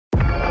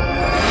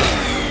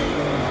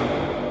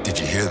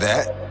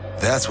that?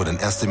 That's what an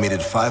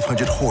estimated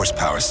 500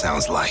 horsepower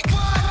sounds like.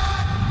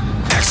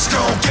 Next,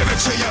 give it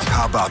to you.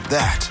 How about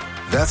that?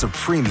 That's a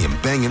premium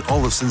Bang &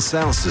 Olufsen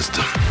sound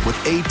system with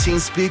 18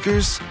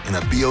 speakers and a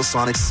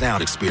Biosonic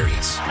sound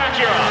experience.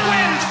 Acura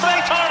wins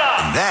Daytona.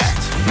 And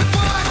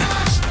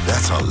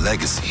that's our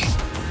legacy.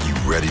 You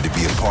ready to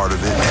be a part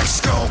of it?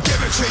 Next,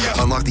 give it to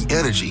you. Unlock the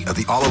energy of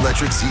the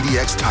all-electric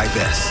ZDX Type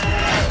S.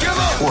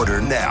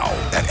 Order now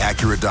at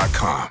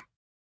Acura.com.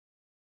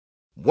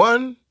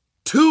 1,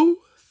 2,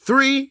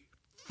 3,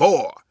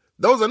 4.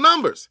 Those are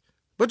numbers.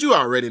 But you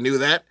already knew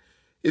that.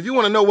 If you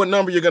want to know what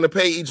number you're going to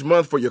pay each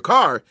month for your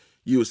car,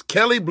 use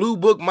Kelly Blue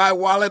Book My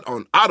Wallet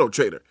on Auto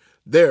Trader.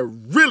 They're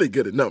really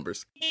good at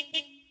numbers.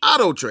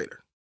 Auto Trader.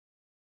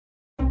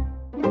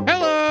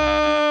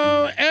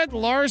 Hello, Ed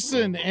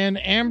Larson and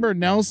Amber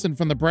Nelson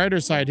from The Brighter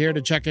Side here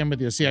to check in with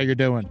you, see how you're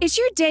doing. Is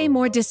your day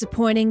more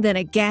disappointing than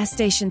a gas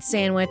station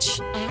sandwich?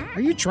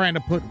 Are you trying to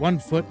put one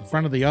foot in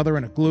front of the other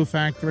in a glue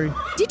factory?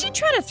 Did you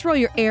try to throw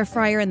your air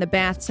fryer in the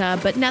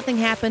bathtub, but nothing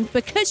happened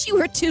because you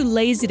were too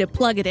lazy to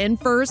plug it in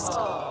first?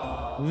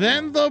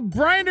 Then the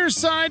Brighter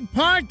Side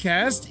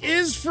podcast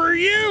is for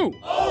you.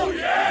 Oh,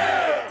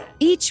 yeah!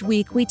 Each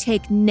week we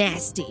take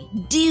nasty,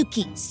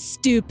 dookie,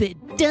 stupid,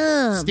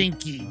 dumb,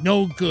 stinky,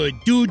 no good,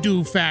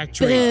 doo-doo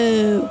factory,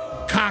 boo,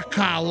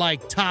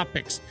 caca-like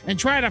topics and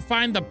try to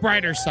find the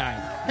brighter side.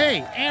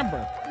 Hey,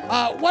 Amber,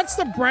 what's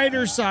the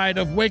brighter side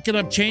of waking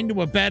up chained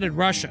to a bed in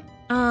Russia?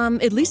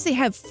 At least they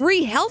have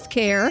free health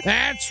care.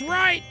 That's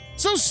right.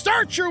 So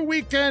start your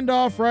weekend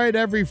off right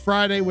every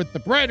Friday with The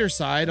Brighter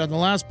Side on the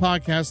Last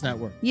Podcast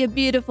Network. You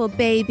beautiful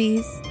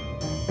babies.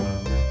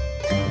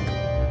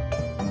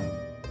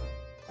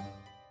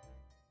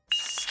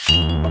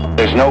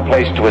 There's no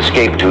place to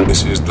escape to.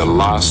 This is the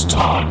last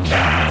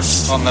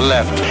podcast. On the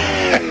left.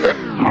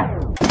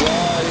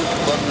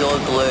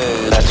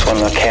 That's when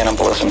the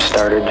cannibalism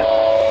started.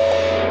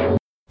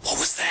 What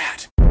was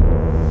that?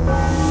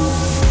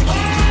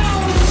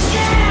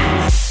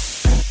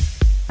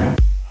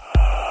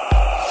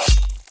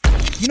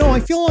 You know,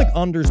 I feel like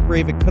Anders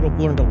Breivik could have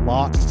learned a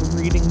lot from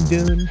reading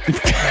Dune.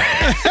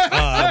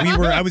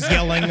 I was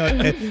yelling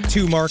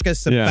to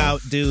Marcus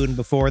about Dune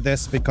before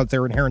this because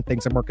there are inherent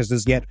things that Marcus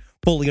does yet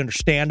fully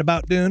understand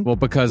about Dune. Well,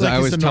 because like I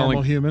was a telling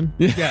normal human.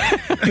 Yeah,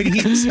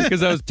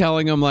 because I was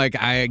telling him like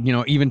I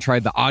even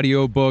tried the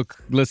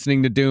audiobook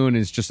listening to Dune.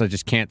 It's just I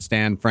just can't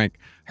stand Frank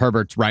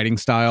Herbert's writing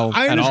style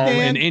at all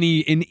in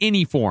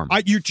any form.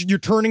 You're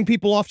turning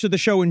people off to the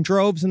show in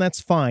droves, and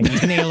that's fine. You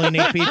can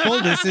alienate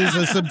people. This is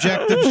a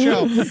subjective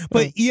show.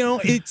 But, you know,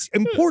 it's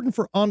important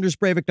for Anders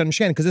Breivik to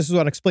understand, because this is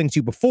what I explained to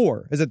you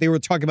before, is that they were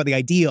talking about the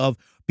idea of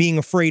being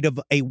afraid of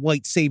a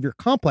white savior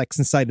complex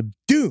inside of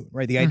Dune,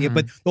 right? The idea,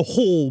 but the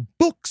whole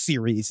book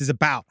series is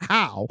about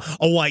how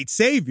a white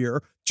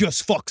savior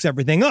just fucks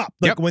everything up.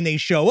 Like when they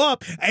show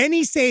up,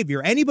 any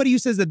savior, anybody who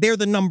says that they're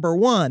the number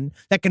one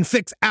that can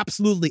fix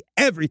absolutely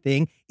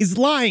everything is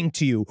lying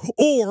to you,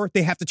 or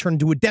they have to turn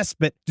into a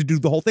despot to do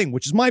the whole thing,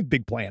 which is my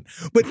big plan.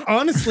 But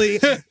honestly,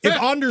 if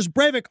Anders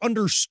Breivik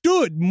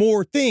understood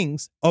more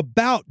things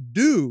about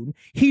Dune,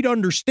 he'd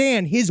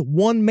understand his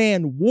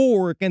one-man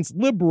war against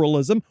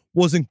liberalism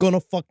wasn't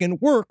gonna fucking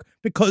work,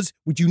 because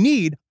what you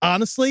need,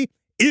 honestly,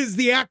 is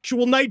the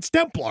actual Knights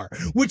Templar,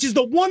 which is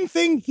the one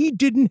thing he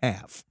didn't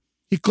have.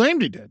 He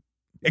claimed he did.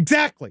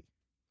 Exactly.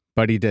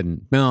 But he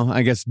didn't. No,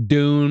 I guess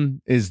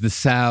Dune is the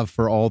salve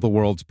for all the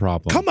world's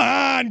problems. Come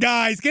on,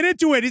 guys, get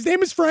into it. His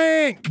name is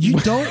Frank. You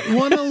don't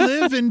want to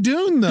live in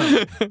Dune,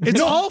 though.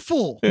 It's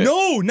awful.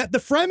 No, not the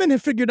Fremen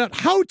have figured out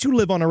how to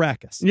live on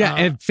Arrakis. Yeah,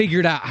 and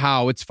figured out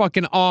how. It's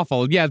fucking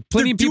awful. Yeah,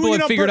 plenty of people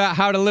have figured out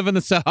how to live in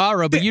the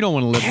Sahara, but you don't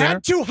want to live there.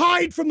 Had to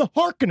hide from the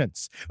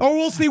Harkonnens, or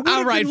else they would have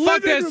All right, been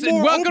fuck living this. And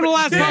more welcome to open.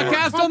 Last They were Podcast on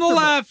the comfortable.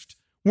 Left.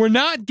 We're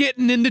not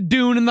getting into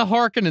Dune and the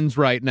Harkonnens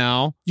right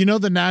now. You know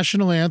the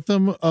national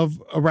anthem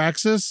of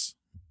Araxis?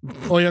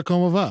 Oya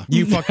Como Va.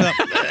 You fucked up.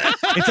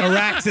 It's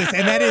Araxis,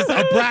 and that is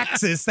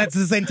Abraxas. That's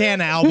the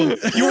Santana album.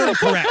 You were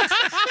correct.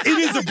 It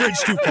is a bridge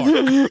too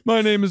far.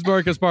 My name is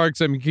Marcus Parks.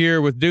 I'm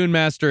here with Dune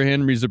Master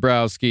Henry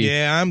Zabrowski.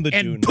 Yeah, I'm the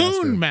And Dune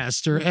Poon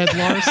Master Ed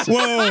Larson.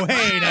 Whoa,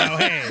 hey now,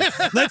 hey.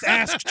 Let's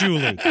ask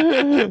Julie.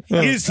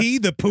 Is he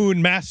the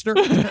Poon Master?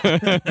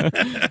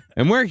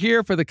 And we're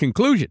here for the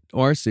conclusion of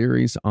our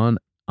series on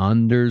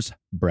Anders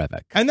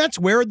Breivik. And that's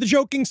where the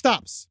joking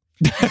stops.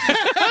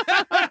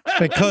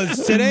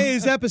 Because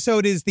today's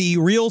episode is the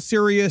real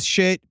serious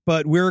shit,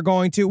 but we're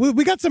going to...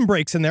 We got some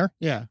breaks in there.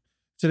 Yeah.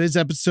 Today's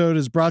episode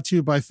is brought to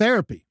you by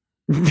therapy.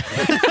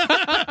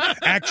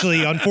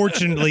 Actually,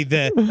 unfortunately,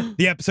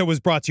 the episode was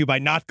brought to you by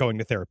not going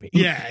to therapy.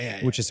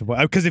 Yeah. Which is...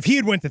 Because if he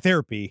had went to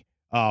therapy,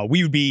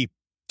 we would be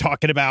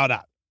talking about...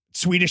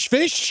 Swedish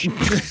fish? You know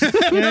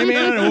what I mean?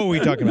 I don't know what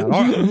we're talking about.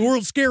 Our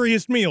world's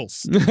scariest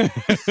meals.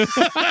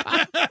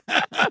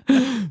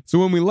 So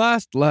when we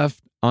last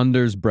left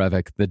Anders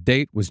Breivik, the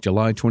date was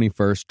July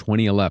 21st,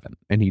 2011,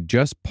 and he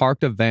just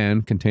parked a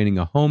van containing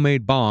a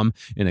homemade bomb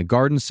in a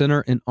garden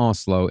center in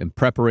Oslo in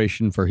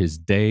preparation for his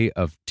day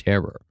of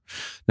terror.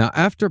 Now,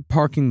 after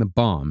parking the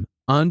bomb,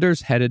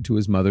 Anders headed to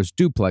his mother's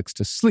duplex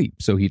to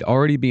sleep, so he'd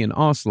already be in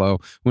Oslo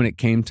when it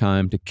came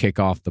time to kick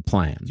off the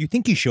plan. Do you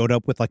think he showed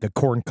up with like a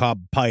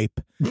corncob pipe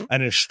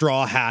and a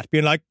straw hat,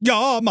 being like,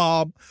 "Yeah,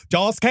 Mom,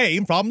 just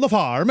came from the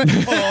farm,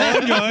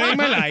 enjoying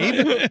my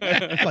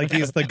life"? Like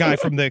he's the guy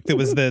from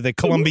the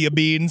Columbia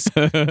beans.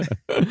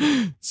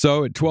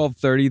 So at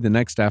 12:30 the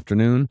next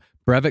afternoon,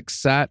 Breivik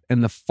sat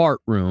in the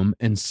fart room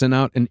and sent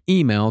out an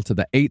email to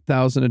the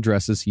 8,000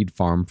 addresses he'd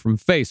farmed from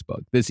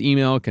Facebook. This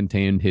email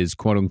contained his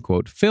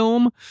quote-unquote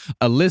film,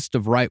 a list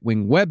of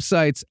right-wing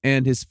websites,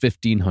 and his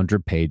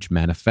 1,500-page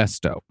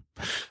manifesto.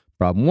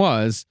 Problem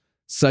was,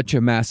 such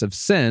a massive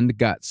send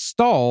got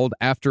stalled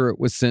after it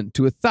was sent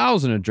to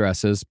 1,000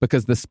 addresses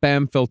because the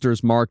spam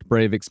filters marked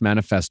Breivik's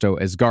manifesto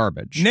as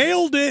garbage.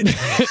 Nailed it!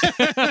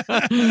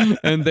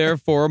 And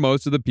therefore,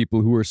 most of the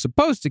people who were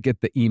supposed to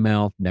get the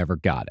email never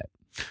got it.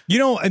 You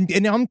know,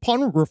 and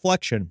upon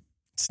reflection,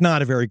 it's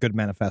not a very good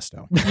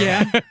manifesto.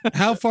 Yeah.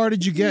 How far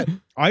did you get?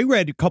 I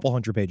read a couple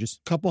hundred pages.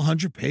 Couple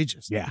hundred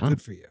pages. Yeah.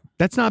 Good for you.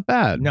 That's not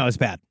bad. No, it's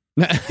bad.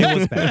 It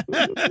was bad.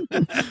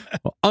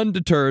 Well,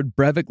 undeterred,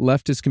 Breivik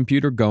left his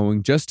computer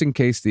going just in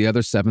case the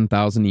other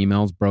 7,000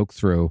 emails broke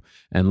through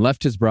and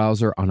left his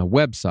browser on a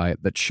website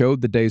that showed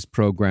the day's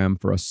program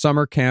for a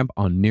summer camp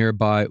on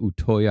nearby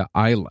Utøya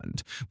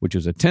Island, which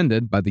was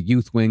attended by the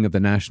youth wing of the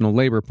National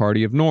Labour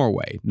Party of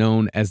Norway,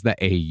 known as the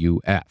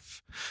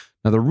AUF.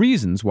 Now, the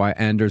reasons why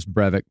Anders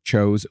Breivik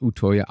chose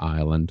Utøya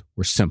Island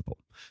were simple.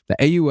 The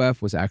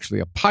AUF was actually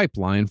a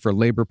pipeline for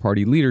Labour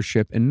Party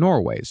leadership in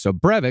Norway, so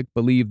Breivik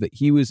believed that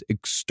he was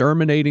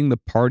exterminating the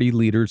party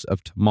leaders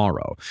of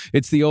tomorrow.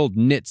 It's the old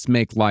nits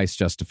make lice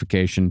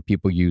justification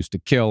people use to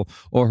kill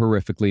or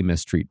horrifically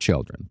mistreat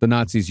children. The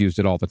Nazis used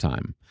it all the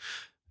time.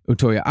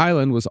 Utøya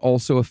Island was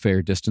also a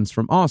fair distance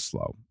from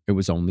Oslo. It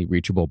was only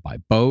reachable by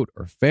boat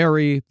or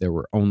ferry, there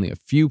were only a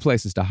few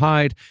places to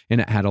hide,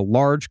 and it had a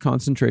large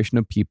concentration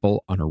of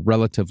people on a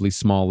relatively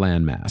small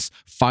landmass,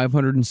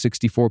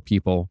 564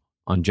 people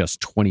on just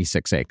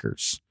 26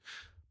 acres.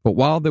 But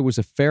while there was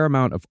a fair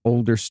amount of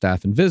older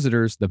staff and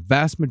visitors, the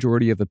vast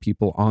majority of the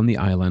people on the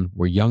island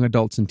were young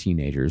adults and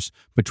teenagers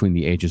between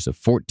the ages of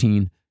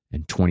 14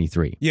 and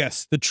 23.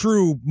 Yes, the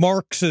true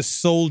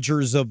Marxist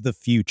soldiers of the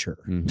future.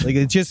 Mm-hmm. Like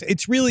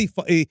it's really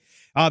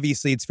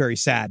obviously it's very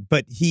sad,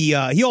 but he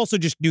also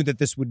just knew that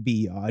this would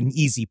be an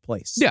easy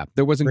place. Yeah,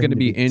 there wasn't going to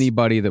be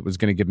anybody that was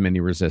going to give him any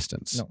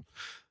resistance. No.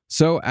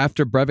 So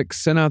after Breivik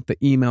sent out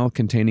the email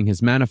containing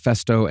his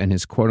manifesto and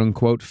his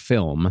quote-unquote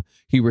film,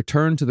 he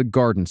returned to the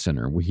garden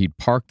center where he'd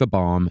parked the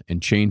bomb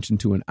and changed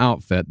into an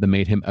outfit that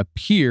made him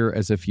appear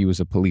as if he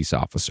was a police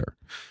officer.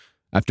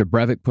 After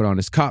Breivik put on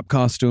his cop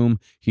costume,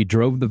 he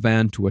drove the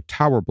van to a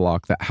tower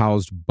block that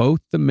housed both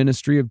the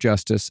Ministry of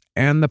Justice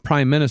and the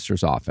Prime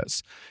Minister's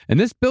office.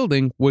 And this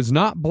building was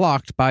not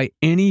blocked by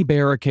any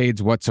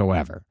barricades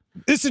whatsoever.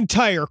 This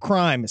entire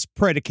crime is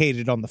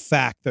predicated on the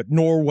fact that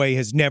Norway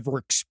has never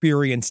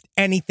experienced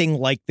anything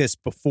like this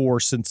before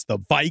since the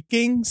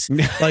Vikings.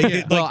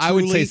 I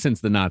would say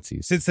since the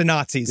Nazis. Since the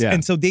Nazis. Yeah.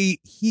 And so they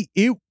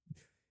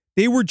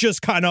were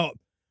just kind of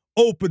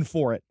open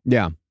for it.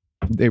 Yeah,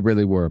 they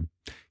really were.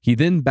 He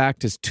then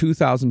backed his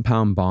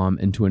 2,000-pound bomb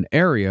into an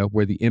area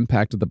where the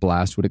impact of the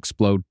blast would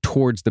explode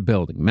towards the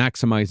building,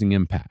 maximizing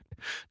impact.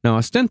 Now,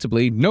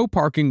 ostensibly, no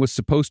parking was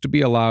supposed to be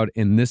allowed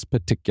in this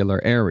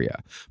particular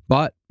area,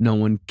 but no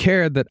one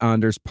cared that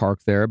Anders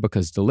parked there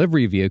because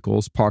delivery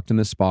vehicles parked in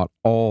this spot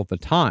all the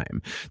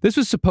time. This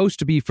was supposed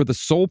to be for the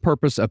sole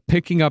purpose of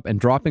picking up and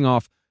dropping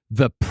off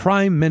the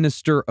Prime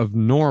Minister of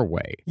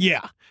Norway.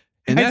 Yeah.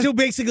 And so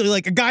basically,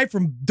 like a guy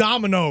from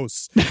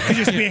Domino's could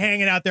just be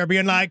hanging out there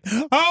being like,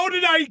 "How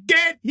did I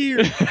get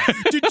here?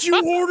 Did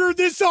you order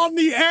this on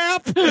the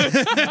app?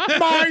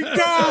 My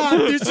God,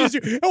 this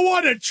is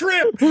what a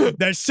trip!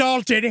 The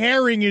salted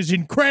herring is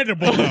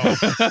incredible, though.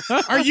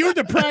 Are you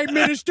the Prime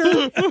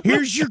Minister?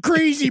 Here's your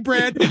crazy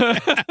bread."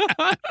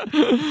 I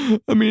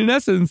mean, in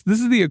essence,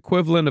 this is the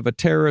equivalent of a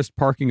terrorist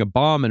parking a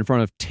bomb in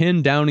front of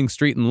 10 Downing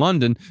Street in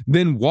London,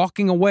 then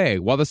walking away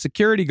while the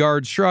security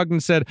guards shrugged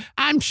and said,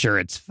 "I'm sure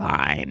it's fine.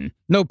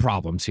 No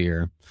problems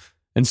here."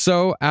 And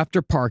so,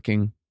 after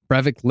parking,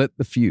 Breivik lit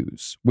the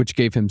fuse, which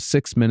gave him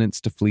 6 minutes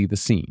to flee the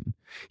scene.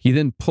 He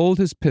then pulled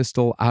his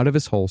pistol out of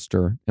his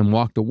holster and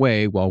walked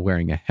away while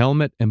wearing a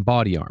helmet and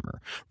body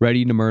armor,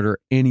 ready to murder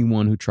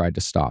anyone who tried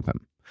to stop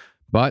him.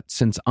 But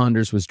since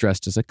Anders was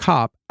dressed as a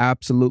cop,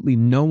 absolutely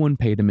no one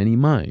paid him any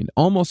mind,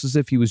 almost as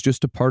if he was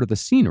just a part of the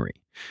scenery.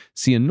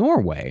 See, in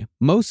Norway,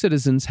 most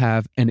citizens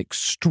have an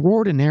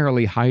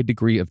extraordinarily high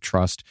degree of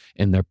trust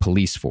in their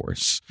police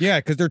force.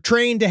 Yeah, because they're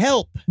trained to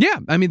help. Yeah,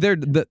 I mean,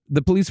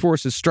 the police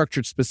force is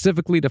structured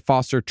specifically to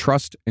foster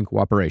trust and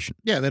cooperation.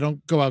 Yeah, they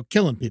don't go out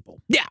killing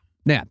people.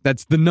 Yeah,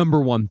 that's the number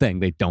one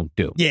thing they don't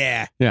do.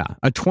 Yeah. Yeah.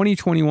 A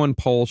 2021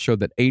 poll showed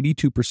that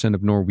 82%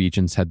 of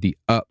Norwegians had the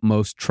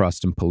utmost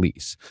trust in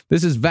police.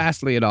 This is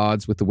vastly at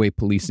odds with the way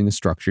policing is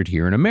structured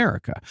here in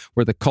America,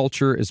 where the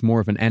culture is more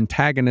of an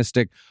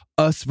antagonistic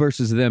us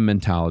versus them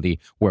mentality,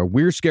 where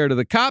we're scared of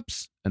the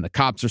cops and the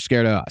cops are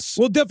scared of us.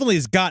 Well, definitely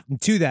has gotten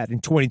to that in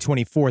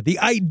 2024. The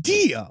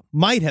idea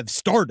might have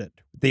started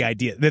the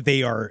idea that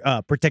they are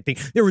protecting.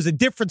 There was a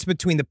difference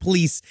between the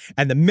police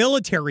and the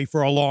military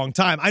for a long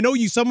time. I know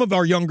some of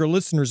our younger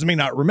listeners may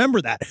not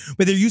remember that,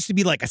 but there used to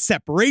be like a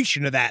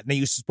separation of that, and they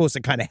used to supposed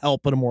to kind of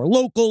help at a more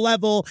local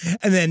level.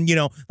 And then,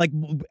 like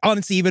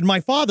honestly, even my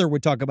father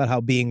would talk about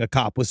how being a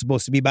cop was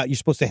supposed to be about you're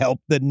supposed to help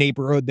the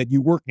neighborhood that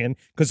you work in,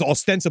 because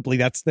ostensibly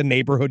that's the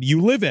neighborhood you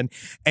live in.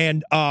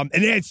 And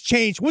it's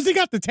changed once they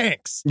got the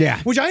tanks.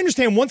 Yeah. Which I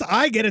understand once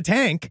I get a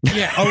tank,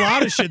 a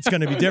lot of shit's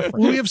going to be different.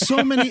 Well, we have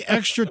so many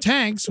extra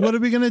tanks. What are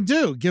we going to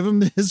do? Give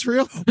them to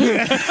Israel?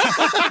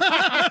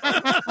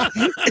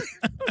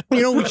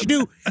 You know what you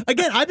do?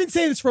 Again, I've been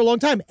saying this for a long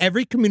time.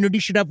 Every community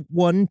should have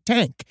one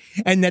tank,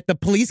 and that the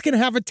police can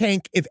have a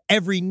tank if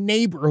every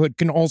neighborhood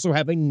can also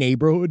have a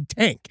neighborhood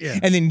tank. Yeah.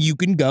 And then you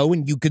can go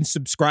and you can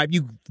subscribe.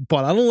 You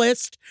put on a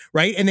list,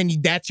 right? And then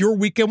that's your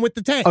weekend with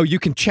the tank. Oh, you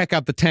can check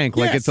out the tank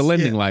like it's a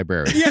lending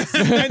library. Yes.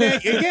 And then,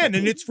 again,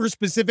 and it's for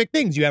specific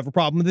things. You have a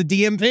problem with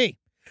the DMV.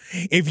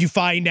 If you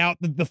find out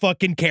that the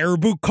fucking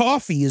Caribou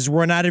coffee is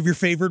run out of your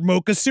favorite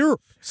mocha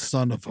syrup.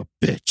 Son of a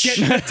bitch. Get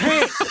in the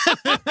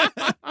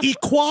tank.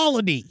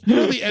 Equality. You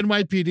know the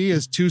NYPD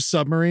has 2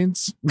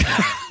 submarines?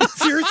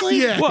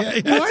 Seriously? Yeah.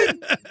 What?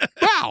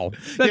 Wow.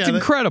 That's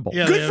incredible.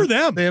 Yeah, Good for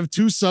them. They have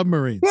 2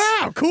 submarines.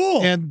 Wow,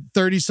 cool. And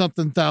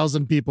 30-something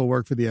thousand people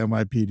work for the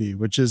NYPD,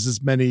 which is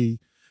as many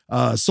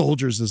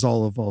soldiers as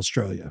all of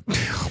Australia.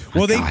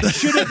 Well, they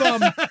should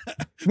have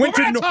went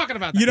We're to not talking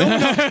about that. You know,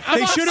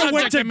 they should have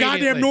went to subject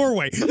goddamn immediately.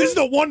 Norway. This is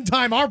the one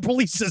time our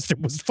police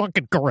system was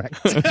fucking correct.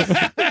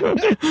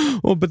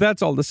 Well, but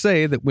that's all to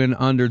say that when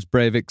Anders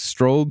Breivik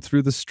strolled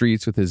through the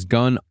streets with his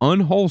gun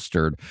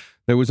unholstered,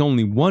 there was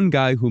only one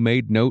guy who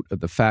made note of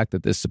the fact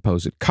that this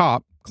supposed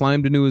cop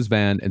climbed into his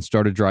van and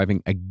started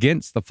driving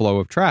against the flow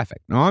of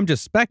traffic. Now, I'm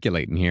just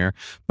speculating here,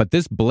 but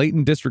this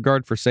blatant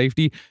disregard for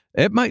safety,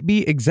 it might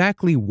be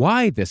exactly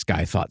why this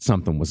guy thought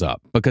something was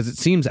up, because it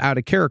seems out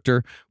of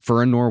character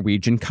for a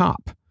Norwegian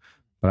cop.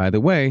 But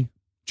either way,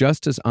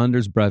 just as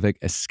Anders Breivik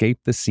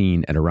escaped the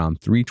scene at around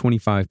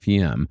 3:25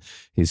 p.m.,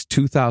 his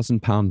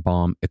 2,000-pound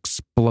bomb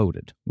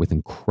exploded with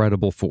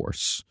incredible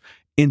force.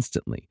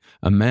 Instantly,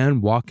 a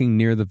man walking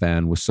near the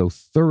van was so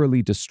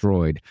thoroughly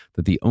destroyed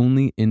that the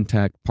only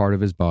intact part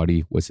of his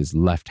body was his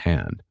left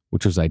hand,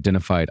 which was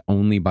identified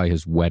only by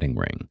his wedding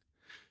ring.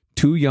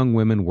 2 young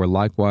women were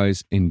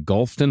likewise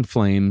engulfed in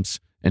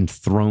flames and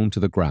thrown to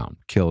the ground,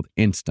 killed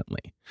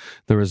instantly.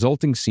 The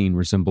resulting scene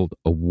resembled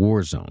a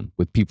war zone,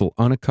 with people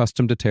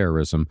unaccustomed to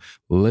terrorism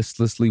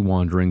listlessly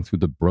wandering through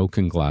the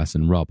broken glass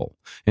and rubble.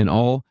 In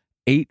all,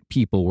 8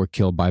 people were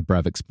killed by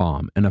Breivik's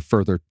bomb, and a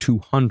further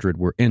 200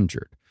 were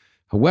injured.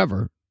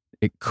 However,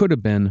 it could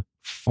have been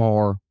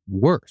far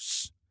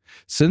worse.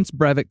 Since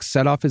Breivik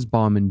set off his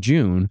bomb in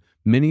June,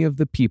 many of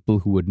the people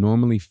who would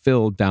normally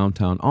fill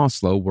downtown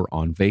Oslo were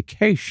on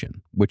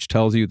vacation, which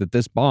tells you that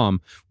this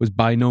bomb was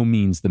by no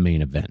means the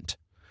main event.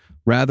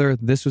 Rather,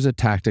 this was a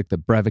tactic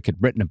that Breivik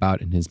had written about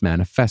in his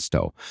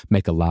manifesto: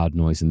 make a loud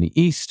noise in the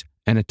east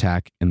and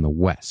attack in the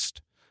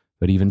west.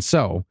 But even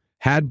so,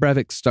 had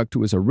Breivik stuck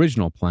to his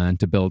original plan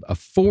to build a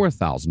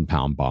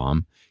 4,000-pound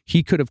bomb,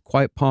 he could have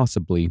quite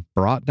possibly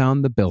brought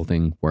down the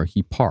building where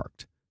he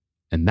parked,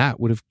 and that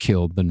would have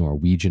killed the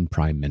Norwegian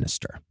prime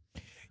minister.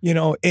 You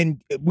know,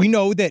 and we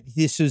know that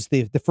this is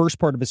the first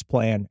part of his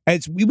plan.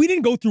 As we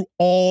didn't go through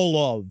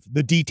all of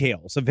the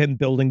details of him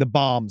building the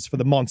bombs for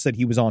the months that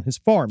he was on his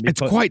farm.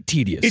 It's quite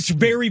tedious. It's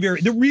very,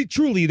 very,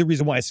 truly the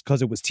reason why is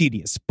because it was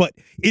tedious. But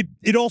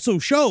it also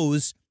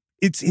shows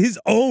it's his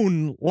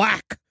own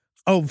lack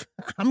of,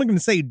 I'm going to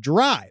say,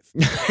 drive,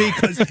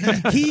 because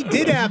he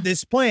did have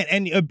this plan,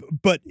 and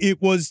but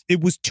it was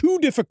too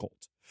difficult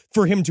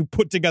for him to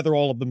put together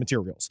all of the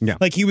materials. Yeah.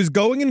 Like, he was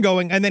going,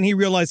 and then he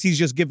realized he's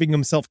just giving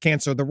himself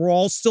cancer that we're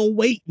all still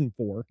waiting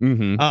for.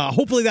 Mm-hmm.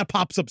 Hopefully that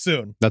pops up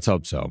soon. Let's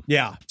hope so.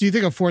 Yeah. Do you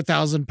think a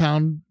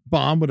 4,000-pound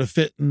bomb would have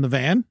fit in the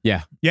van?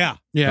 Yeah. Yeah.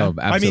 Yeah. Oh,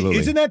 absolutely. I mean,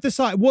 isn't that the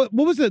size? What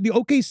was it? The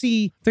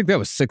OKC? I think that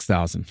was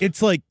 6,000.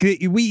 It's like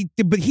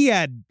but he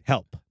had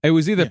help. It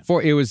was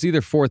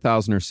either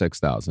 4,000 or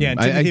 6,000. Yeah, and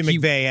Timothy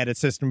McVeigh had a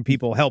system of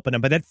people helping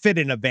him, but that fit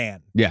in a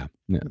van. Yeah.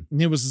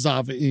 It was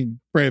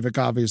Breivik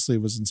obviously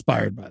was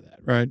inspired by that,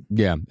 right?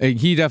 Yeah.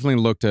 He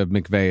definitely looked at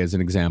McVeigh as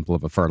an example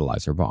of a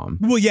fertilizer bomb.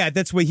 Well, yeah,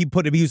 that's why he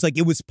put it. He was like,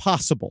 it was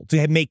possible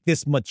to make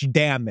this much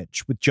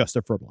damage with just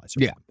a fertilizer.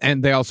 Yeah,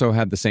 and they also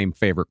had the same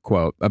favorite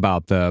quote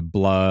about the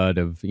blood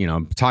of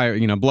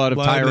blood of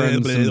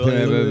tyrants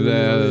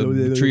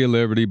and Tree of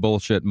Liberty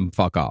bullshit and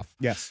fuck off.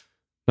 Yes.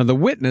 Now, the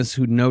witness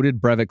who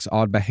noted Breivik's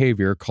odd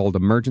behavior called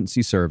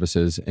emergency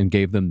services and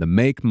gave them the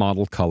make,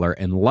 model, color,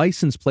 and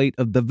license plate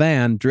of the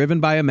van driven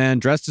by a man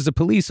dressed as a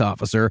police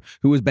officer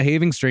who was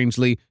behaving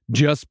strangely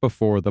just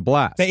before the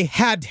blast. They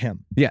had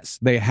him. Yes,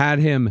 they had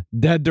him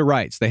dead to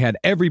rights. They had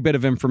every bit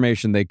of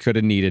information they could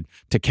have needed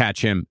to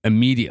catch him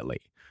immediately.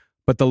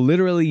 But the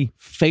literally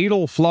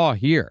fatal flaw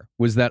here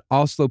was that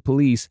Oslo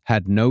police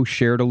had no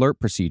shared alert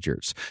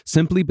procedures,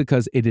 simply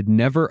because it had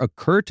never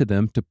occurred to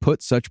them to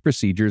put such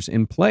procedures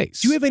in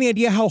place. Do you have any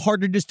idea how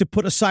hard it is to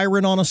put a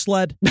siren on a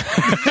sled?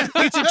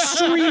 It's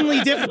extremely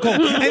difficult.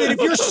 And then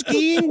if you're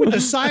skiing with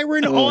the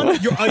siren on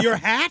your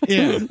hat,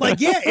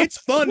 it's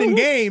fun and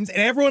games,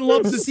 and everyone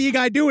loves to see a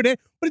guy doing it,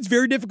 but it's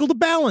very difficult to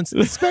balance,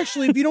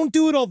 especially if you don't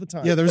do it all the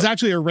time. Yeah, there was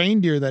actually a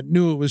reindeer that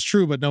knew it was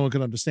true, but no one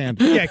could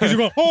understand it. Yeah, because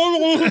you're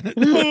going,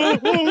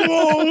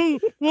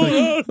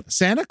 like,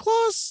 Santa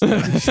Claus?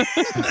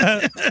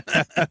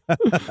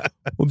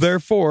 Well,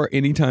 therefore,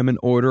 anytime an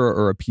order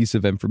or a piece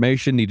of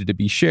information needed to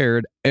be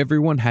shared,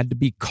 everyone had to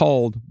be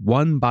called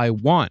one by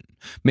one,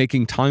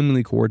 making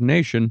timely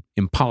coordination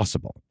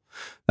impossible.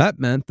 That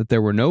meant that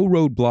there were no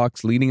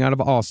roadblocks leading out of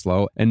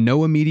Oslo and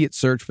no immediate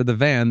search for the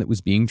van that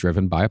was being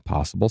driven by a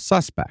possible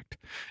suspect.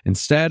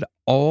 Instead,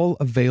 all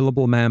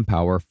available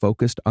manpower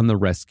focused on the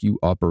rescue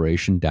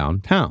operation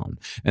downtown,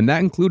 and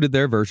that included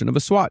their version of a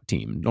SWAT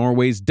team,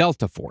 Norway's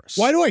Delta Force.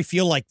 why do I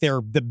feel like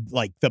they're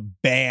the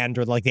band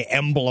or like the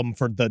emblem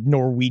for the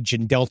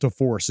Norwegian Delta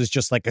Force is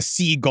just like a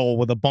seagull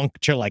with a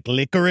bunch of like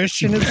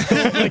licorice in its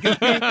skull?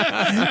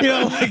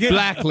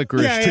 Black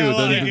licorice, too.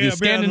 The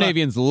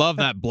Scandinavians love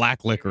that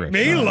black licorice.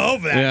 They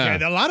love that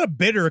kind. A lot of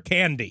bitter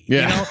candy.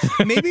 Yeah.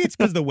 Maybe it's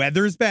because the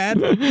weather's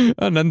bad.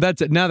 And then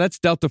that's it. Now that's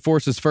Delta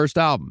Force's first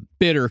album,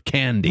 Bitter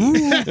Candy.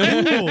 Ooh,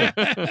 cool.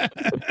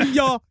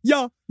 Yeah.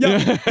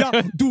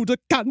 Do the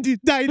candy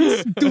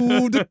dance.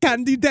 Do the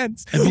candy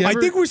dance. I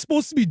think we're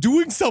supposed to be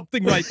doing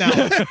something right now.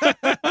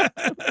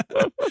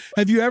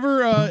 Have you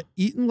ever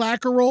eaten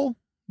Lacquerol?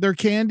 Their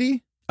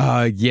candy?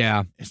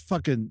 Yeah. It's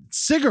fucking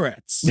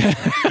cigarettes. Yeah,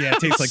 it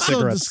tastes like so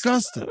cigarettes.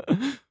 Disgusting.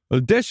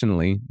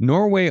 Additionally,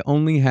 Norway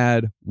only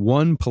had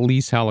one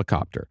police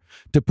helicopter.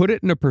 To put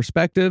it into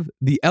perspective,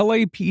 the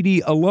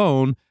LAPD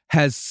alone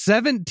has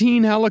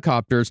 17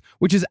 helicopters,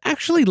 which is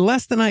actually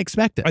less than I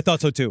expected. I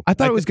thought so too. I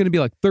thought it was going to be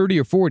like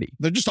 30 or 40.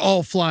 They're just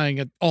all flying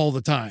it all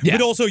the time. Yeah.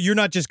 But also, you're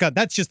not just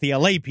that's just the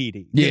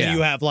LAPD. Yeah.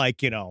 You have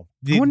like, I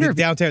wonder the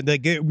downtown,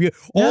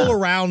 all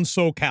around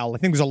SoCal. I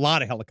think there's a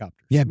lot of helicopters.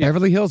 Yeah,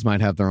 Beverly Hills might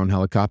have their own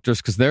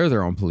helicopters because they're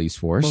their own police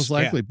force. Most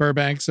likely.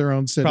 Burbank's their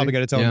own city. Probably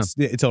got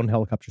its own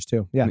helicopters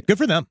too. Yeah, good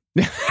for them.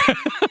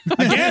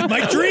 Again,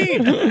 my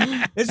dream.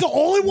 It's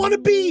all I want to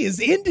be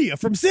is India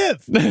from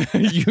Civ.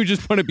 You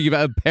just want to be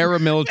a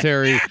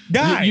paramilitary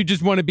guy. You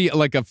just want to be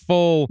like a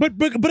full, but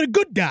a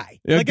good guy,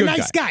 like a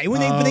nice guy.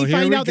 When they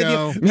find out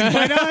that you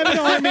find out I'm an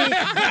army,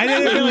 and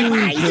then they're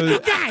like, he's a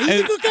good guy.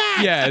 He's a good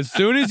guy. Yeah, as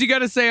soon as you got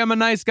to say I'm a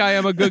nice guy,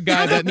 I'm a good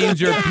guy, that means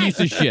you're a piece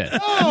of shit.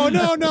 Oh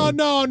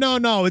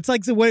no! It's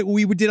like the way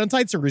we did on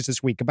Tight Service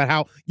this week about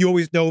how you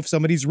always know if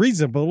somebody's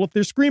reasonable if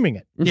they're screaming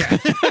it. Yeah.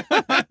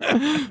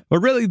 But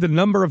really, the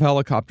number of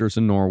helicopters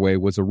in Norway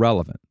was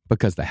irrelevant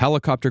because the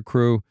helicopter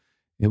crew,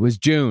 it was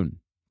June.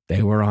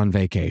 They were on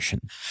vacation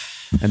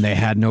and they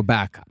had no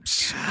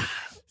backups.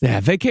 Yeah,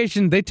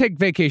 vacation. They take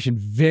vacation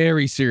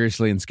very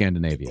seriously in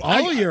Scandinavia.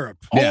 All Europe.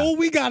 All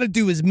we got to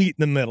do is meet in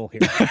the middle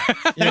here.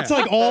 That's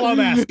like all I'm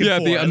asking for. Yeah,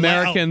 the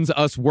Americans,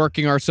 us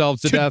working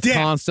ourselves to death,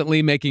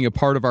 constantly making a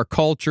part of our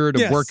culture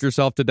to work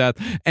yourself to death,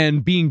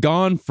 and being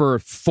gone for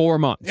 4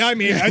 months. I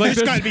mean,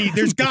 there's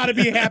got to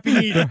be a happy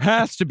medium. There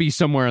has to be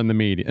somewhere in the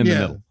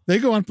middle. They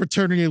go on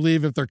paternity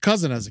leave if their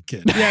cousin has a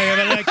kid. Yeah,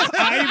 they're like,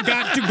 I've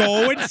got to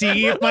go and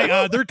see if my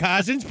other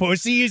cousin's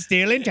pussy is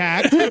still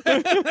intact.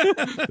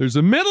 There's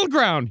a middle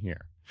ground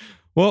here.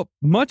 Well,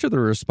 much of the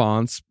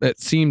response, it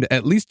seemed,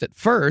 at least at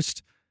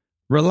first,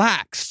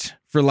 relaxed,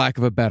 for lack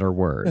of a better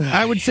word.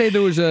 I would say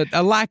there was a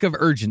lack of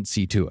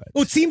urgency to it.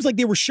 Well, it seems like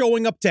they were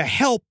showing up to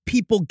help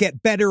people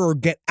get better or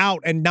get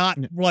out and not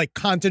like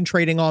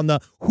concentrating on the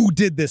who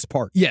did this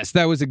part. Yes,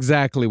 that was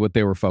exactly what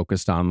they were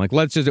focused on. Like,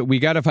 we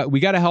got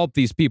to help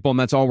these people, and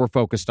that's all we're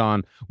focused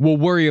on. We'll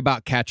worry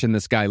about catching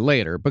this guy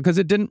later, because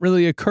it didn't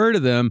really occur to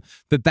them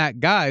that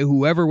guy,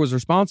 whoever was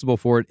responsible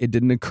for it, it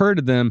didn't occur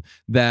to them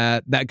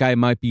that guy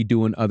might be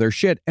doing other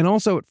shit. And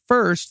also at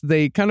first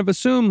they kind of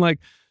assumed like,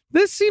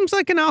 this seems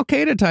like an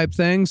Al-Qaeda type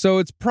thing, so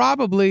it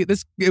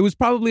was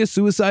probably a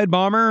suicide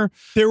bomber.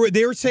 They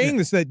were saying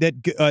this that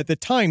at the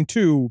time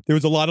too, there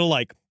was a lot of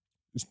like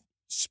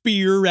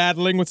spear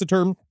rattling. What's the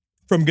term?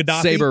 From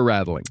Gaddafi. Saber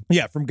rattling.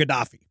 Yeah, from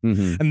Gaddafi.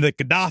 Mm-hmm. And the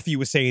Gaddafi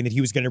was saying that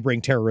he was going to bring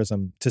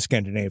terrorism to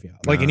Scandinavia.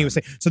 And he was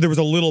saying, so there was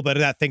a little bit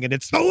of that thing, and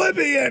it's the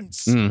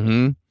Libyans.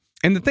 Mm-hmm.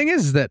 And the thing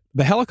is that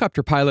the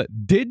helicopter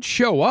pilot did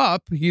show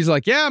up. He's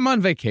like, yeah, I'm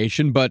on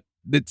vacation, but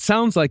it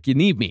sounds like you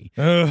need me.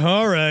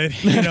 All right.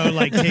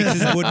 Like takes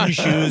his wooden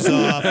shoes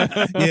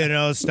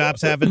off,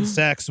 stops having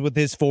sex with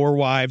his 4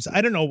 wives.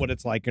 I don't know what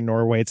it's like in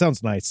Norway. It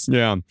sounds nice.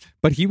 Yeah.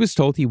 But he was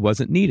told he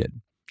wasn't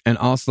needed. And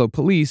Oslo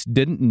police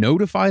didn't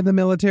notify the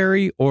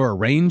military or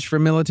arrange for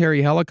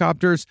military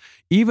helicopters,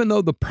 even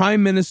though the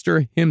prime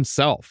minister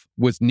himself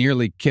was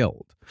nearly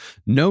killed.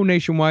 No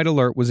nationwide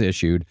alert was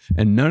issued,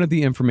 and none of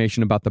the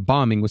information about the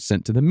bombing was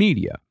sent to the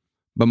media.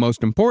 But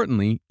most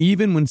importantly,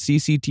 even when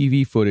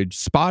CCTV footage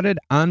spotted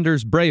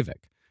Anders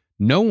Breivik,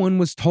 no one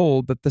was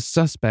told that the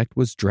suspect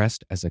was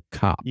dressed as a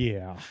cop.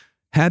 Yeah.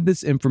 Had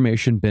this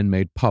information been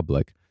made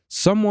public,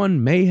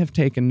 someone may have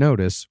taken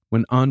notice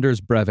when Anders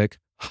Breivik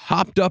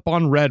hopped up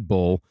on Red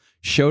Bull,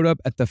 showed up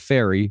at the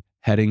ferry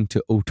heading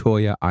to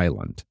Utoya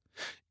Island.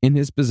 In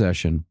his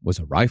possession was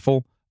a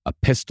rifle, a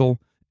pistol,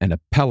 and a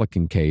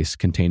pelican case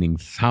containing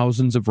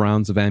thousands of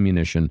rounds of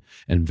ammunition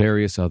and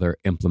various other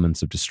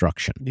implements of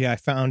destruction. Yeah, I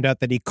found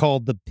out that he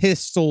called the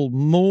pistol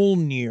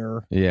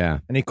Mjolnir. Yeah.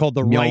 And he called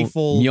the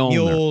rifle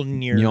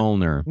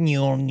Mjolnir.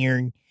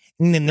 Mjolnir.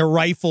 And then the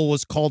rifle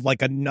was called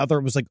like another,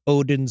 it was like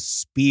Odin's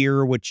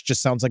Spear, which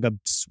just sounds like a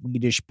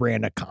Swedish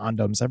brand of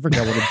condoms. I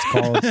forget what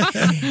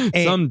it's called.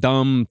 Some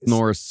dumb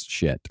Norse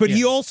shit. But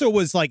he also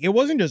was like, it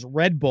wasn't just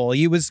Red Bull.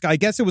 He was, I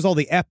guess it was all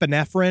the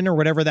epinephrine or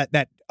whatever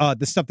the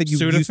stuff that you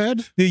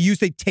Sudafed?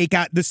 they take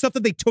out, the stuff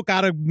that they took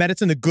out of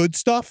medicine, the good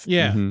stuff.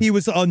 Yeah. Mm-hmm. He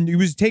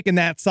was taking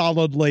that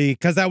solidly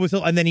because that was,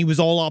 and then he was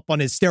all up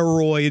on his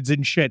steroids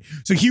and shit.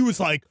 So he was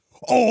like,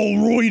 all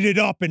roided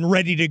up and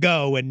ready to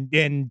go.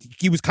 And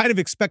he was kind of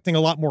expecting a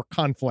lot more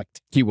conflict.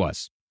 He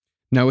was.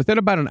 Now, within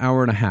about an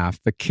hour and a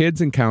half, the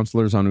kids and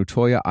counselors on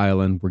Utoya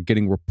Island were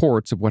getting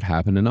reports of what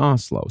happened in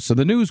Oslo. So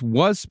the news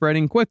was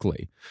spreading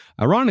quickly.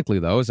 Ironically,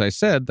 though, as I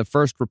said, the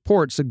first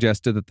report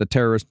suggested that the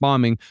terrorist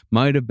bombing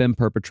might have been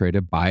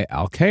perpetrated by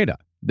Al-Qaeda.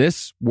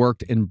 This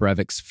worked in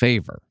Breivik's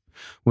favor.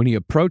 When he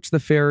approached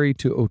the ferry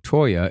to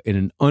Utoya in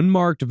an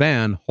unmarked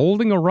van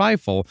holding a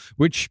rifle,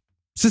 which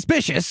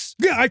suspicious.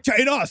 Yeah,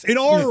 in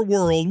our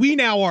world,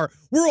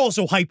 we're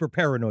also hyper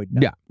paranoid now.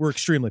 Yeah. We're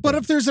extremely But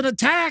paranoid. if there's an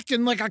attack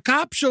and like a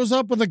cop shows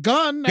up with a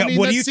gun, Yeah, I mean,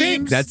 what that do you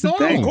think? seems That's the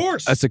normal. thing. Of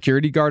course. A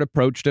security guard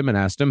approached him and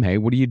asked him, hey,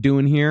 what are you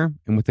doing here?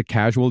 And with a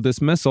casual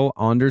dismissal,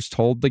 Anders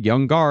told the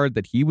young guard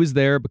that he was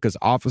there because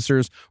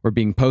officers were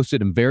being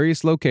posted in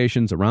various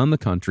locations around the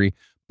country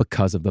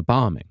because of the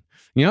bombing.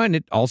 You know, and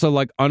it also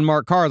like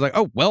unmarked cars, like,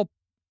 oh, well,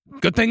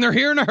 good thing they're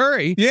here in a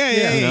hurry. Yeah.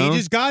 You know? He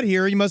just got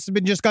here. He must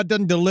have just got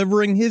done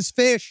delivering his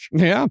fish.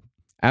 Yeah.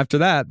 After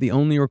that, the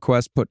only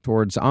request put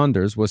towards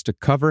Anders was to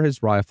cover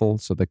his rifle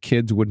so the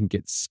kids wouldn't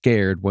get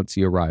scared once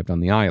he arrived on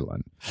the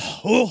island.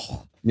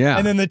 Oh. Yeah.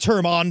 And then the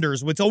term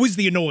Anders, it's always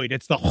the annoyed.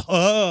 It's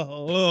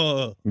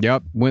the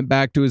Yep. Went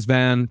back to his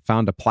van,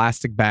 found a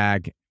plastic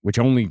bag, which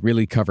only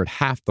really covered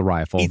half the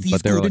rifle. Is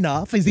this good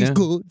enough? Is this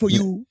good for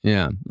you?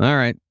 Yeah. All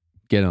right.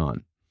 Get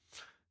on.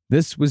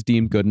 This was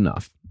deemed good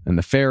enough, and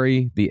the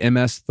ferry, the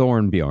MS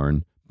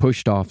Thornbjorn,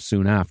 pushed off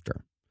soon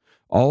after.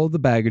 All of the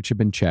baggage had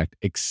been checked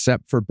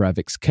except for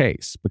Breivik's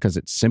case because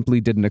it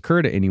simply didn't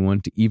occur to anyone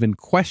to even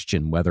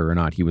question whether or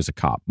not he was a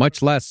cop,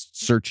 much less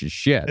search his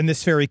shit. And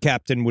this ferry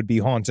captain would be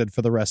haunted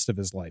for the rest of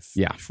his life.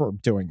 Yeah. For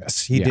doing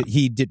this.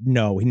 He didn't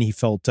know, and he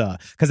felt,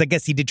 because I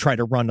guess he did try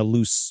to run a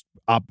loose,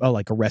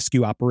 like a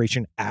rescue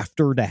operation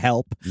after to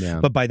help,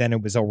 but by then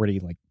it was already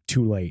like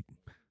too late.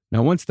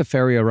 Now, once the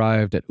ferry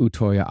arrived at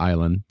Utoya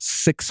Island,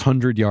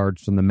 600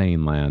 yards from the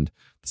mainland,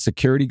 the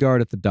security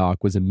guard at the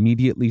dock was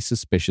immediately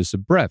suspicious of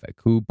Breivik,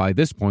 who by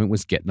this point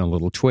was getting a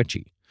little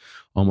twitchy.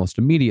 Almost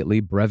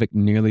immediately, Breivik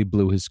nearly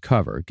blew his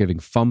cover, giving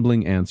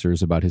fumbling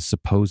answers about his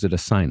supposed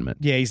assignment.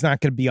 Yeah, he's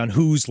not going to be on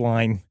Who's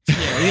Line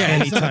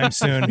anytime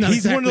soon.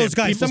 He's one of those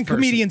guys. Some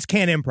comedians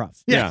can't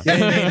improv. Yeah.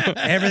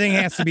 Everything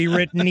has to be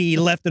written. He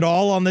left it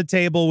all on the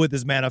table with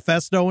his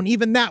manifesto, and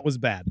even that was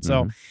bad.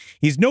 So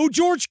he's no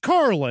George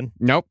Carlin.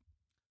 Nope.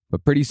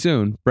 But pretty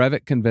soon,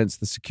 Breivik convinced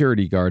the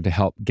security guard to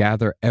help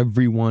gather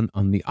everyone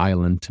on the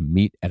island to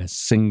meet at a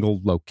single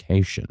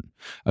location,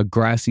 a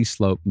grassy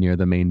slope near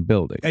the main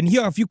building. And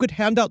here, if you could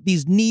hand out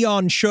these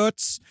neon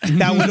shirts,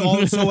 that would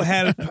also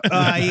help.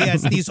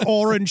 Yes, these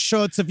orange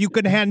shirts, if you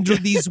could handle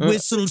these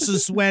whistles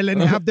as well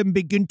and have them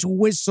begin to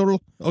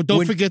whistle. Oh,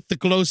 don't forget the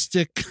glow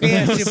stick.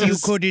 Yes, if you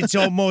could, it's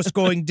almost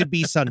going to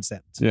be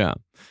sunset. Yeah.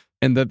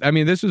 And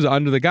this was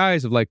under the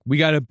guise of like, we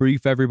got to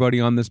brief everybody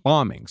on this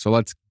bombing. So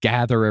let's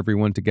gather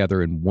everyone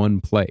together in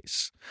one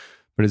place.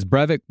 But as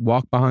Breivik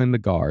walked behind the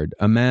guard,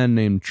 a man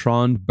named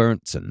Trond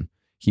Berntsen,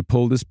 he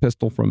pulled his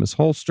pistol from his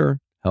holster,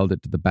 held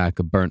it to the back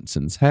of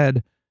Berntsen's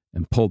head,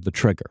 and pulled the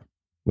trigger.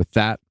 With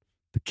that,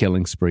 the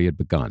killing spree had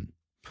begun.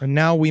 And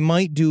now we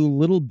might do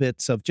little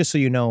bits of, just so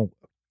you know,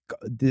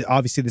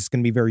 obviously this is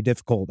going to be very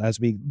difficult as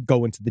we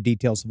go into the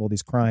details of all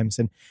these crimes.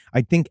 And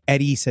I think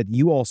Eddie said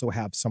you also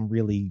have some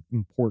really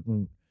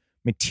important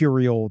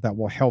material that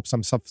will help,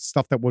 some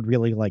stuff that would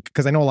really like,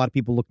 because I know a lot of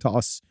people look to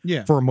us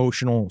for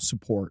emotional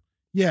support.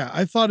 Yeah,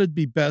 I thought it'd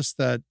be best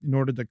that in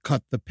order to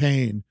cut the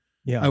pain,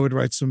 I would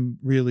write some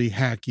really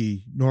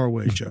hacky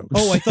Norway jokes.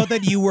 Oh, I thought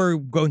that you were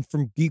going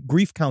from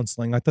grief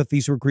counseling. I thought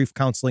these were grief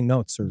counseling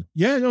notes. Or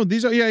yeah, no,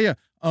 these are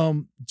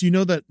do you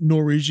know that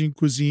Norwegian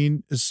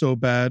cuisine is so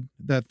bad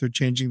that they're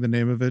changing the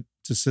name of it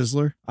to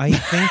Sizzler? I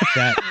think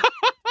that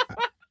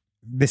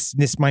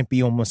this might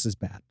be almost as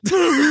bad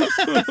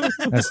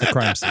as the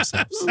crimes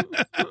themselves.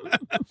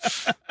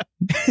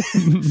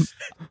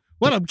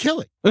 What I'm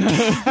killing.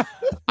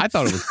 I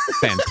thought it was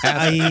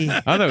fantastic.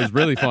 I thought it was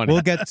really funny.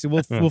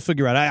 We'll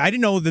figure out. I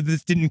didn't know that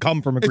this didn't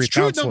come from a grief It's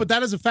true, counselor. no, but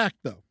that is a fact,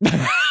 though.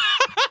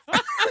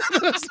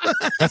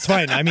 That's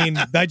fine. I mean,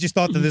 I just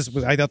thought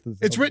that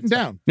It's written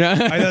down. I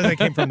thought that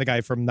came from the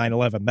guy from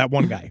 9/11. That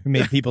one guy who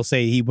made people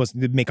say he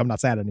wasn't make him not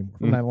sad anymore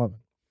from 9/11.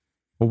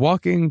 Well,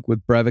 walking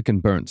with Breivik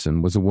and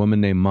Berntsen was a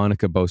woman named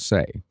Monica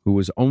Bosé, who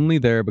was only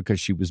there because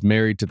she was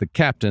married to the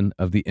captain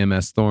of the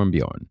MS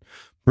Thornbjorn.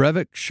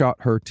 Breivik shot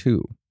her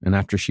too, and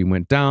after she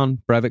went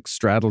down, Breivik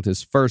straddled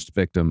his first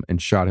victim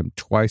and shot him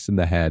twice in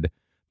the head,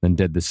 then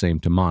did the same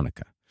to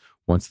Monica.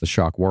 Once the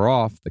shock wore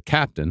off, the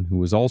captain, who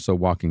was also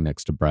walking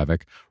next to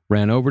Breivik,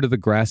 ran over to the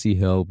grassy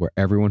hill where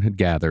everyone had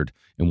gathered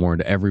and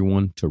warned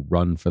everyone to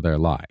run for their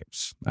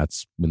lives.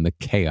 That's when the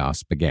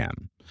chaos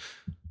began.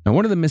 Now,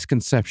 one of the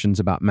misconceptions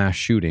about mass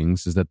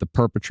shootings is that the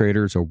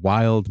perpetrators are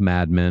wild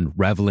madmen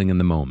reveling in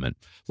the moment,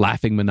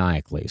 laughing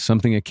maniacally,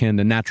 something akin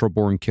to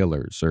Natural-Born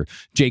Killers or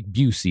Jake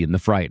Busey in The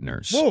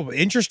Frighteners. Whoa,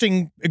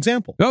 interesting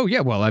example. Oh,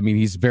 yeah. Well, I mean,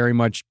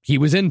 he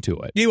was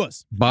into it. He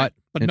was. But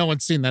no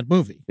one's seen that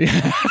movie.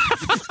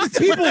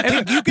 People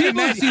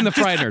have seen The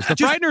Frighteners. The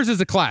Frighteners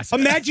is a classic.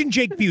 Imagine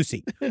Jake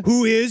Busey,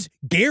 who is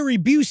Gary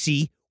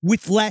Busey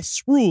with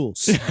less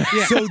rules.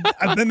 Yeah. So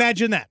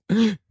imagine that.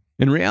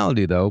 In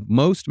reality, though,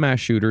 most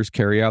mass shooters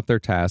carry out their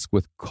task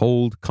with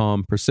cold,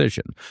 calm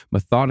precision,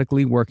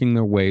 methodically working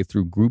their way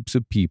through groups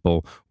of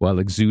people while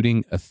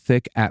exuding a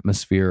thick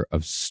atmosphere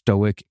of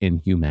stoic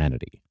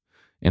inhumanity.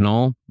 In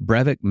all,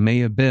 Breivik may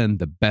have been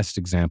the best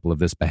example of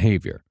this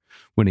behavior.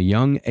 When a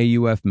young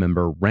AUF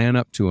member ran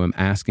up to him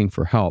asking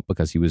for help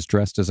because he was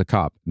dressed as a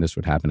cop, and this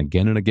would happen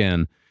again and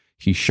again,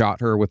 he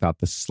shot her without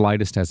the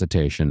slightest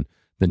hesitation,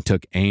 then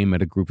took aim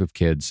at a group of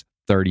kids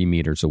 30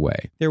 meters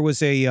away. There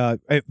was a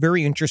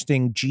very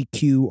interesting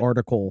GQ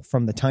article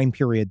from the time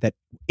period that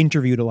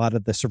interviewed a lot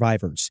of the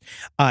survivors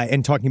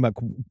and talking about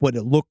what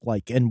it looked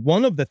like. And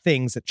one of the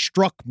things that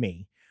struck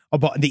me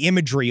about the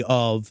imagery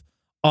of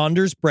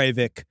Anders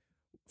Breivik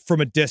from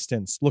a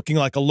distance, looking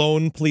like a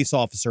lone police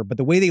officer, but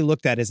the way they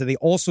looked at it is that they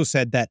also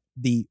said that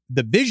the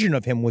vision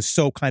of him was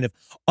so kind of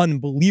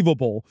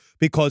unbelievable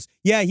because,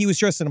 yeah, he was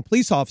dressed in a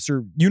police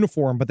officer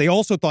uniform, but they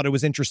also thought it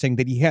was interesting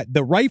that he had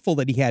the rifle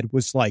that he had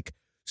was like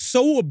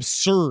so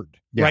absurd,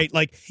 right?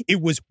 Like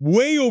it was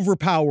way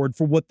overpowered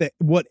for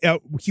what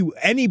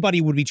anybody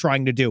would be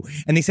trying to do.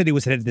 And they said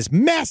it had this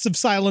massive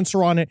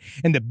silencer on it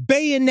and the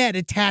bayonet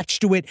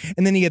attached to it.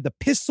 And then he had the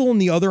pistol in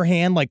the other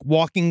hand, like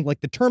walking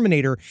like the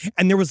Terminator.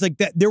 And there was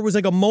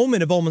like a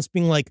moment of almost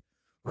being like,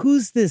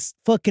 who's this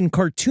fucking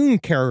cartoon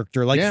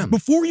character? Like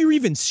before you're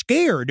even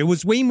scared, it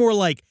was way more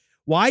like,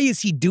 why is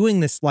he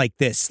doing this like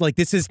this? Like,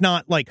 this is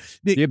not like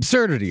the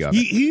absurdity of it.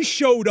 He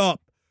showed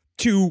up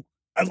to,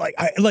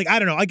 I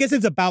don't know. I guess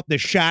it's about the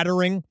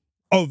shattering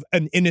of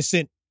an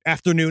innocent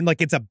afternoon.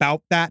 Like it's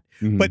about that,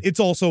 but it's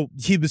also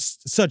he was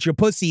such a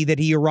pussy that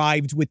he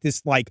arrived with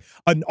this like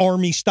an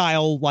army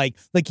style like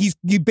he's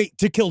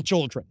to kill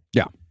children.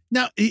 Yeah.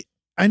 Now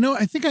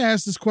I think I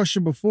asked this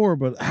question before,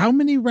 but how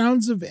many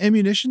rounds of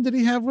ammunition did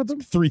he have with him?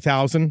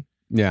 3,000.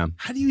 Yeah.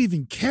 How do you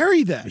even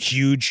carry that? A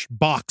huge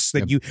box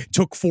that you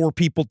took 4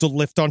 people to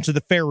lift onto the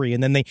ferry,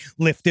 and then they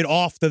lifted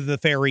off the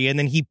ferry, and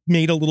then he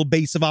made a little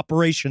base of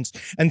operations.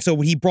 And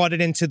so he brought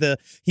it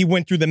he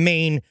went through the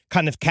main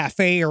kind of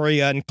cafe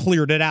area and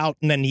cleared it out,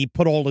 and then he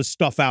put all his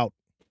stuff out.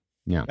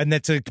 Yeah. And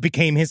it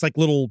became his like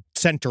little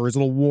center, his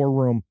little war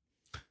room.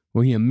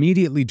 Well, he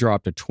immediately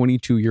dropped a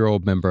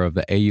 22-year-old member of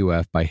the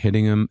AUF by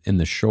hitting him in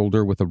the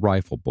shoulder with a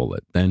rifle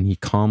bullet. Then he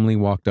calmly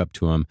walked up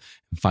to him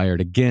and fired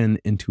again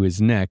into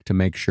his neck to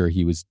make sure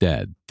he was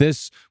dead.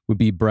 This would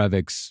be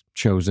Breivik's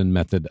chosen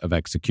method of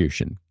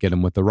execution. Get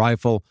him with the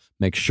rifle,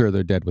 make sure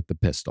they're dead with the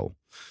pistol.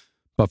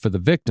 But for the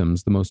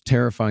victims, the most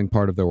terrifying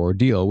part of their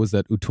ordeal was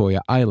that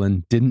Utoya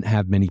Island didn't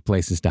have many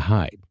places to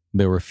hide.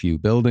 There were few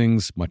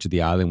buildings, much of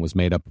the island was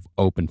made up of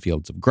open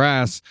fields of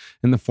grass,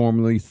 and the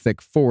formerly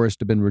thick forest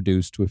had been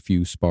reduced to a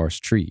few sparse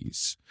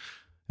trees.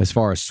 As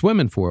far as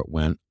swimming for it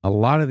went, a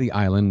lot of the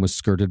island was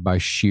skirted by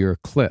sheer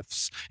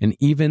cliffs, and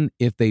even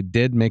if they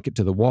did make it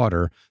to the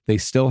water, they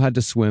still had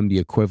to swim the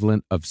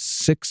equivalent of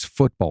 6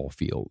 football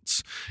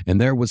fields.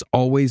 And there was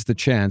always the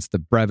chance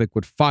that Breivik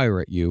would fire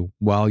at you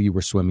while you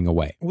were swimming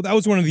away. Well, that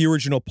was one of the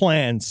original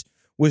plans,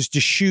 was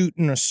to shoot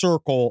in a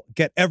circle,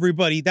 get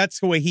everybody, that's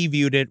the way he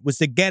viewed it, was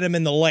to get him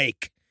in the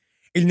lake.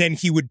 And then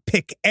he would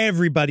pick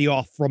everybody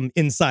off from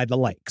inside the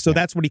lake. So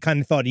that's what he kind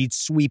of thought. He'd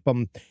sweep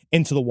them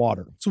into the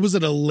water. So was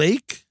it a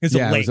lake? It was a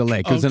lake. It was a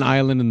lake. It was an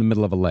island in the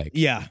middle of a lake.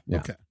 Yeah.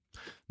 Okay.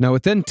 Now,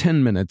 within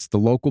 10 minutes, the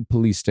local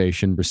police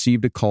station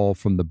received a call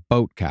from the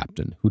boat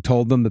captain, who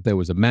told them that there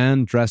was a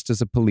man dressed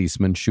as a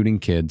policeman shooting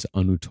kids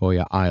on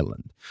Utoya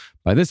Island.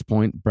 By this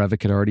point,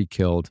 Breivik had already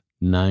killed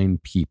 9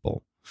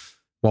 people.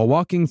 While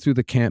walking through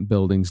the camp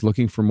buildings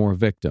looking for more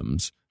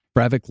victims,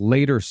 Breivik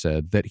later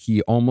said that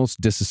he almost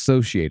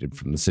disassociated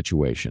from the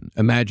situation,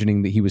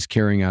 imagining that he was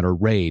carrying out a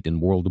raid in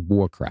World of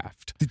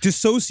Warcraft.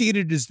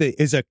 Dissociated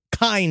is a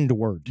kind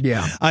word.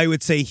 Yeah. I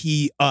would say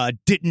he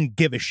didn't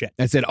give a shit.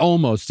 I said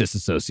almost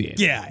disassociated.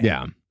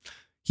 Yeah.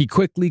 He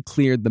quickly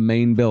cleared the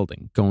main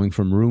building, going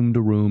from room to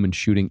room and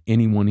shooting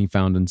anyone he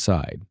found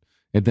inside.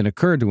 It then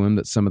occurred to him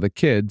that some of the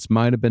kids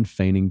might have been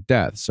feigning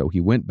death, so he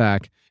went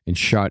back and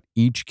shot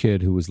each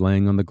kid who was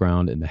laying on the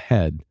ground in the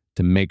head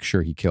to make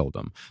sure he killed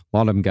them. A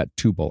lot of them got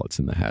 2 bullets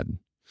in the head.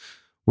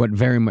 What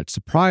very much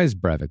surprised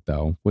Breivik,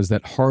 though, was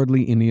that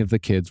hardly any of the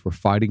kids were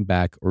fighting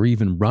back or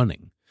even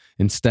running.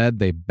 Instead,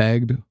 they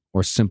begged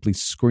or simply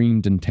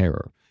screamed in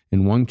terror.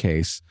 In one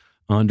case,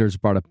 Anders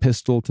brought a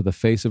pistol to the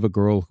face of a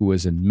girl who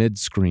was in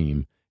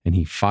mid-scream, and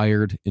he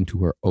fired into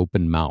her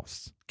open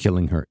mouth,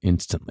 killing her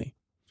instantly.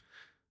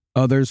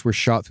 Others were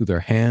shot through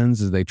their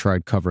hands as they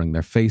tried covering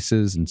their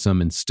faces in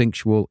some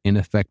instinctual,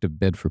 ineffective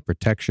bid for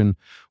protection,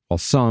 while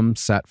some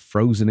sat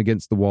frozen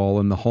against the wall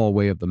in the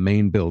hallway of the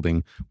main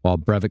building while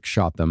Breivik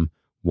shot them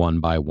one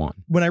by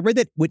one. When I read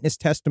that witness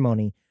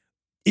testimony,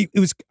 I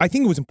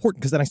think it was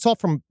important because then I saw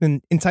from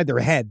inside their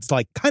heads,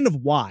 like, kind of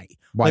why.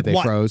 Why they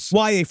froze.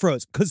 Why they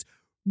froze. Because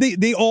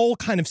they all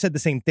kind of said the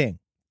same thing.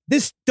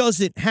 This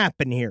doesn't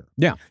happen here.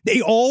 Yeah.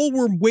 They all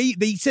were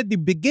they said the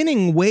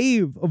beginning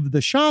wave of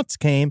the shots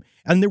came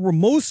and they were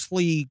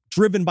mostly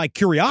driven by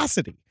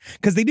curiosity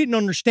because they didn't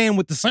understand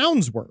what the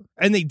sounds were.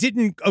 And they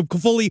didn't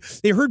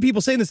they heard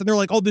people saying this and they're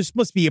like, oh, this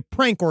must be a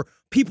prank or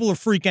people are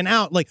freaking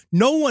out. Like,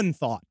 no one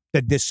thought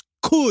that this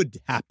could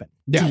happen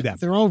to them.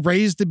 They're all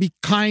raised to be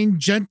kind,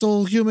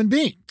 gentle human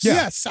beings. Yeah.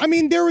 Yes. I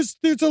mean, there's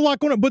a lot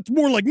going on, but it's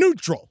more like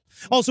neutral.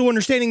 Also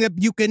understanding that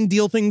you can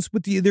deal things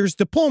with there's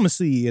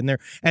diplomacy and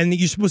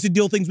you're supposed to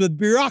deal things with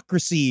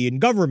bureaucracy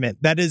and government.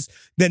 That is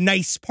the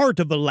nice part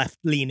of a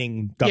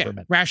left-leaning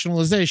government. Yeah,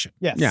 rationalization.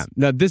 Yes. Yeah.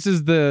 Now, this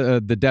is the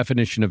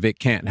definition of it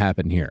can't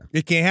happen here.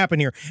 It can't happen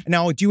here.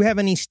 Now, do you have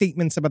any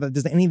statements about that?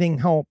 Does anything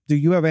help? Do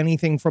you have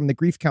anything from the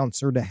grief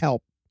counselor to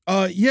help?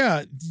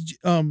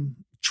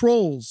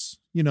 Trolls,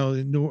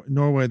 in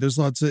Norway, there's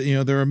lots of,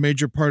 they're a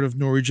major part of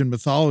Norwegian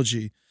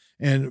mythology.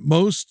 And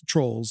most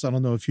trolls, I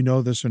don't know if you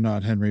know this or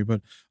not, Henry,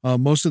 but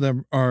most of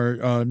them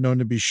are known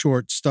to be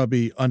short,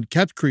 stubby,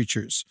 unkept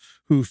creatures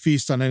who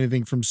feast on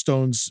anything from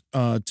stones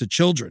to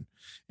children.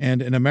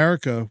 And in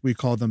America, we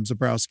call them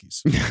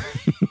Zabrowskis.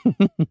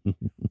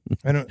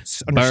 I don't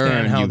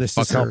understand how this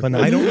is helping.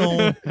 I don't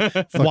know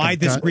why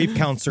this grief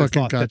counselor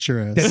thought that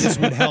this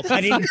would help.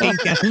 I didn't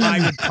think that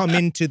I would come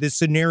into this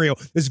scenario,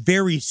 this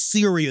very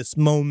serious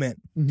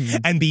moment,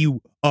 and be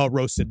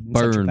roasted.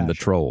 Burn the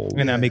troll.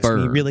 And that makes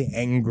me really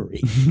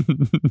angry.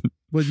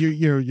 Well,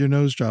 your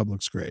nose job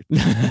looks great.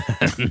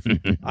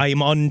 I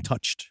am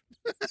untouched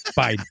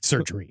by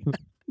surgery.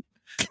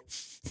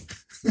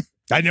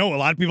 I know a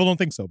lot of people don't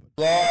think so.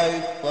 But.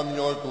 Rise from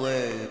your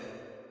grave.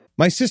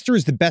 My sister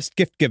is the best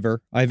gift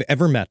giver I've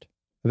ever met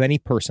of any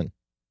person.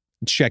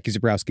 It's Jackie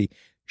Zabrowski.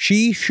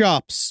 She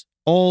shops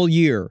all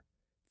year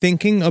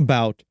thinking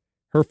about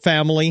her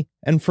family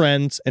and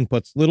friends and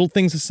puts little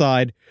things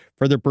aside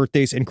for their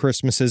birthdays and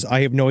Christmases.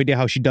 I have no idea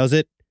how she does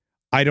it.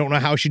 I don't know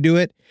how she do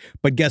it.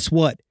 But guess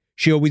what?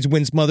 She always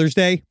wins Mother's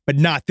Day, but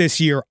not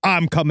this year.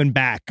 I'm coming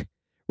back.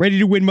 Ready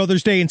to win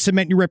Mother's Day and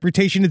cement your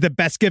reputation as the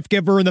best gift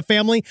giver in the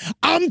family?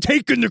 I'm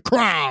taking the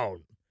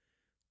crown.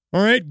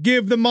 All right,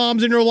 give the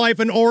moms in your life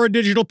an Aura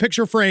digital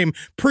picture frame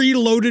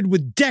preloaded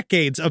with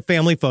decades of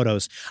family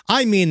photos.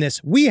 I mean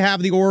this. We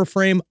have the Aura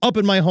frame up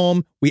in my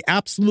home. We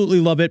absolutely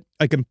love it.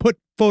 I can put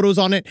photos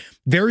on it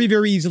very,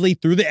 very easily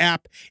through the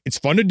app. It's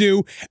fun to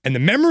do, and the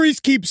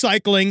memories keep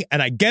cycling,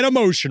 and I get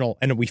emotional.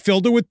 And we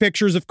filled it with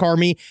pictures of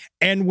Carmi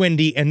and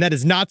Wendy, and that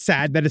is not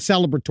sad. That is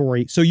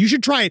celebratory. So you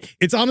should try it.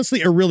 It's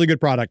honestly a really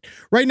good product.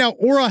 Right now,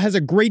 Aura has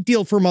a great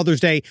deal for Mother's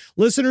Day.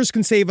 Listeners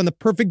can save on the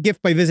perfect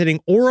gift by visiting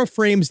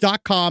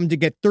auraframes.com to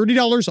get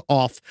 $30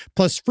 off,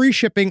 plus free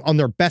shipping on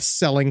their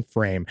best-selling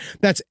frame.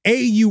 That's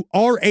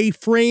AURA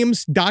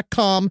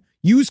frames.com.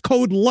 Use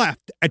code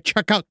LEFT at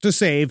checkout to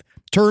save.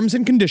 Terms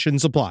and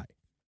conditions apply.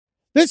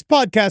 This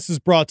podcast is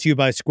brought to you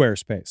by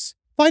Squarespace.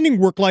 Finding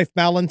work-life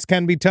balance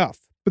can be tough,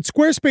 but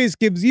Squarespace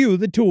gives you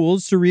the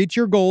tools to reach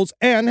your goals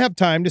and have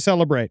time to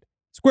celebrate.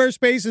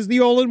 Squarespace is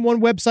the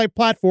all-in-one website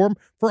platform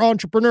for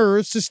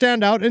entrepreneurs to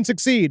stand out and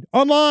succeed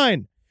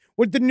online.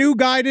 With the new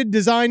guided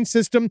design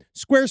system,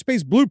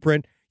 Squarespace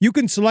Blueprint, you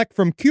can select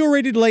from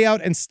curated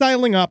layout and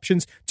styling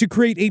options to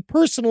create a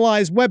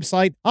personalized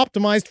website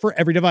optimized for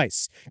every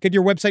device. Get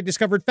your website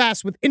discovered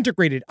fast with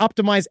integrated,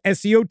 optimized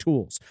SEO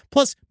tools.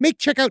 Plus, make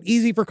checkout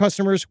easy for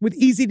customers with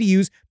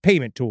easy-to-use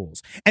payment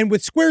tools. And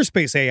with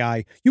Squarespace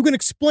AI, you can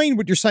explain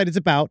what your site is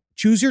about,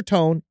 choose your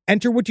tone,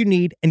 enter what you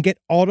need, and get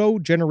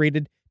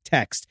auto-generated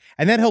text.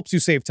 And that helps you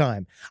save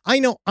time. I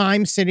know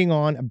I'm sitting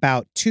on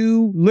about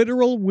 2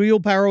 literal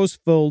wheelbarrows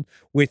filled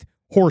with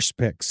horse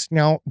pics.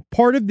 Now,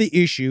 part of the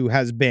issue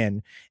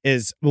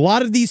is a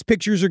lot of these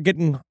pictures are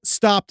getting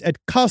stopped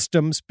at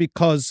customs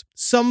because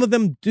some of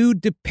them do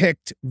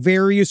depict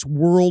various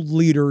world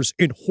leaders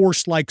in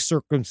horse-like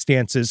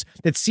circumstances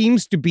that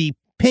seems to be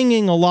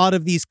pinging a lot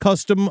of these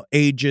custom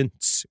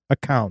agents'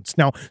 accounts.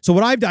 Now, so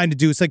what I've done to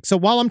do is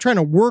while I'm trying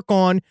to work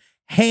on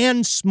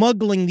hand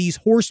smuggling these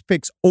horse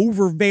pics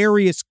over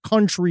various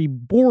country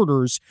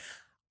borders,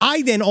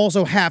 I then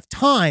also have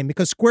time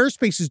because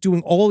Squarespace is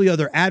doing all the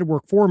other ad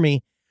work for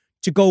me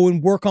to go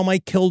and work on my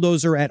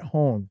Killdozer at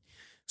home.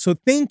 So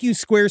thank you,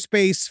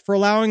 Squarespace, for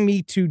allowing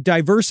me to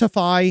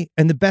diversify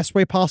in the best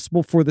way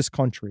possible for this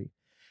country.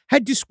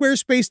 Head to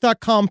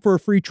squarespace.com for a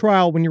free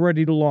trial when you're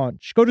ready to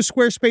launch. Go to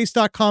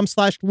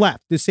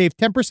squarespace.com/left to save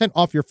 10%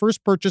 off your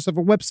first purchase of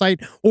a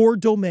website or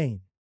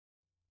domain.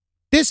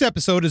 This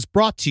episode is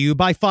brought to you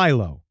by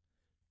Philo.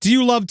 Do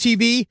you love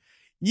TV?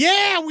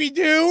 Yeah, we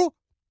do.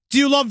 Do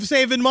you love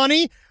saving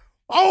money?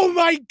 Oh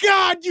my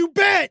God, you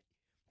bet.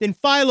 Then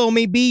Philo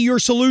may be your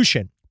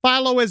solution.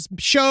 Philo has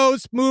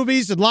shows,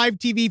 movies, and live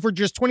TV for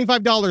just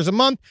 $25 a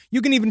month. You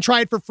can even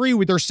try it for free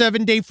with their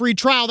 7-day free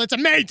trial. That's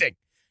amazing.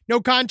 No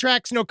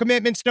contracts, no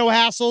commitments, no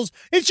hassles.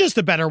 It's just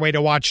a better way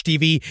to watch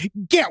TV.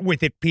 Get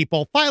with it,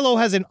 people. Philo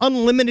has an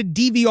unlimited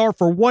DVR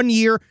for 1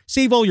 year.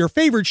 Save all your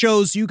favorite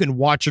shows so you can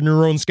watch on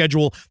your own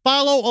schedule.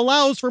 Philo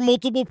allows for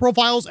multiple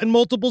profiles and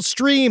multiple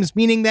streams,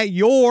 meaning that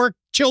your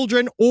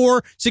children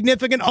or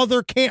significant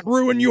other can't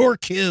ruin your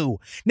queue.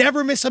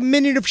 Never miss a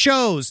minute of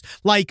shows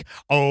like,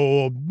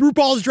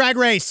 RuPaul's Drag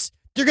Race.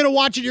 You're going to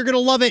watch it. You're going to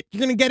love it.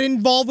 You're going to get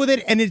involved with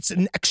it, and it's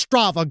an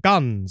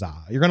extravaganza.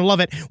 You're going to love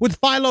it. With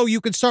Philo,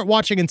 you can start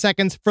watching in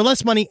seconds for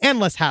less money and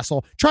less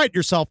hassle. Try it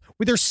yourself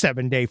with their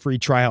 7-day free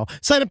trial.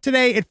 Sign up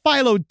today at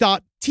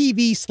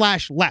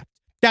philo.tv/left.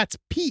 That's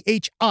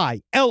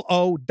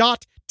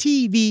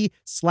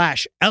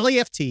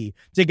philo.tv/left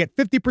to get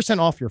 50%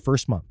 off your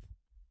first month.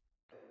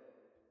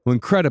 Well,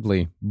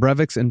 incredibly,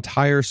 Breivik's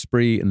entire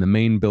spree in the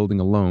main building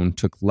alone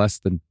took less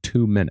than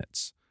 2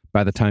 minutes.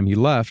 By the time he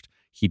left,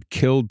 he'd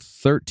killed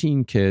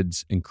 13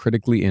 kids and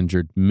critically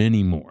injured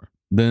many more,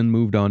 then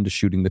moved on to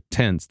shooting the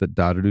tents that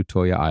dotted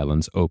Utoya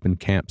Island's open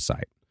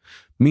campsite.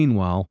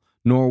 Meanwhile,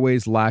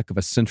 Norway's lack of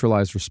a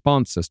centralized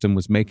response system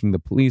was making the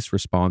police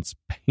response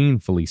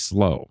painfully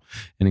slow.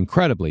 And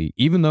incredibly,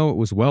 even though it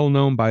was well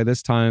known by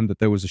this time that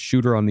there was a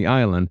shooter on the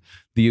island,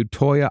 the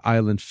Utoya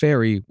Island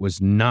ferry was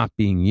not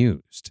being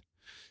used.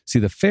 See,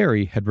 the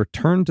ferry had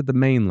returned to the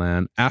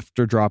mainland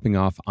after dropping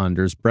off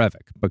Anders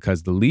Breivik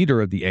because the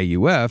leader of the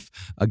AUF,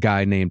 a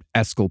guy named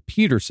Eskil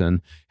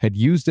Peterson, had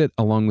used it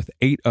along with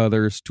 8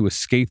 others to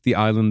escape the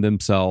island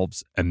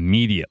themselves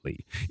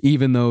immediately,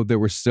 even though there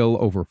were still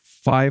over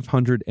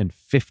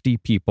 550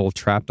 people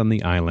trapped on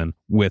the island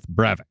with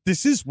Breivik.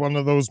 This is one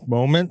of those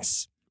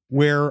moments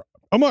where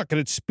I'm not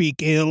going to speak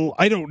ill.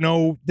 I don't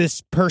know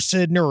this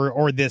person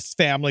or this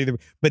family,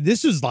 but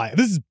this is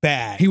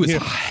bad. He was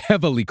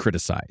heavily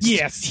criticized.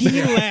 Yes,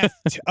 he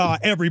left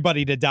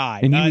everybody to die.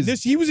 And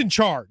he was in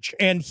charge,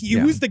 and he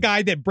was the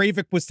guy that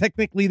Breivik was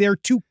technically there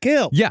to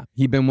kill. Yeah,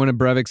 he'd been one of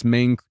Breivik's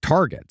main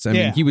targets. I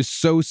mean, he was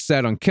so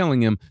set on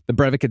killing him that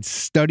Breivik had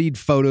studied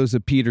photos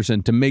of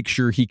Peterson to make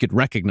sure he could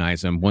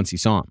recognize him once he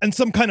saw him. In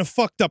some kind of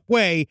fucked up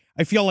way,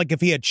 I feel like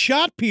if he had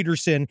shot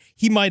Peterson,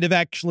 he might have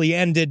actually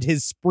ended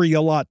his spree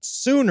a lot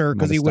sooner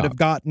because he would have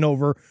gotten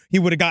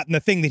the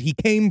thing that he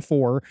came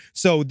for.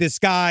 So this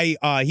guy,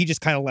 he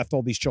just kind of left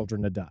all these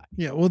children to die.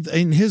 Yeah, well,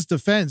 in his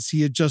defense,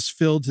 he had just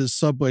filled his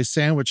Subway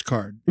sandwich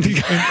card. and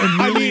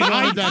really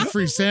wanted that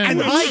free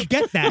sandwich. And I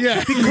get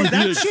that. Because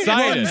that shit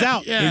runs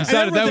out. Yeah.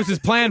 Excited. That was his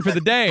plan for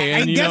the day.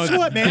 And guess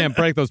what, man? Can't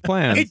break those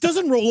plans. It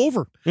doesn't roll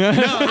over.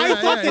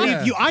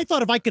 I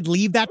thought if I could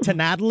leave that to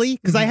Natalie,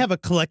 because I have a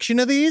collection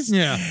of these.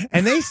 Yeah.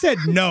 And they said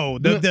no.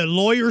 The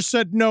lawyer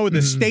said no.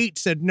 The state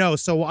said no.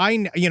 So I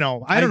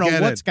don't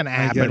know what's going to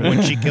happen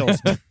when she kills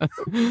me.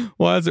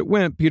 Well, as it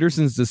went,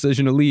 Peterson's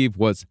decision to leave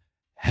was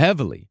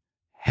heavily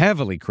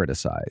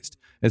criticized,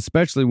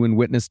 especially when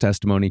witness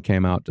testimony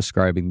came out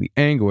describing the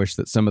anguish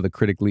that some of the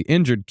critically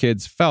injured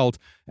kids felt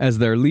as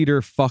their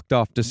leader fucked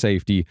off to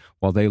safety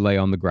while they lay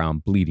on the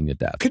ground bleeding to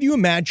death. Could you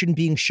imagine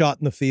being shot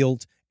in the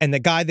field and the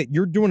guy that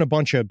you're doing a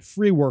bunch of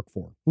free work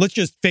for? Let's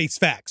just face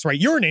facts, right?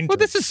 You're an intern. Well,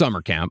 this is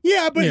summer camp.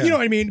 Yeah, but you know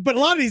what I mean? But a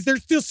lot of these,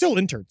 they're still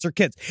interns. They're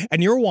kids.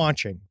 And you're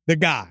watching the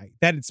guy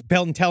that it's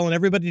telling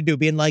everybody to do,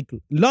 being like,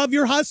 love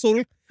your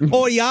hustle.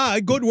 Oh, yeah,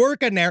 good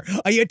work in there.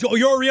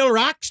 You're a real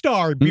rock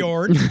star,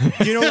 Bjorn.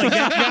 You know, like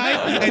that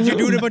guy? And you're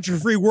doing a bunch of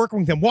free work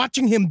with him,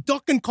 watching him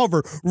duck and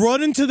cover,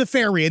 run into the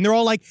ferry, and they're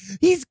all like,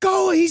 he's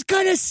going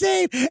to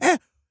save.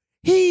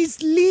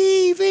 He's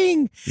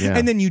leaving. Yeah.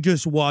 And then you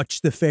just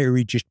watch the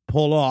ferry just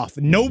pull off.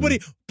 Nobody,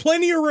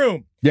 plenty of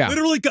room. Yeah.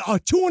 Literally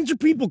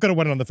 200 people could have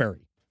went on the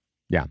ferry.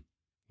 Yeah.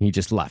 He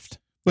just left.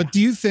 But do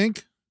you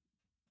think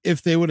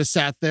if they would have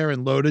sat there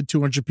and loaded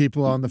 200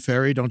 people on the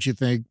ferry, don't you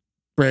think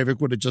Breivik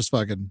would have just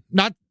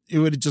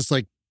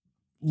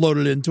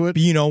loaded into it?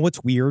 But you know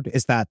what's weird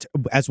is that,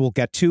 as we'll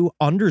get to,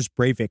 Anders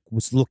Breivik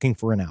was looking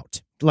for an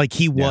out. Like,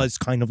 he was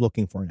kind of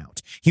looking for an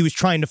out. He was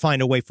trying to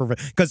find a way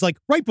because, like,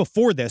 right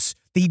before this,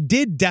 he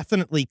did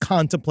definitely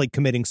contemplate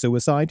committing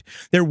suicide.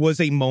 There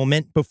was a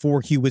moment before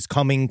he was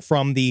coming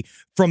from the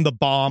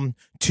bomb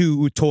to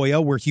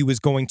Utoya where he was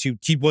going to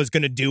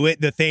do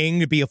it, the thing,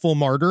 to be a full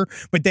martyr.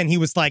 But then he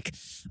was like,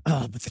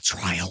 but the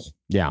trial.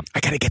 Yeah. I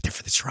got to get there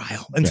for the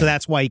trial. And so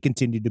that's why he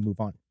continued to move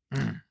on.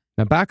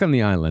 Now, back on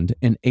the island,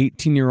 an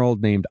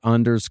 18-year-old named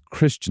Anders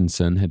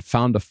Christensen had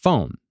found a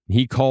phone.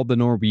 He called the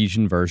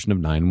Norwegian version of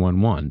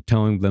 911,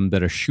 telling them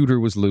that a shooter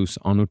was loose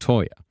on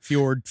Utoya.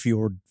 Fjord.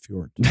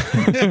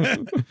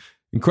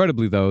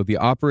 Incredibly, though, the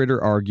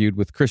operator argued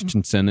with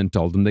Christensen and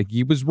told him that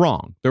he was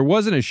wrong. There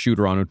wasn't a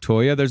shooter on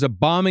Utoya. There's a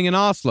bombing in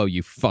Oslo,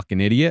 you fucking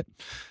idiot.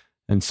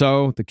 And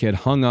so the kid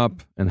hung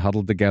up and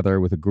huddled together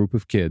with a group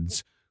of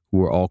kids who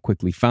were all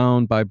quickly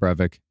found by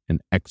Breivik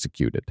and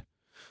executed.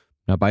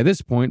 Now, by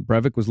this point,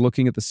 Breivik was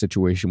looking at the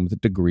situation with a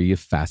degree of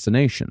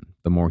fascination.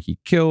 The more he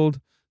killed,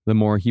 the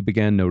more he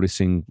began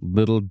noticing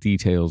little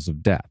details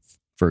of death.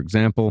 For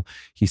example,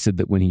 he said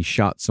that when he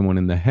shot someone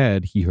in the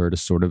head, he heard a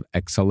sort of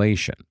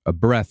exhalation, a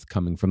breath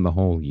coming from the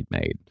hole he'd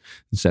made.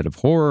 Instead of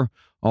horror,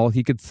 all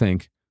he could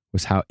think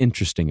was how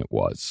interesting it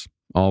was,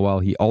 all while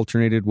he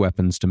alternated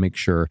weapons to make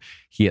sure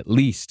he at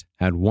least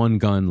had one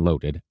gun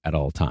loaded at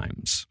all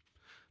times.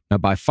 Now,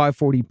 by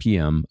 5:40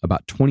 p.m.,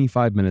 about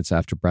 25 minutes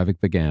after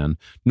Breivik began,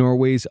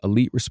 Norway's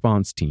elite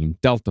response team,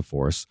 Delta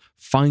Force,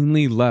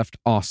 finally left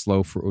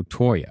Oslo for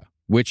Utoya,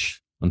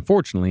 which,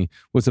 unfortunately,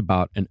 was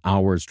about an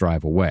hour's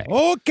drive away.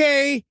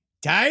 Okay,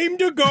 time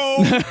to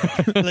go.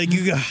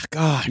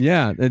 God.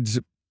 Yeah,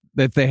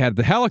 if they had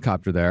the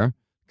helicopter there,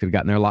 could have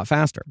gotten there a lot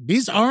faster.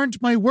 These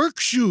aren't my work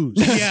shoes.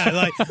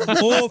 Yeah,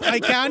 if I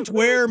can't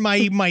wear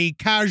my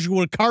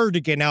casual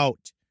cardigan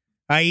out,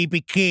 I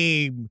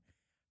became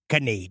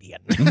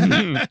Canadian.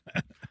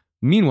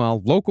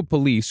 Meanwhile, local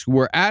police who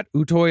were at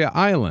Utoya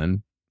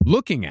Island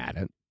looking at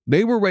it,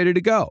 they were ready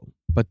to go,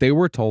 but they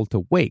were told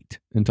to wait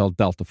until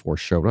Delta Force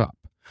showed up.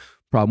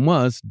 Problem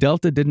was,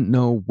 Delta didn't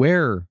know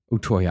where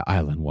Utoya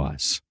Island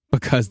was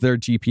because their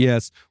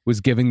GPS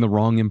was giving the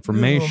wrong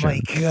information. Oh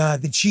my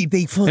God,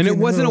 they fucking... And it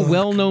wasn't a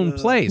well-known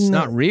place. No,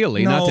 not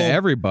really, not to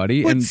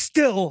everybody. But and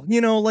still,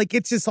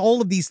 it's just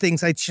all of these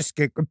things,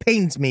 it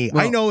pains me.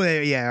 Well, I know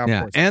that, of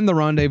course. And the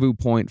rendezvous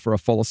point for a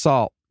full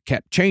assault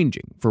kept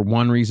changing for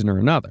one reason or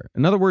another.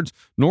 In other words,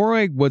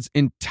 Norway was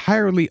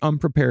entirely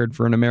unprepared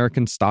for an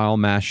American-style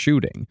mass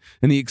shooting,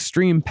 and the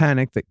extreme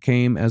panic that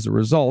came as a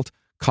result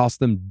cost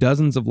them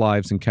dozens of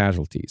lives and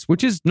casualties,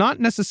 which is not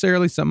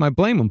necessarily something I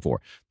blame them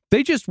for.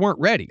 They just weren't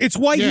ready. It's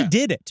why he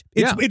did it.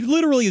 It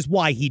literally is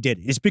why he did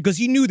it. It's because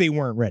he knew they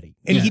weren't ready.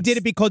 And he did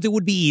it because it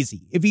would be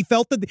easy. If he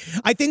felt that...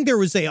 I think there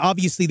was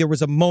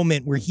a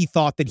moment where he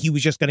thought that he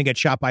was just going to get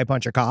shot by a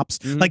bunch of cops.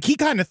 Mm-hmm. Like, he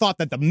kind of thought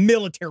that the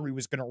military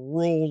was going to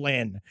roll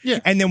in. Yeah.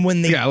 And then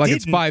when they didn't,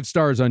 it's 5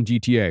 stars on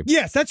GTA.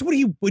 Yes, that's what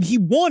he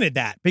wanted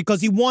that, because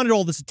he wanted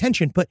all this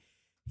attention. But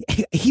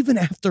even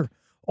after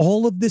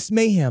all of this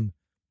mayhem,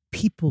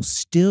 people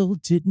still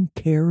didn't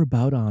care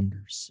about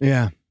Anders.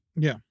 Yeah.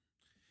 Yeah.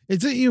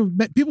 It's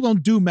people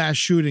don't do mass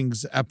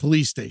shootings at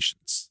police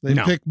stations. They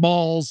pick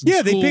malls.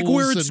 And they pick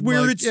where it's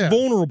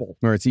vulnerable,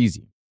 where it's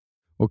easy.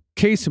 Well,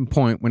 case in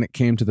point, when it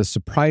came to the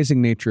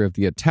surprising nature of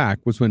the attack,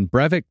 was when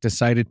Breivik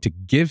decided to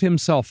give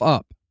himself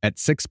up at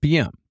 6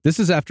 p.m. This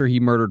is after he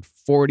murdered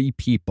 40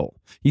 people.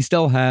 He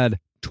still had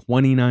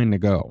 29 to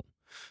go.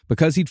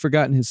 Because he'd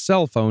forgotten his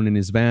cell phone in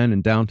his van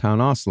in downtown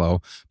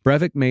Oslo,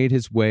 Breivik made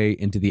his way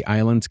into the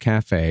island's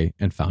cafe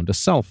and found a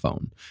cell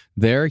phone.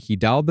 There, he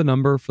dialed the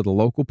number for the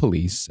local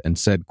police and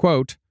said,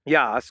 quote,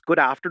 "Yes, good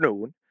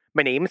afternoon.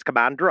 My name is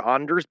Commander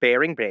Anders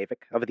Behring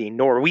Breivik of the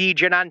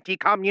Norwegian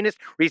anti-communist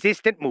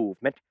resistant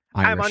movement.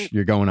 Irish.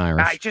 You're going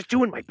Irish. I'm just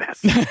doing my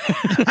best.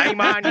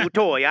 I'm on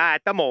Utoya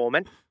at the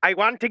moment. I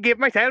want to give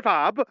myself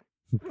up."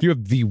 You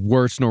have the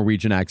worst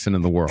Norwegian accent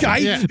in the world.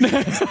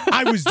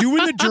 I was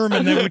doing the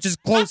German then, which is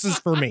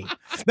closest for me.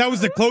 That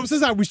was the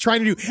closest I was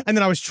trying to do. And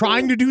then I was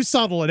trying to do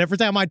subtle. And every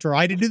time I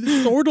tried to do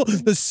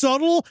the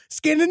subtle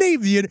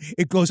Scandinavian,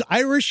 it goes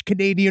Irish,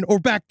 Canadian, or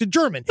back to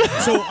German.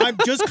 So I'm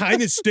just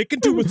kind of sticking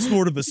to a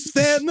sort of a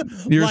Sven.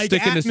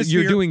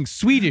 You're doing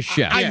Swedish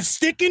chef. I'm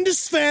sticking to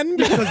Sven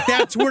because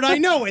that's what I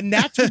know. And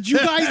that's what you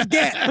guys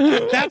get.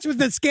 That's what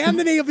the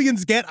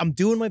Scandinavians get. I'm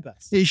doing my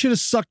best. Yeah, you should have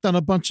sucked on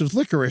a bunch of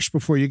licorice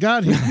before you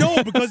got here.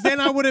 No, because then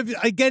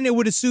it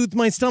would have soothed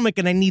my stomach,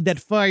 and I need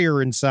that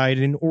fire inside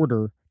in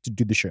order to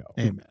do the show.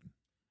 Amen.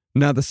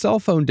 Now, the cell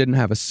phone didn't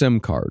have a SIM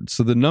card,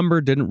 so the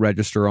number didn't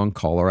register on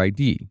caller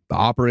ID. The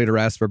operator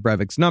asked for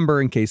Breivik's number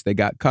in case they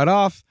got cut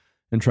off,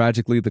 and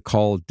tragically, the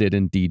call did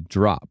indeed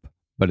drop.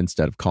 But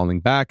instead of calling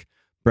back,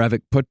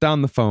 Breivik put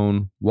down the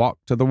phone,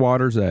 walked to the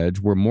water's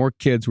edge where more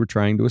kids were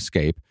trying to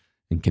escape,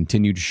 and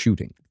continued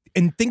shooting.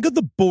 And think of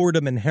the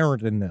boredom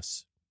inherent in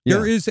this. Yeah.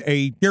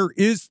 There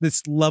is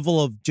this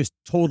level of just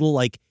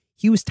total,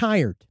 he was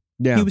tired.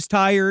 Yeah. He was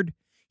tired.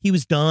 He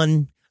was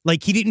done.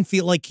 He didn't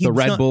feel like he the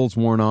was Red Bull's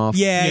worn off.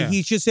 Yeah,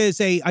 he just says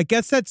I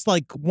guess that's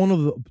one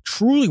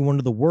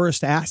of the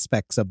worst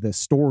aspects of this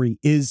story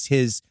is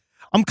his,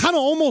 I'm kind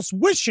of almost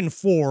wishing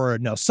for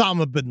an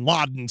Osama bin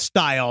Laden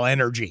style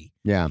energy.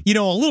 Yeah.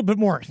 A little bit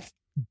more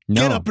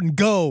get up and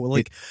go.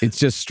 It's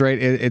just straight.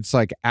 It's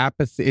like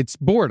apathy. It's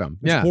boredom.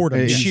 It's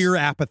boredom. Sheer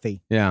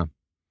apathy. Yeah.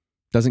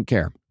 Doesn't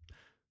care.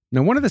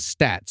 Now, one of the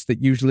stats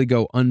that usually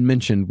go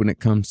unmentioned when it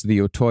comes to the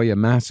Utoya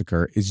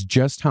massacre is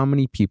just how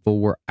many people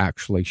were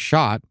actually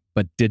shot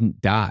but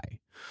didn't die.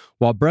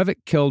 While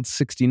Breivik killed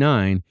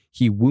 69,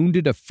 he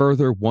wounded a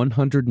further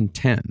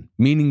 110,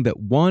 meaning that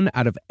 1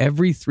 out of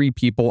every 3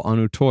 people on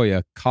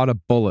Utoya caught a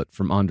bullet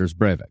from Anders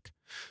Breivik.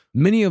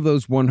 Many of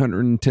those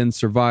 110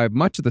 survived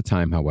much of the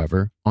time,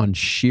 however, on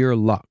sheer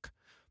luck.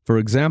 For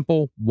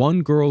example,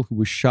 one girl who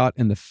was shot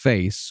in the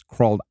face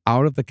crawled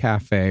out of the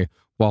cafe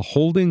while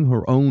holding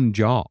her own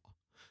jaw.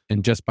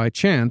 And just by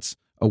chance,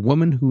 a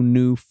woman who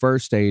knew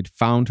first aid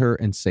found her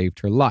and saved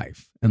her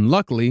life. And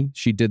luckily,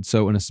 she did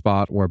so in a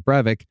spot where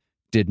Breivik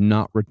did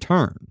not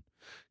return.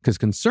 Because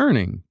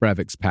concerning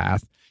Breivik's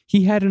path,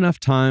 he had enough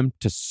time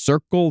to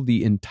circle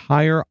the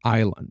entire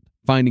island,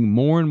 finding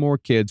more and more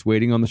kids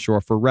waiting on the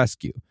shore for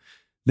rescue.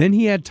 Then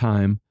he had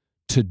time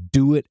to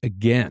do it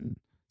again,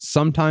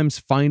 sometimes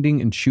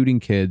finding and shooting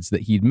kids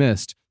that he'd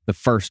missed the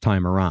first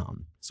time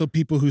around. So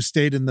people who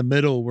stayed in the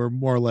middle were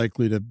more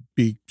likely to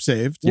be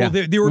saved? Well,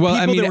 there were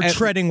people that were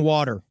treading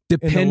water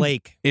in the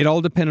lake. It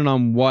all depended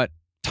on what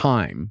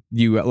time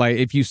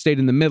if you stayed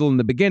in the middle in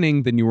the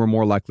beginning, then you were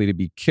more likely to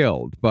be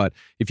killed. But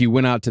if you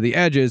went out to the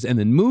edges and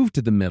then moved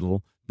to the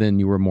middle, then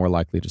you were more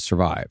likely to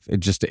survive.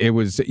 There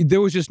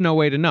was just no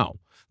way to know.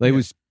 It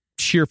was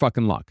sheer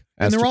fucking luck.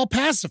 And they're all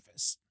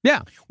pacifists.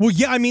 Yeah. Well,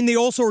 yeah, I mean, they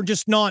also are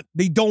just not,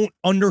 they don't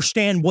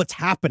understand what's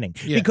happening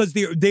because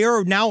they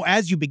are now,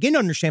 as you begin to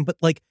understand, but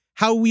like,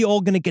 how are we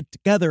all going to get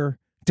together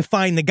to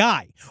find the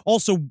guy?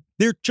 Also,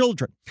 they're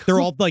children. They're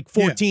all like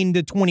 14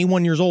 to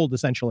 21 years old,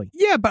 essentially.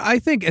 Yeah, but I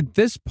think at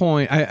this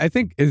point, I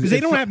think... Because they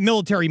don't have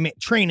military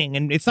training,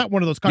 and it's not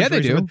one of those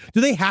countries. Yeah, they do.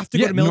 Do they have to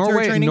go to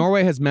military training?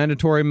 Norway has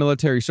mandatory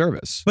military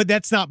service. But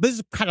that's not... This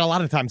is kind of a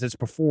lot of times it's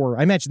before.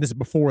 I imagine this is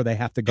before they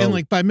have to go. And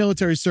like by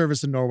military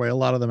service in Norway, a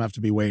lot of them have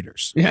to be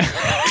waiters. Yeah.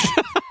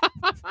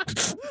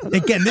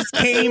 Again, this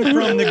came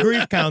from the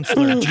grief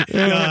counselor,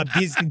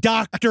 he's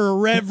Dr.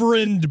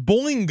 Reverend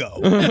Boingo.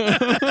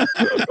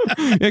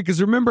 Yeah, because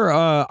remember,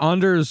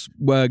 Anders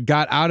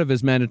got out of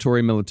his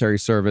mandatory military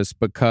service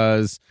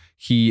because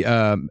he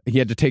had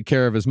to take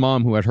care of his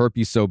mom who had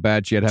herpes so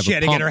bad she had to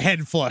get her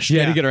head flushed. She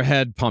had to get her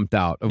head pumped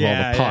out of all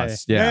the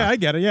pus. Yeah, I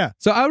get it, yeah.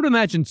 So I would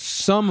imagine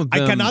some of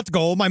them... I cannot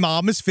go. My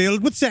mom is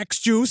filled with sex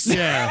juice.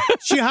 Yeah.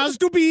 She has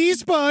to be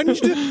sponged.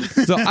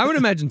 So I would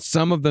imagine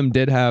some of them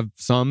did have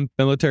some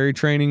military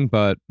training,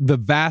 but the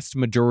vast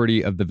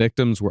majority of the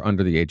victims were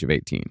under the age of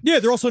 18. Yeah,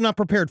 they're also not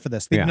prepared for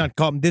this. They did not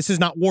come. This is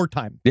not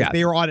wartime. Yeah.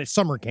 They are on at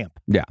summer camp.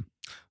 Yeah.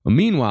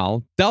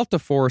 Meanwhile, Delta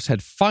Force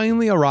had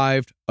finally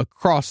arrived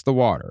across the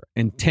water,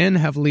 and 10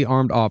 heavily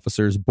armed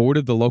officers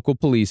boarded the local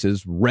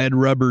police's red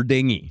rubber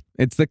dinghy.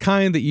 It's the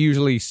kind that you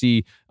usually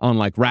see on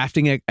like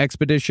rafting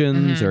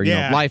expeditions or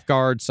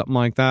lifeguards, something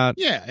like that.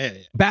 Yeah.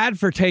 Bad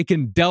for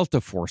taking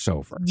Delta Force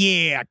over.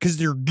 Yeah, because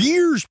their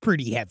gear's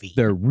pretty heavy.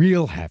 They're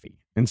real heavy.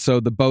 And so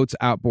the boat's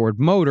outboard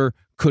motor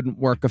couldn't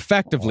work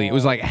effectively. It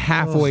was like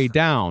halfway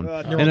down.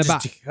 And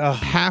about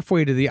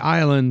halfway to the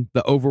island,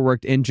 the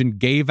overworked engine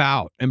gave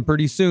out. And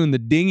pretty soon, the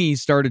dinghy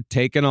started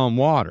taking on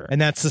water.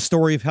 And that's the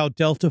story of how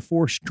Delta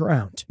Force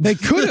drowned. They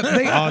could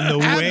have. On the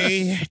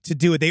way to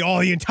do it. The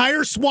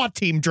entire SWAT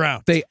team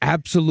drowned. They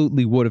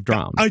absolutely would have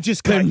drowned. I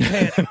just can't.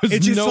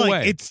 It's just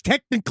way. It's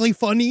technically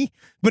funny,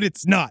 but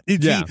it's not.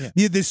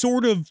 It's the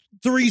sort of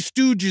Three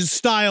Stooges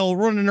style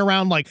running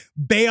around like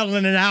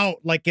bailing it out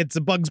like it's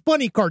a Bugs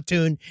Bunny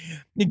cartoon.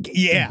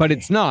 Yeah. But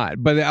it's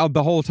not. But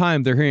the whole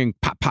time they're hearing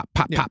pop, pop,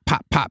 pop, pop,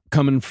 pop, pop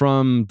coming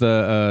from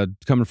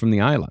the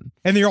island.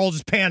 And they're all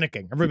just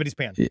panicking. Everybody's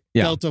panicking.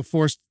 Yeah. Delta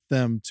forced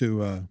them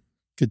to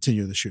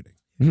continue the shooting.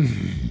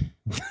 Is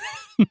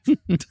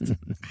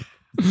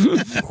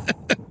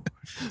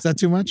that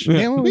too much?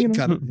 Yeah, well, we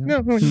cut it.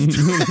 No.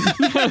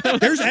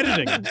 There's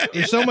editing.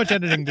 There's so much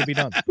editing to be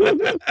done.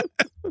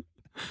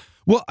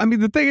 Well, I mean,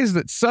 the thing is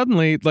that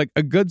suddenly, like,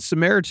 a good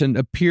Samaritan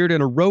appeared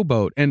in a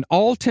rowboat, and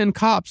all 10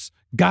 cops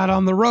got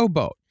on the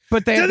rowboat.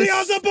 But they had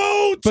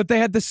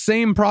the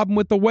same problem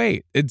with the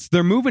weight.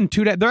 They're moving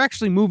they're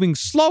actually moving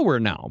slower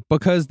now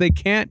because they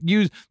can't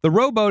use the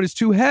rowboat is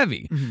too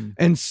heavy. Mm-hmm.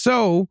 And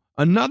so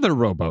another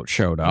rowboat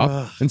showed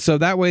up. And so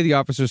that way the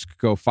officers could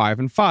go 5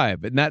 and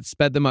 5. And that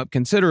sped them up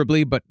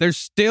considerably, but they're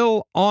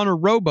still on a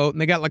rowboat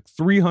and they got like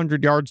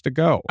 300 yards to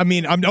go. I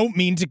mean, I don't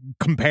mean to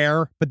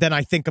compare, but then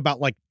I think about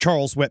like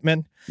Charles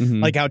Whitman,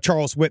 like how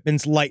Charles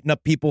Whitman's lighting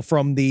up people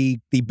from the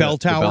bell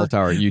tower. The bell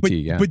tower, UT,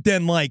 But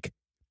then like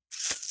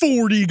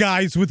 40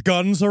 guys with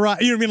guns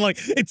around. You know what I mean? Like,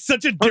 it's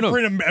such a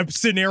different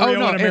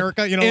scenario in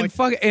America. You know, it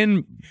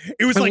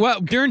was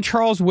like during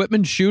Charles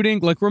Whitman's shooting.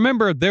 Like,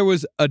 remember, there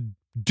was a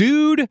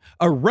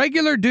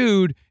regular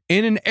dude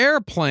in an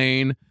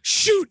airplane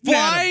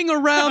flying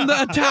around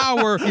the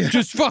tower,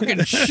 just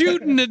fucking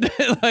shooting it.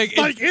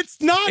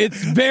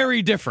 It's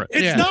very different.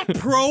 It's not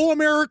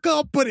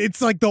pro-America, but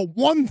it's like the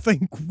one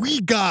thing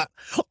we got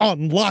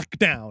on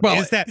lockdown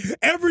is that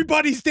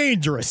everybody's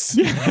dangerous.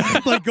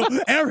 Like,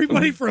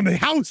 everybody from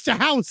house to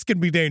house can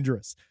be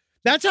dangerous.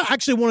 That's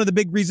actually one of the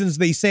big reasons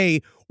they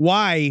say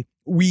why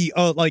we,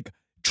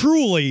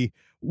 truly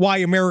why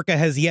America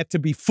has yet to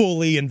be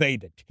fully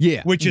invaded.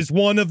 Yeah. Which is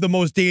one of the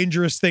most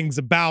dangerous things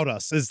about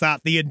us, is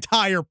that the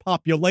entire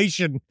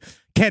population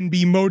can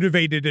be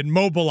motivated and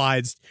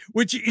mobilized,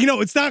 which, you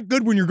know, it's not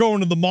good when you're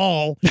going to the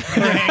mall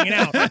or hanging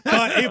out.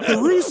 But if the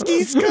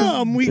Ruskies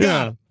come, we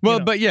got.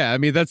 Well, but yeah, I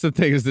mean, that's the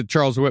thing is that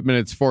Charles Whitman,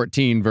 it's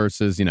 14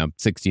 versus,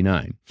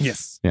 69.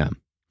 Yes. Yeah.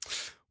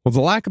 Well,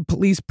 the lack of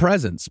police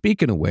presence,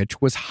 speaking of which,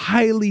 was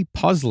highly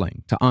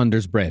puzzling to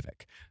Anders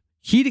Breivik.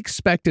 He'd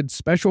expected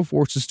special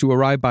forces to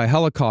arrive by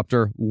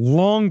helicopter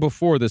long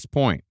before this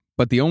point,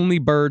 but the only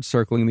bird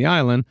circling the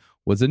island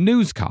was a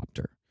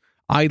newscopter.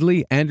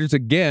 Idly, Anders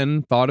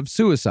again thought of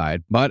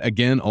suicide, but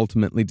again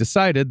ultimately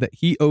decided that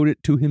he owed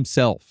it to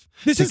himself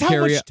This is how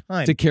much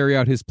time to carry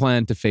out his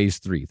plan to phase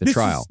 3, the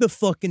trial. This is the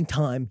fucking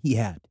time he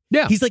had.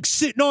 Yeah. He's like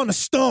sitting on a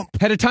stump.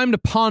 Had a time to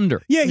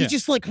ponder. Yeah, he's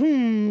just like,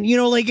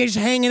 like just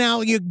hanging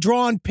out, you're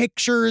drawing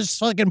pictures,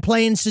 fucking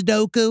playing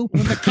Sudoku.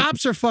 When the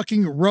cops are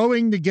fucking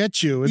rowing to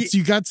get you,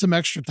 you got some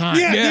extra time.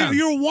 Yeah.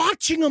 You're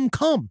watching them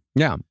come.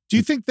 Yeah. Do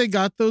you think they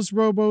got those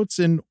rowboats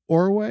in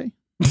Norway?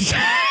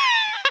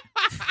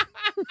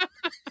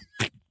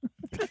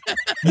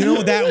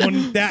 That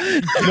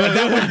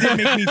one did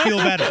make me feel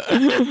better.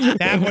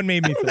 That one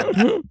made me feel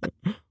better.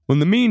 Well, in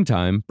the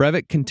meantime,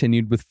 Breivik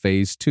continued with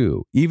phase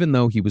 2, even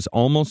though he was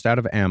almost out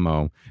of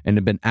ammo and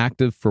had been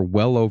active for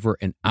well over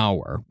an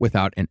hour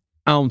without an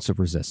ounce of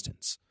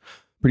resistance.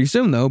 Pretty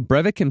soon, though,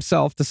 Breivik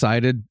himself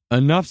decided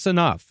enough's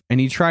enough, and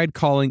he tried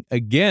calling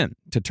again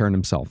to turn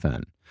himself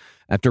in.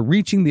 After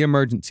reaching the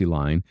emergency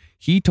line,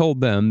 he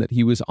told them that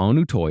he was on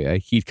Utoya,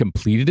 he'd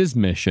completed his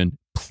mission.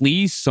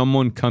 Please,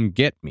 someone come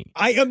get me.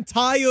 I am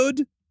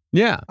tired.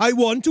 Yeah. I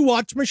want to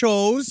watch my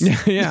shows.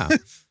 Yeah.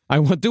 I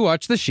want to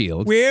watch The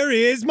Shield. Where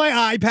is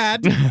my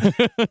iPad?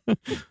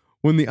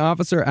 When the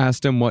officer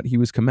asked him what he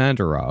was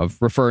commander of,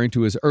 referring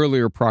to his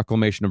earlier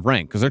proclamation of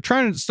rank, because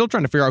they're still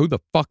trying to figure out who the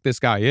fuck this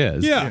guy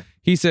is. Yeah.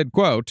 He said,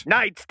 quote,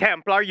 Knights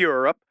Templar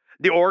Europe,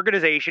 the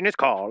organization is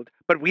called,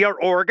 but we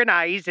are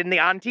organized in the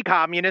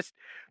anti-communist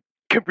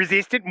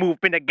resistant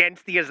movement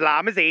against the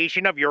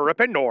Islamization of Europe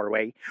and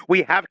Norway.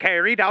 We have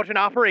carried out an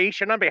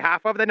operation on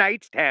behalf of the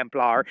Knights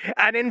Templar,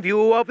 and in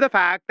view of the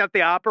fact that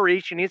the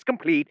operation is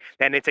complete,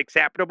 then it's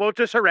acceptable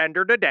to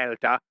surrender to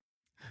Delta.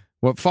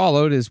 What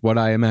followed is what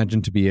I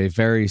imagine to be a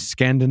very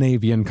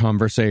Scandinavian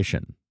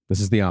conversation.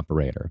 This is the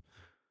operator.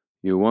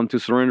 You want to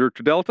surrender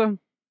to Delta?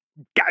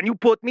 Can you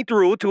put me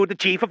through to the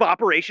Chief of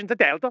Operations at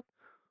Delta?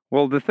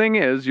 Well, the thing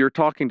is, you're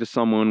talking to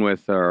someone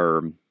with,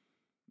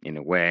 in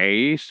a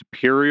way,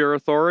 superior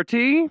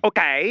authority.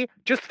 Okay,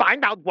 just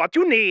find out what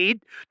you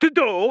need to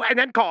do and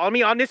then call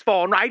me on this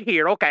phone right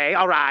here, okay?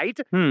 All right?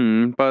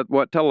 But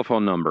what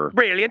telephone number?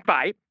 Brilliant,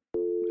 bye.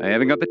 I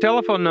haven't got the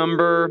telephone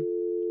number.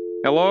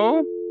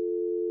 Hello?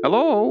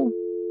 Hello?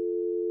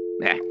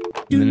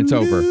 And then it's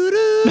over.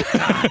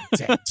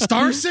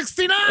 Star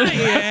 69.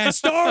 Yeah,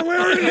 star,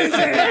 where is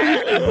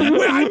it?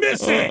 Where I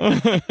miss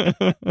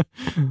it?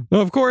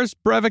 Well, of course,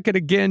 Breivik had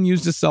again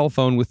used a cell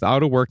phone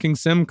without a working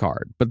SIM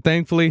card, but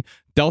thankfully,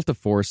 Delta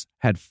Force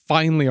had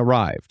finally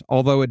arrived,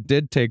 although it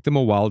did take them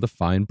a while to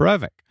find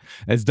Breivik.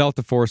 As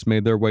Delta Force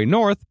made their way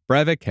north,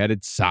 Breivik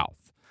headed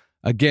south.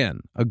 Again,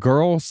 a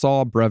girl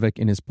saw Breivik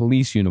in his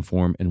police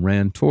uniform and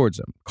ran towards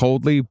him.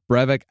 Coldly,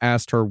 Breivik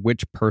asked her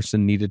which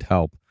person needed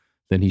help.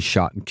 Then he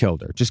shot and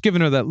killed her, just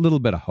giving her that little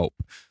bit of hope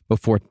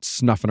before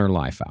snuffing her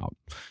life out.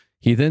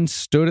 He then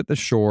stood at the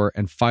shore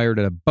and fired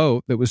at a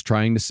boat that was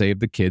trying to save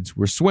the kids who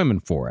were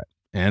swimming for it,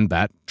 and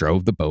that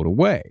drove the boat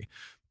away.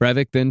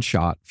 Breivik then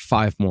shot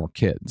 5 more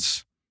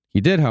kids. He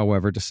did,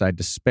 however, decide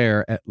to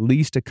spare at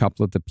least a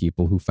couple of the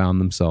people who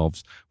found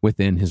themselves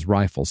within his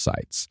rifle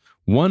sights.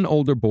 One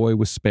older boy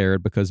was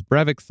spared because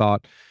Breivik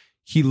thought,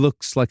 he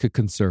looks like a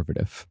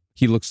conservative.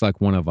 He looks like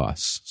one of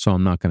us, so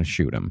I'm not going to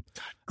shoot him.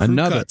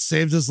 Another cut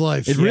saved his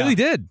life. It really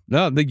did.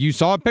 No, you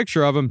saw a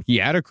picture of him. He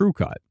had a crew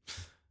cut.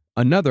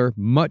 Another,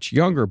 much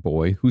younger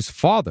boy, whose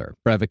father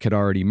Breivik had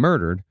already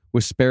murdered,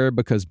 was spared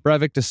because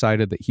Breivik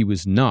decided that he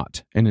was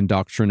not an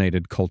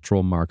indoctrinated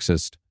cultural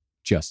Marxist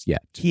just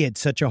yet. He had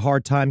such a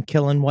hard time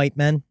killing white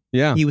men.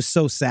 Yeah. He was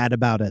so sad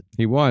about it.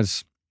 He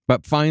was.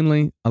 But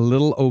finally, a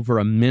little over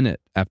a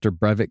minute after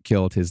Breivik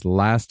killed his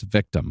last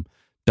victim,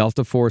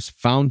 Delta Force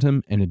found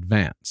him and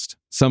advanced.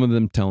 Some of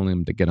them telling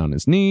him to get on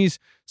his knees,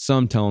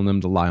 some telling him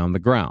to lie on the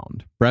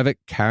ground. Breivik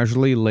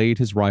casually laid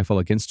his rifle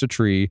against a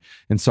tree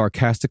and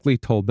sarcastically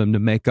told them to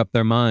make up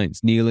their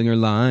minds, kneeling or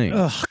lying.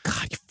 Oh,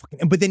 God.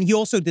 But then he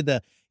also did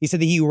he said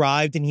that he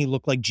arrived and he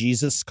looked like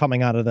Jesus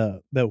coming out of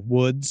the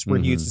woods where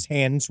he used his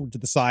hands to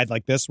the side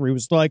like this, where he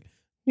was like,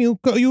 you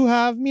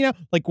have me now.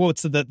 Like,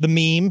 what's the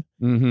meme?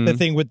 The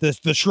thing with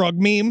the shrug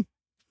meme?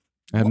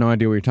 I have no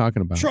idea what you're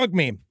talking about. Shrug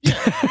meme.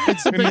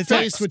 It's a big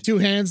face with 2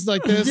 hands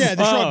like this. Yeah,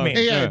 the shrug meme.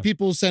 Yeah,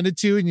 people send it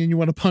to you and you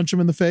want to punch him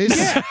in the face.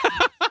 Yeah.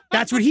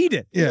 That's what he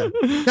did. Yeah.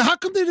 Now, how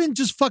come they didn't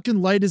just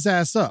fucking light his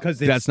ass up? Because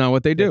that's not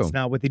what they do. That's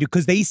not what they do.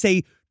 Because they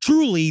say,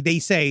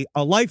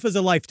 a life is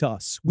a life to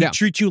us. We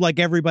treat you like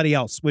everybody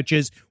else, which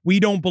is we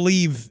don't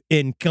believe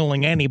in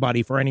killing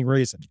anybody for any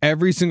reason.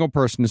 Every single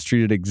person is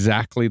treated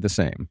exactly the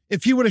same.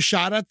 If he would have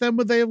shot at them,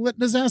 would they have lit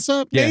his ass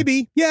up? Yeah.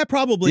 Maybe. Yeah,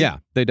 probably. Yeah,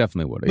 they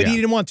definitely would have. But he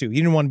didn't want to. He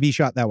didn't want to be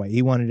shot that way.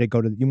 He wanted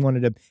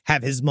to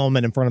have his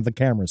moment in front of the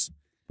cameras.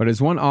 But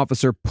as one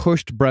officer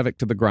pushed Breivik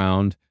to the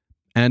ground,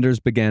 Anders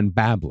began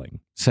babbling,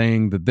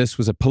 saying that this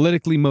was a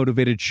politically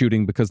motivated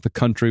shooting because the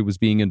country was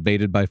being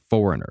invaded by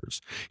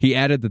foreigners. He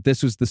added that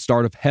this was the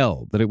start of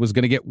hell, that it was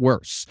going to get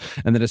worse,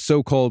 and that a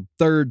so-called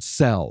third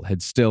cell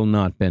had still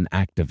not been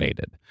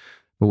activated.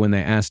 But when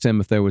they asked him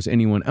if there was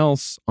anyone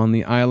else on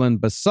the island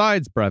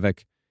besides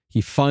Breivik,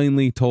 he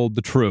finally told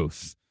the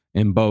truth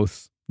in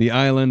both the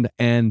island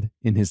and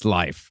in his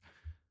life.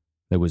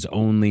 There was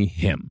only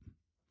him.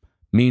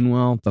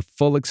 Meanwhile, the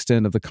full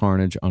extent of the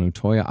carnage on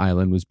Utoya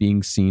Island was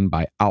being seen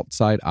by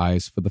outside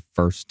eyes for the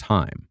first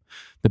time.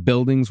 The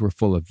buildings were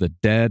full of the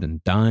dead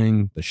and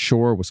dying, the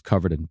shore was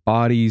covered in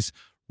bodies,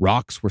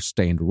 rocks were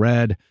stained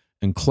red,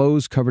 and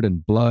clothes covered in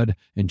blood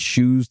and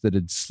shoes that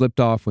had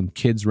slipped off when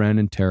kids ran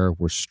in terror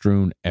were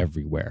strewn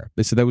everywhere.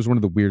 They said that was one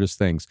of the weirdest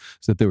things,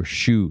 is that there were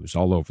shoes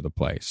all over the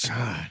place.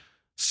 God.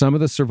 Some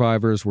of the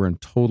survivors were in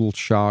total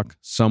shock,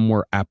 some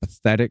were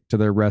apathetic to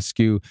their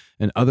rescue,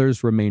 and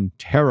others remained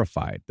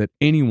terrified that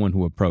anyone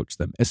who approached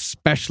them,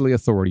 especially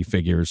authority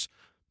figures,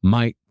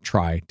 might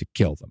try to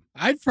kill them.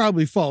 I'd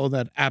probably follow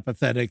that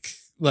apathetic,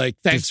 like,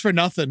 thanks for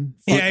nothing.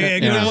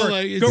 Good work.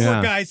 Like, Good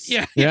work, guys.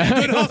 Yeah.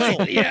 Good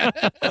hustle.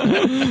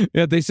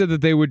 Yeah, they said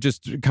that they would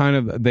just kind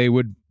of,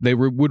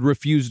 would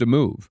refuse to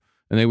move,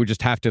 and they would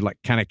just have to, like,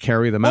 kind of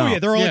carry them out. Oh, yeah,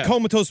 they're all like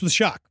comatose with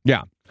shock.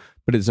 Yeah.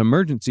 But as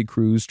emergency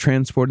crews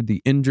transported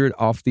the injured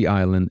off the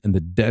island and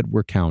the dead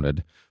were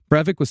counted,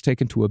 Breivik was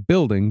taken to a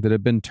building that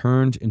had been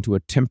turned into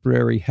a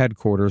temporary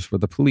headquarters for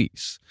the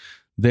police.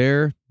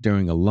 There,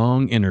 during a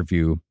long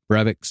interview,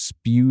 Breivik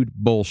spewed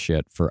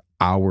bullshit for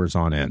hours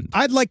on end.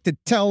 I'd like to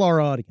tell our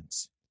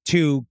audience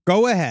to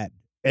go ahead,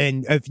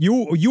 and if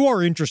you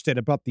are interested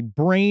about the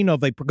brain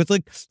of a, because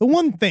like the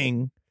one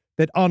thing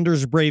that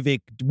Anders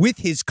Breivik, with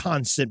his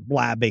constant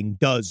blabbing,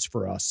 does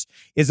for us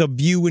is a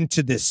view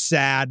into this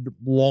sad,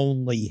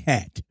 lonely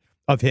head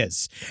of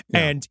his. Yeah,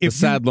 and if the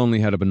sad,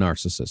 lonely head of a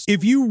narcissist.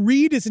 If you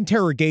read his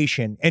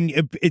interrogation,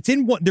 and it's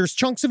in one, there's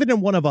chunks of it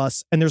in One of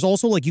Us, and there's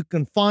also like you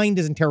can find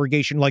his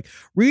interrogation, like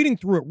reading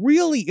through it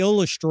really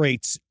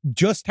illustrates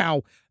just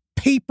how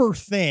paper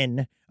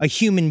thin a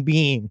human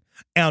being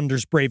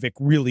Anders Breivik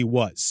really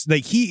was.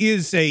 Like he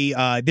is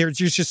there's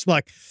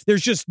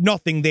just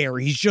nothing there.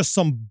 He's just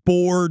some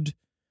bored,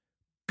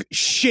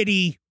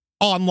 shitty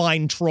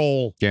online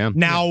troll. Yeah.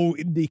 Now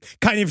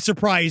kind of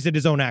surprised at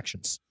his own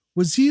actions.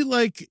 Was he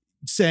like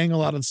saying a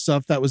lot of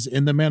stuff that was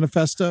in the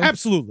manifesto?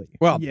 Absolutely.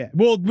 Well, yeah.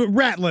 Well,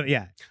 Rattling,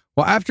 yeah.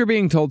 Well, after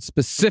being told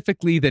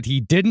specifically that he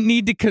didn't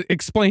need to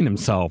explain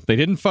himself, they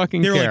didn't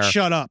fucking care. They're like,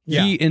 shut up.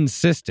 He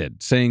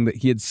insisted, saying that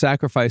he had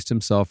sacrificed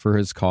himself for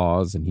his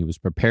cause and he was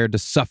prepared to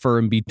suffer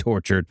and be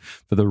tortured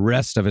for the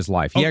rest of his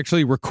life. He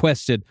actually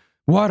requested,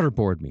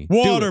 waterboard me.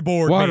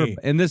 Waterboard me.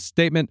 And this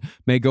statement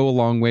may go a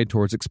long way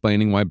towards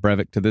explaining why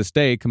Breivik to this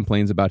day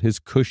complains about his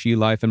cushy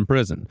life in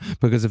prison.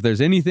 Because if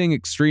there's anything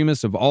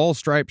extremists of all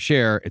stripes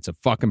share, it's a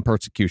fucking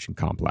persecution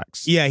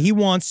complex. Yeah, he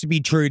wants to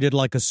be treated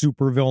like a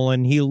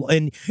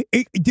supervillain.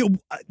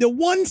 The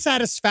one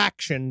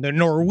satisfaction the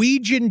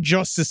Norwegian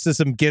justice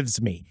system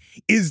gives me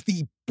is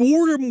the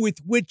boredom with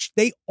which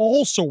they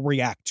also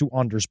react to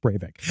Anders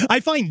Breivik.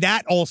 I find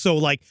that also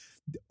like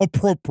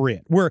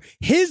appropriate, where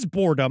his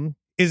boredom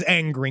is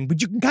angering,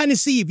 but you can kind of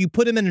see if you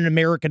put him in an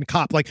American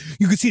cop, like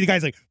you can see the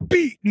guys like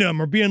beating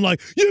him or being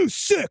like, you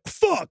sick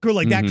fuck, or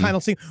like that kind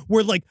of thing,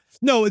 where like,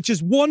 no, it's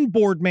just one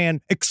bored man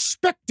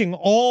expecting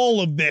all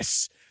of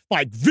this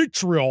like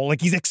vitriol, like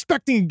he's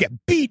expecting to get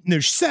beat in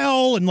their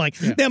cell and like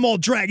them all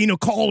drag,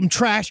 call him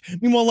trash.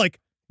 Meanwhile, like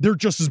they're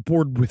just as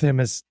bored with him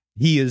as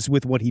he is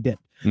with what he did.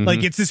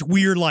 Like it's this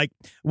weird, like,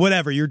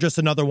 whatever, you're just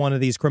another one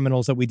of these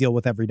criminals that we deal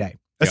with every day,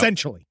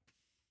 essentially.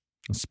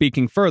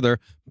 Speaking further,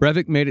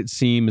 Breivik made it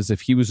seem as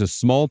if he was a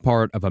small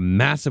part of a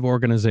massive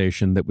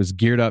organization that was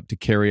geared up to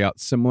carry out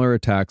similar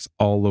attacks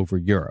all over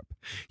Europe.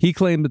 He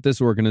claimed that this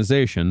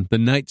organization, the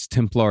Knights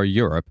Templar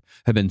Europe,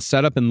 had been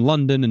set up in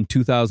London in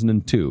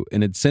 2002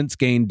 and had since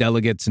gained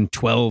delegates in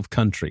 12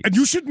 countries. And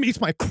you should meet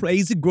my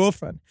crazy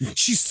girlfriend.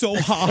 She's so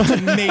hot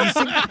and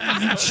amazing.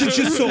 She's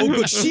just so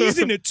good. She's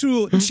in it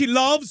too. She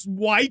loves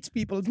white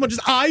people as much as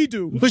I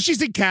do. But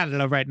she's in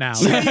Canada right now.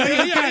 You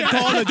can't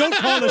call her. Don't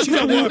call her. She's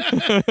at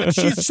work.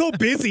 She's so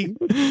busy.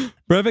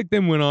 Breivik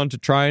then went on to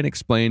try and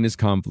explain his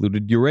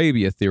convoluted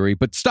Eurabia theory,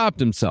 but stopped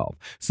himself,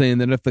 saying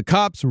that if the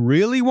cops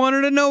really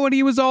wanted to know what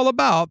he was all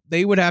about,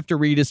 they would have to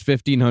read his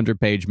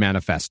 1,500-page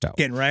manifesto.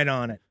 Getting right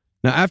on it.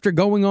 Now, after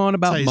going on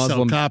about That's how you sell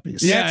Muslims...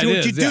 copies. Yeah, that's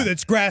what you do.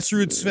 That's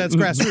grassroots. That's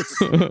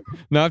grassroots.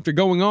 Now, after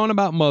going on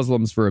about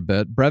Muslims for a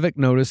bit, Breivik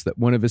noticed that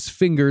one of his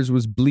fingers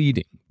was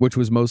bleeding, which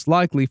was most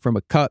likely from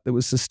a cut that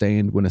was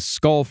sustained when a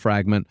skull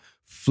fragment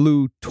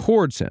flew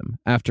towards him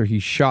after he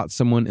shot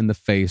someone in the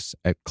face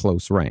at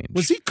close range.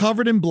 Was he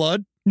covered in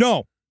blood?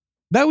 No.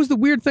 That was the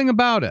weird thing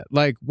about it.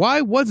 Like,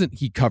 why wasn't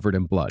he covered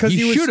in blood?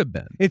 He should have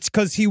been. It's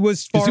because he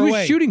was far away. He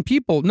was shooting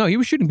people. No, he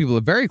was shooting people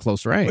at very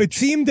close range. It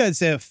seemed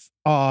as if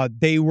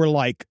they were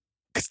like,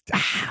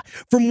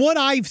 from what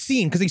I've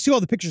seen, because they see all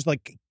the pictures,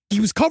 like he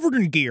was covered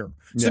in gear.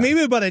 So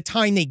maybe by the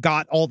time they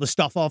got all the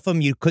stuff off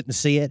him, you couldn't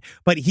see it.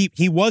 But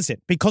he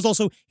wasn't, because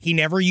also he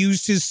never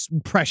used his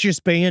precious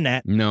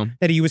bayonet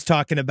that he was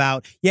talking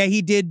about. Yeah,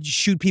 he did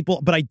shoot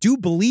people, but I do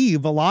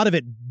believe a lot of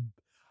it,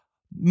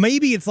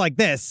 maybe it's like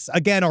this.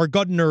 Again, our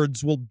gun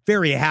nerds will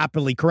very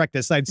happily correct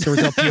us.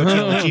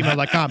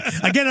 sidestoriesLPOTL@gmail.com.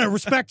 Again, I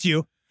respect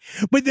you.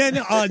 But then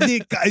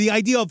the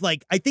idea of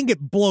like, I think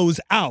it blows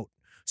out.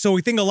 So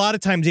we think a lot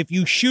of times if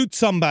you shoot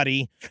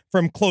somebody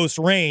from close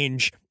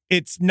range,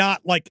 it's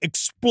not like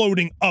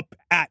exploding up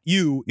at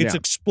you. It's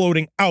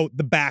exploding out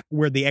the back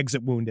where the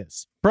exit wound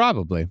is.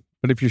 Probably.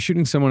 But if you're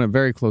shooting someone at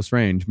very close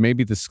range,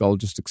 maybe the skull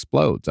just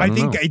explodes. I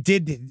think it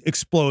did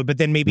explode, but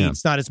then maybe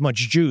it's not as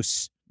much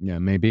juice. Yeah,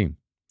 maybe.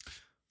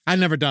 I've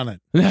never done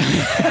it.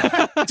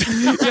 Yeah,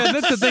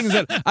 that's the thing, is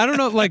that I don't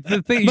know, like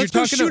the thing. Let's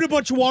go shoot a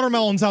bunch of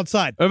watermelons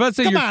outside. I'm about to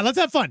say, come on, let's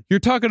have fun. You're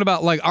talking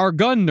about like our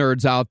gun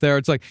nerds out there.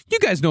 It's like, you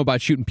guys know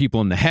about shooting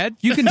people in the head.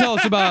 You can tell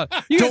us about.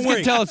 You guys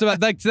can tell us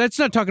about. Like, that's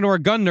not talking to our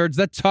gun nerds.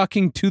 That's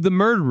talking to the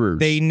murderers.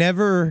 They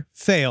never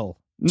fail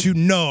to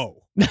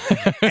know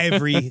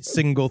every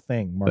single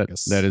thing,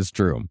 Marcus. That is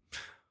true.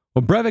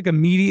 Well, Breivik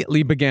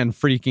immediately began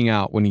freaking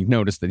out when he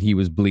noticed that he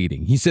was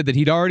bleeding. He said that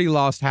he'd already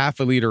lost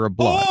half a liter of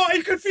blood. Oh,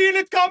 he could feel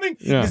it coming.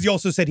 Because he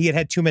also said he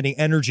had too many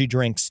energy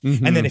drinks.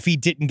 Mm-hmm. And then if he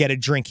didn't get a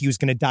drink, he was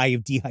going to die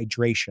of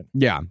dehydration.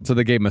 Yeah, so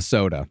they gave him a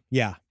soda.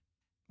 Yeah.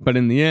 But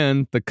in the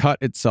end, the cut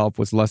itself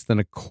was less than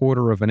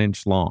 1/4 of an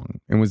inch long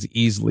and was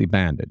easily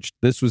bandaged.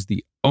 This was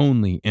the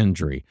only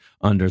injury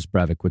Anders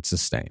Breivik would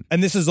sustain.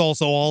 And this is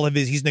also all of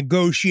his, he's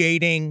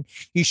negotiating.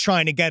 He's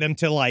trying to get him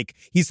to like,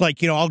 he's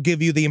like, I'll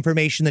give you the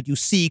information that you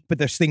seek, but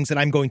there's things that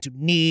I'm going to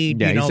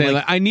need. Yeah, he's saying,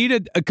 like, I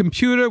needed a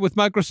computer with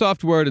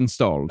Microsoft Word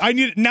installed. I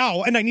need it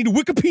now, and I need a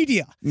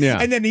Wikipedia.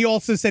 Yeah. And then he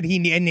also said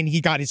and then he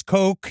got his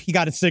Coke. He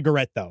got a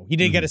cigarette, though. He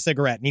didn't get a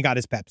cigarette, and he got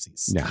his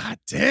Pepsis. Yeah. God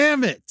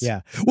damn it.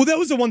 Yeah. Well, that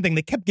was the one thing.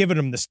 They kept giving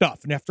him the stuff,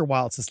 and after a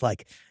while, it's just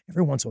like,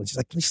 every once in a while, she's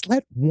like, just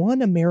let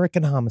one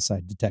American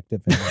homicide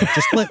detective in there.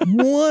 Just let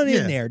one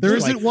in there. There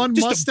just isn't one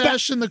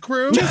mustache in the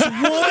crew? Just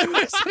one.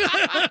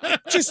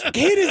 Just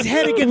hit his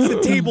head against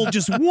the table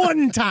just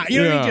one time.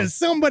 You know what I mean? Just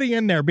somebody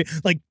in there.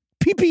 Like,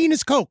 pee-pee in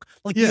his Coke.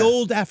 Like the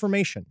old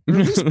affirmation. Or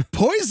at least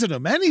poison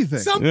him, anything.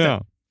 Something. Yeah.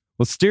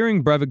 Well,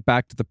 steering Breivik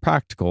back to the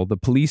practical, the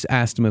police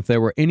asked him if there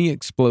were any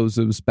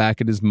explosives back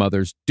at his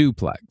mother's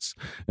duplex.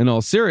 In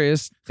all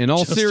seriousness,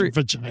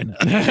 vagina.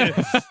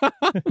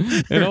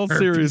 In all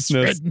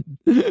seriousness,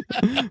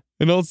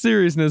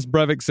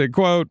 Breivik said,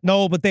 quote,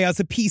 "No, but there's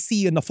a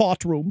PC in the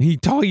fart room." He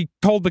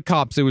told the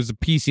cops it was a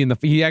PC in the.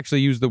 He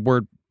actually used the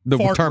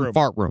term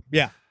fart room.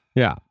 Yeah.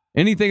 Yeah.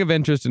 Anything of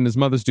interest in his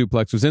mother's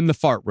duplex was in the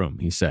fart room,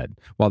 he said,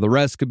 while the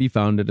rest could be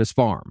found at his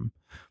farm.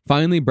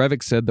 Finally,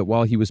 Breivik said that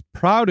while he was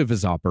proud of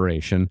his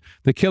operation,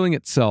 the killing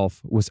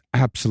itself was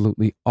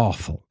absolutely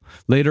awful,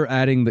 later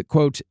adding that,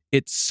 quote,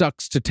 "it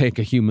sucks to take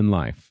a human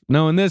life."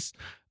 Now, in this,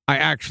 I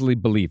actually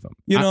believe him.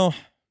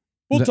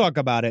 We'll talk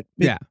about it.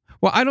 Yeah.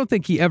 Well, I don't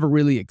think he ever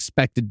really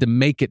expected to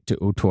make it to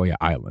Utoya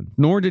Island,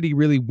 nor did he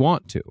really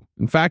want to.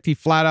 In fact, he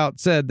flat out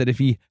said that if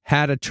he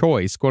had a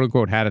choice, quote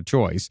unquote, had a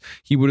choice,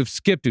 he would have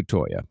skipped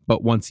Utoya.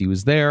 But once he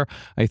was there,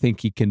 I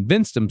think he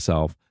convinced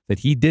himself that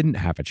he didn't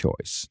have a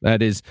choice.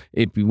 That is,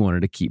 if he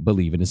wanted to keep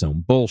believing his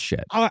own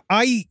bullshit.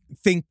 I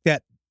think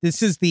that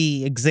this is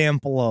the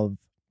example of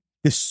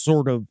this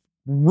sort of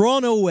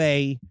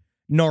runaway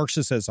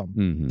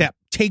narcissism that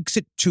takes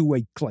it to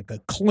a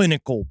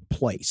clinical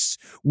place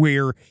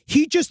where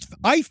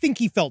I think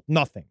he felt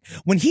nothing.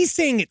 When he's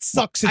saying it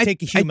sucks to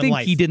take a human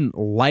life. I think he didn't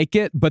like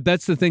it, but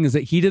that's the thing, is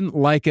that he didn't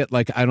like it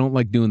like I don't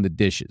like doing the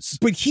dishes.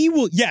 But he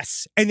will,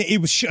 yes, and it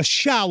was a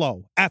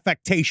shallow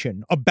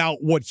affectation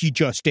about what he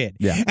just did.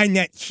 Yeah. And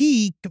that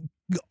he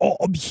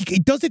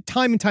does it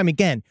time and time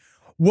again.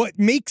 What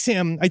makes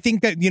him, I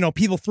think that,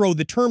 people throw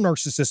the term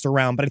narcissist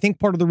around, but I think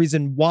part of the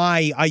reason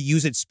why I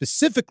use it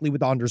specifically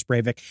with Anders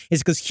Breivik is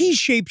because he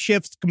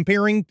shapeshifts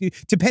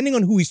depending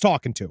on who he's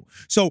talking to.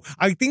 So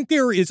I think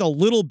there is a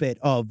little bit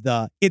of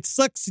it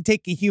sucks to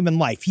take a human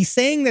life. He's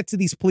saying that to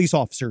these police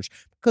officers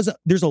because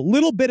there's a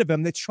little bit of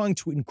him that's trying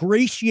to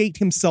ingratiate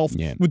himself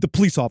with the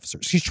police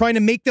officers. He's trying to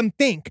make them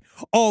think,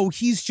 oh,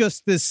 he's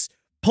just this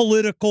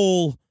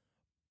political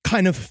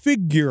kind of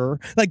figure.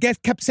 Like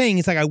Ed kept saying,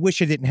 he's like, I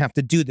wish I didn't have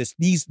to do this.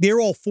 They're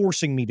all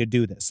forcing me to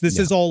do this. This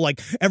is all like,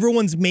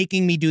 everyone's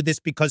making me do this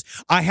because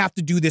I have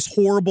to do this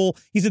horrible.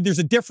 He said there's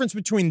a difference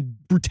between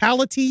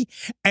brutality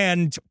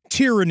and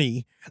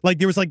tyranny. Like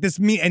there was like this,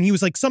 and he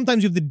was like,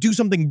 sometimes you have to do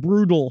something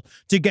brutal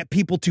to get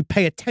people to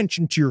pay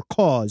attention to your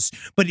cause.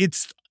 But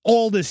it's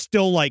all this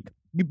still like,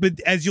 but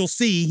as you'll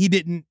see, he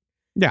didn't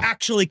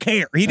actually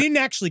care. He didn't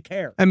actually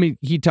care. I mean,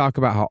 he talked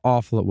about how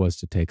awful it was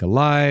to take a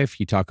life.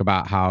 He talked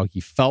about how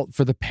he felt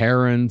for the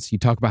parents. He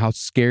talked about how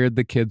scared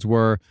the kids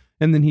were.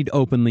 And then he'd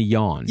openly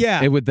yawn.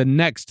 Yeah. The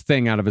next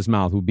thing out of his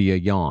mouth would be a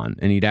yawn.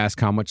 And he'd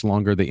ask how much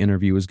longer the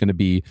interview was going to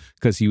be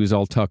because he was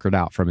all tuckered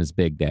out from his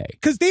big day.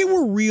 Because they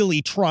were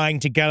really trying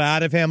to get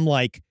out of him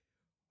like,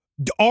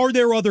 Are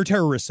there other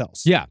terrorist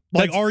cells? Yeah.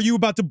 Like, are you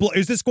about to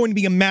is this going to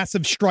be a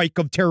massive strike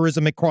of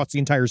terrorism across the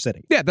entire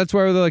city? Yeah, that's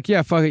why they're like,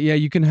 yeah, fuck it. Yeah,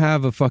 you can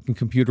have a fucking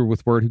computer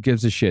with Word. Who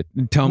gives a shit?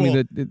 Tell me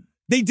that...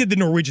 They did the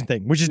Norwegian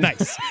thing, which is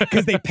nice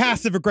because they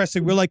passive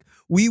aggressive. We're like,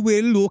 we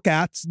will look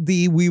at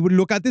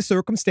the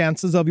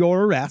circumstances of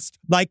your arrest,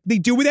 like they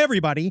do with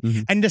everybody,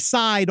 and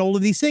decide all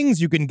of these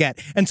things you can get.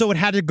 And so it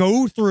had to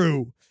go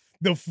through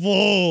the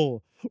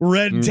full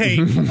red tape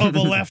of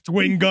a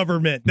left-wing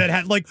government that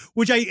had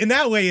which in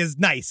that way is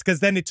nice because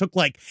then it took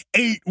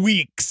 8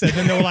 weeks, and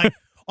then they were like,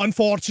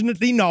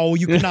 unfortunately, no,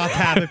 you cannot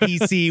have a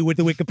PC with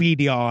the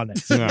Wikipedia on it.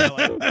 So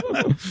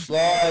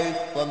Rise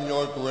from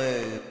your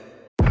grave.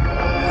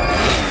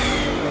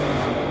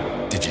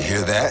 Did you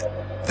hear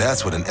that?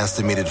 That's what an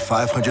estimated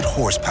 500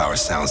 horsepower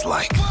sounds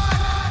like.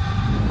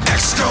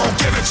 X gon'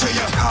 give it to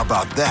you. How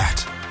about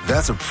that?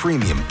 That's a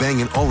premium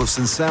Bang &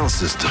 Olufsen sound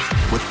system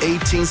with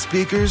 18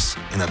 speakers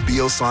and a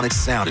Biosonic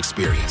sound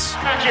experience.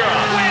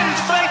 Acura wins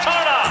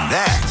Daytona. And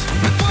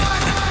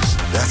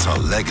that's our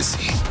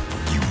legacy.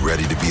 You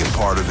ready to be a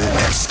part of it?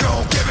 X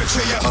gon' give it to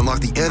you.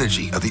 Unlock the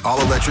energy of the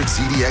all-electric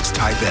ZDX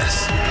Type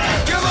S.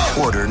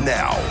 Order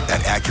now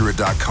at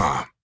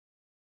Acura.com.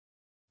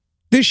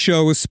 This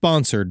show is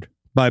sponsored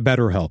by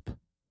BetterHelp.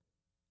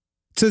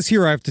 It says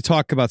here I have to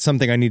talk about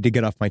something I need to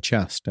get off my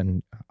chest,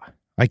 and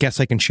I guess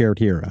I can share it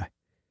here.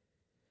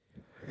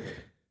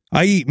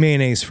 I eat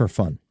mayonnaise for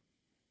fun.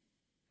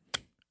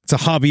 It's a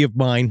hobby of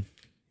mine,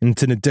 and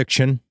it's an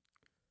addiction.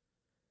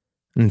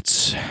 And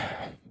it's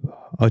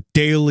a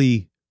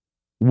daily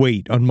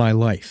weight on my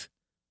life.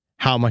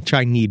 How much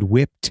I need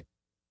whipped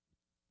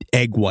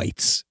egg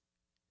whites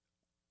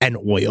and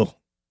oil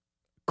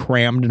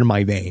crammed into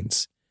my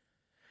veins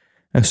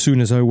as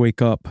soon as I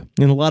wake up.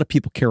 And a lot of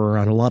people carry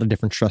around a lot of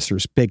different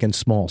stressors, big and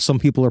small. Some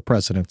people are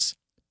presidents.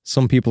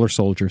 Some people are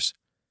soldiers.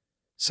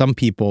 Some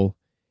people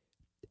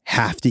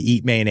have to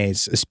eat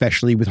mayonnaise,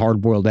 especially with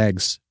hard-boiled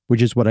eggs,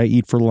 which is what I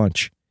eat for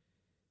lunch.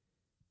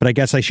 But I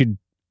guess I should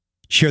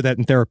share that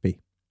in therapy.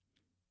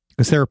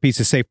 Because therapy is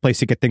a safe place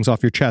to get things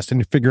off your chest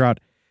and to figure out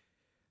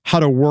how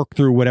to work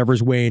through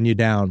whatever's weighing you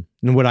down.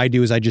 And what I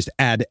do is I just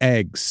add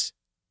eggs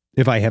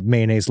if I have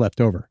mayonnaise left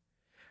over.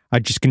 I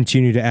just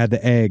continue to add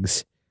the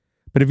eggs.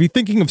 But if you're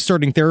thinking of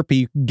starting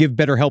therapy, give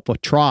BetterHelp a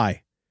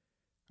try.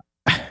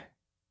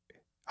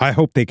 I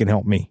hope they can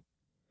help me.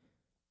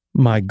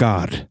 My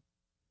God.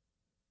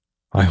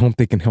 I hope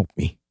they can help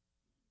me.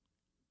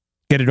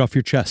 Get it off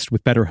your chest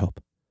with BetterHelp.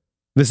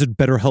 Visit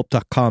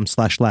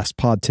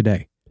BetterHelp.com/lastpod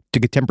today to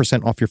get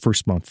 10% off your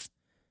first month.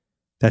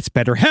 That's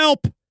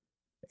BetterHelp.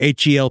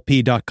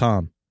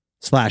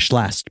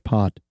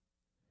 HELP.com/lastpod.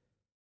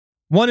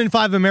 1 in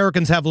 5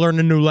 Americans have learned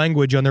a new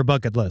language on their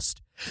bucket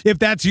list. If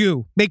that's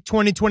you, make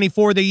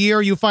 2024 the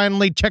year you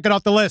finally check it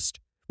off the list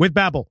with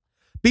Babbel.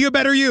 Be a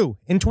better you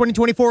in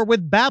 2024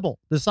 with Babbel,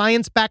 the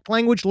science-backed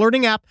language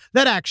learning app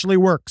that actually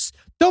works.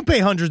 Don't pay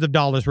hundreds of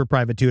dollars for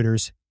private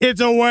tutors.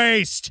 It's a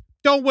waste.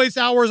 Don't waste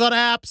hours on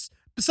apps.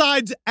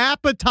 Besides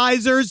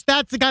appetizers,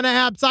 that's the kind of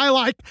apps I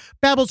like.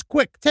 Babbel's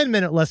quick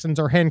 10-minute lessons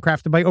are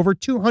handcrafted by over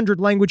 200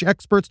 language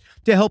experts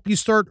to help you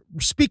start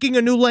speaking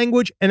a new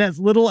language in as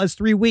little as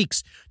 3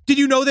 weeks. Did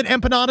you know that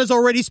empanada is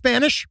already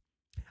Spanish?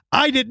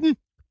 I didn't.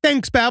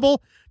 Thanks, Babbel.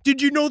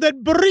 Did you know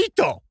that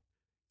burrito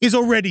is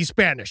already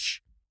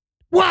Spanish?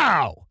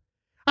 Wow.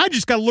 I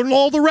just got to learn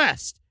all the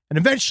rest. And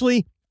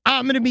eventually,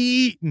 I'm going to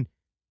be eating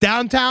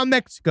downtown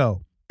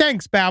Mexico.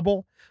 Thanks,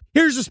 Babbel.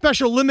 Here's a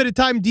special limited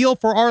time deal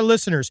for our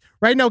listeners.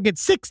 Right now, get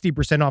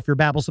 60% off your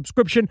Babbel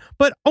subscription,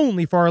 but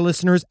only for our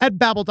listeners at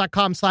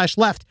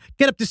Babbel.com/left.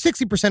 Get up to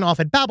 60% off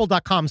at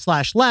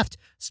Babbel.com/left,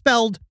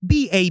 spelled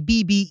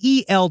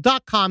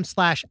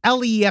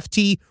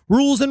BABBEL.com/LEFT.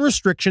 Rules and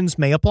restrictions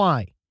may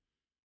apply.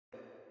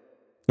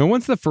 Now,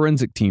 once the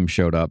forensic team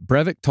showed up,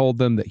 Breivik told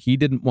them that he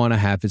didn't want to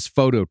have his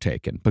photo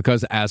taken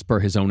because, as per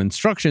his own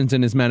instructions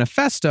in his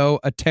manifesto,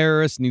 a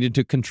terrorist needed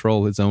to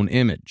control his own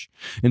image.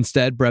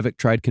 Instead, Breivik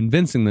tried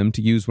convincing them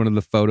to use one of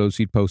the photos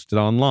he'd posted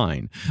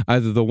online,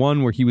 either the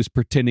one where he was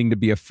pretending to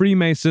be a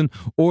Freemason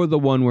or the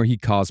one where he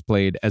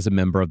cosplayed as a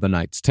member of the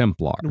Knights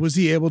Templar. Was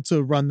he able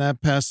to run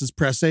that past his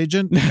press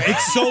agent?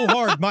 It's so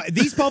hard.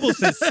 These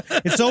publicists,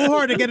 it's so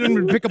hard to get him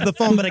to pick up the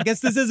phone, but I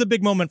guess this is a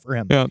big moment for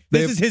him. Yeah,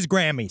 this is his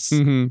Grammys.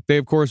 Mm-hmm. They,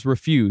 of course,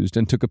 refused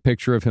and took a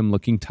picture of him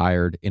looking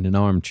tired in an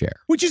armchair.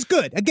 Which is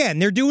good. Again,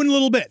 they're doing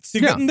little bits.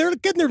 They're getting their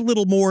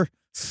little more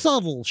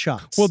subtle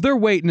shots. Well, they're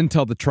waiting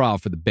until the trial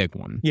for the big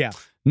one. Yeah.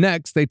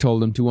 Next, they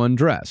told him to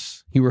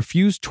undress. He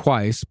refused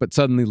twice, but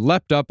suddenly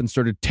leapt up and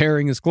started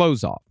tearing his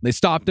clothes off. They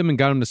stopped him and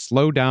got him to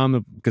slow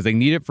down because they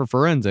need it for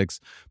forensics.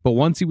 But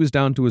once he was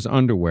down to his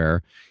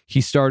underwear, he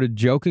started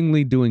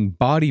jokingly doing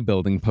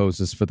bodybuilding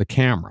poses for the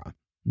camera.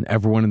 And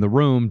everyone in the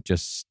room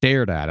just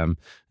stared at him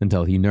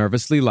until he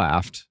nervously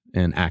laughed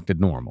and acted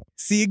normal.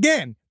 See,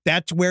 again,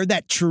 that's where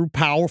that true,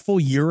 powerful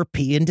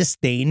European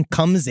disdain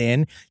comes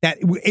in. That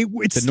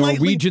it's the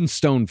Norwegian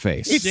stone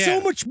face. It's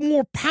so much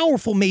more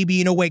powerful, maybe,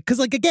 in a way. Because,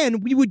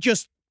 again, we would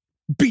just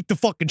beat the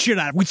fucking shit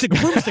out of him. We'd stick a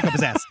broomstick up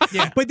his ass.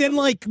 Yeah. But then,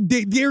 like,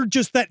 they're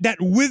just that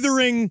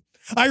withering.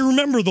 I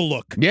remember the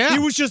look. Yeah.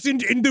 It was just in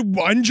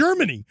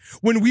Germany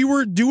when we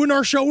were doing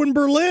our show in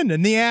Berlin.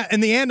 In the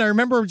end, I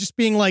remember just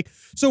being like,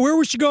 so where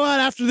we should go out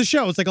after the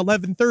show? It's like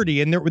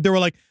 11:30. And they were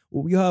like,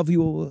 well, we have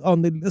you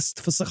on the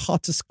list for the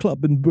hottest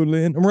club in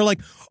Berlin. And we're like,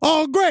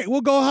 oh, great.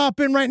 We'll go hop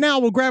in right now.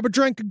 We'll grab a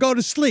drink and go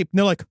to sleep. And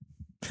they're like,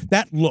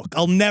 that look.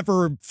 I'll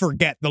never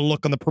forget the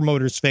look on the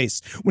promoter's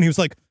face when he was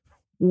like,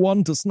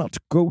 one does not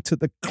go to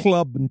the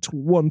club until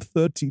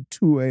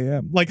 1:32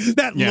 a.m. Like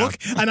that look,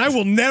 and I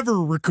will never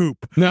recoup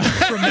from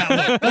that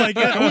look. Like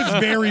it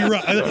was very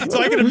rough.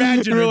 So I can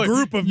imagine a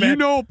group of men. You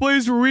know a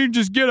place where we can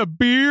just get a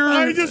beer?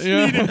 I just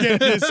need to get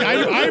this.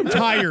 I'm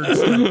tired.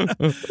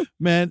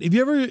 Man, have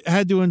you ever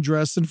had to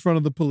undress in front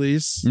of the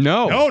police?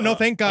 No. No,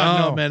 thank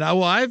God. Oh, man.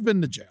 I've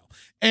been to jail.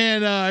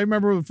 And I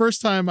remember the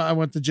first time I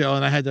went to jail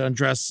and I had to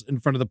undress in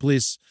front of the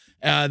police.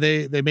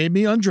 They made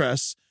me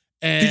undress.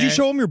 And did you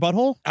show them your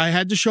butthole? I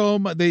had to show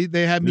them.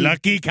 They had me.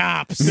 Lucky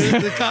cops.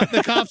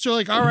 The cops are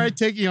like, all right,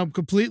 I'm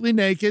completely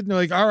naked. And they're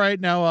like, all right,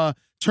 now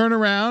turn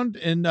around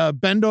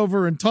and bend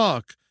over and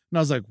talk. And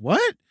I was like,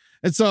 what?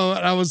 And so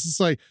I was just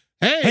like,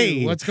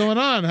 hey, what's going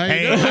on? How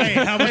you doing? Hey,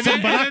 how about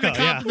some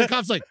baraka? The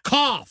cop's like,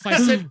 cough. I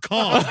said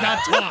cough, not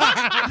talk.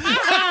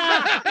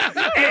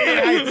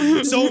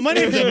 So my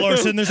name's Ed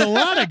Larson. There's a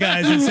lot of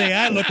guys that say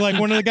I look like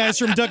one of the guys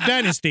from Duck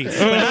Dynasty. But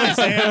I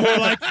say I'm more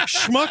like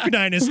Schmuck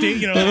Dynasty,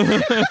 you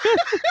know.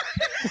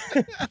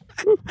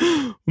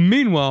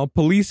 Meanwhile,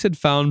 police had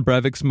found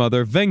Breivik's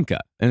mother, Wenche,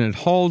 and had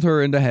hauled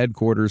her into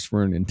headquarters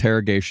for an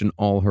interrogation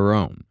all her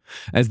own.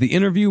 As the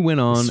interview went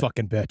on... This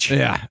fucking bitch.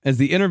 Yeah. As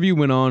the interview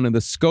went on and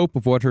the scope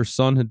of what her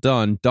son had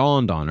done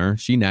dawned on her,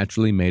 she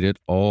naturally made it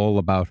all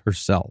about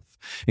herself.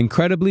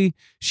 Incredibly,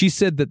 she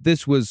said that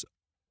this was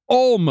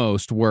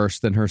almost worse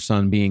than her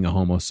son being a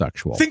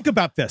homosexual. Think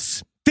about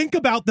this. Think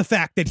about the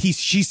fact that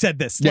she said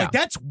this. Yeah. Like,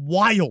 that's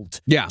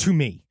wild to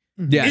me.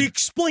 Yeah. It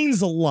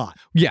explains a lot.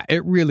 Yeah,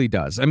 it really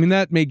does. I mean,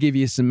 that may give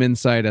you some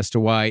insight as to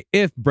why,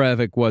 if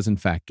Breivik was in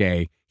fact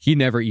gay, he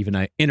never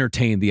even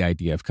entertained the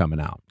idea of coming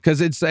out.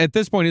 Because it's at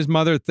this point, his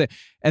mother,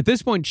 at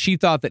this point, she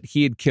thought that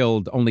he had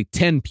killed only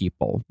 10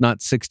 people,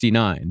 not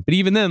 69. But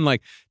even then,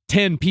 like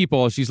 10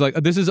 people, she's like,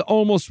 this is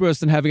almost worse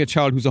than having a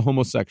child who's a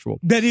homosexual.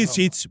 That is,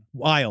 it's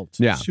wild.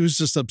 Yeah. She was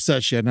just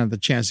upset she hadn't had the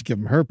chance to give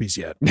him herpes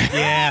yet.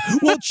 Yeah.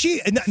 Well,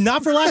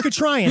 not for lack of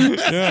trying,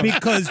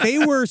 because they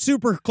were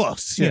super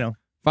close, you know.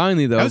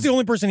 Finally, though. That was the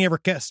only person he ever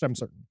kissed, I'm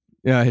certain.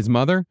 Yeah, his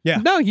mother? Yeah.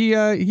 No, he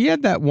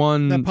had that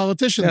one. That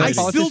politician I lady.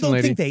 still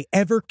don't think they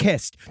ever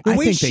kissed. The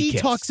way she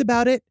talks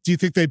about it. Do you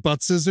think they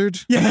butt scissored?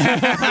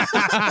 Yeah.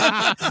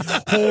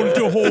 Hold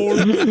to hold.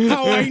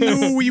 How I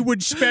knew we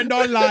would spend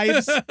our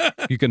lives.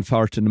 You can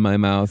fart in my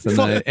mouth,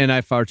 and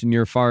I fart in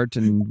your fart,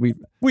 and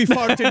we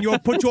fart in your,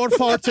 put your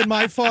fart in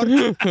my fart.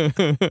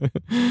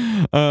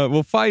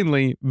 Well,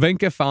 finally,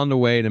 Wenche found a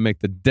way to make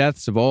the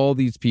deaths of all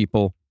these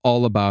people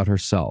all about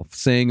herself,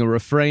 saying a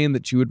refrain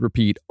that she would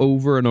repeat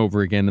over and over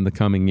again in the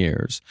coming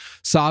years.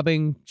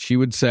 Sobbing, she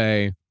would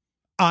say,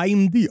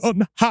 I'm the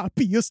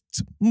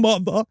unhappiest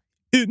mother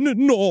in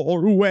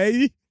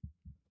Norway.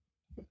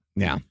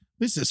 Yeah. At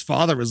least his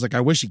father was like,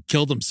 I wish he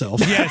killed himself.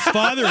 Yeah, his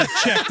father had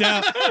checked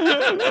out.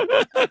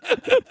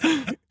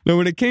 Now,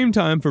 when it came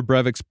time for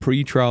Breivik's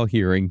pre-trial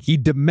hearing, he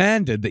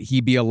demanded that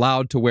he be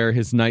allowed to wear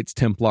his Knights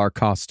Templar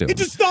costume. It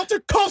is not a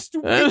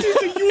costume. It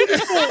is a uniform.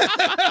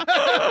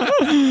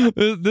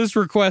 This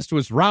request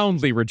was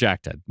roundly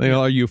rejected.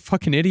 Are you a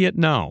fucking idiot?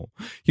 No.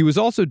 He was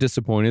also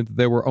disappointed that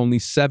there were only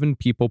 7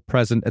 people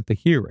present at the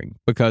hearing,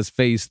 because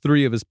phase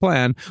 3 of his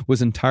plan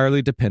was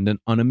entirely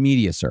dependent on a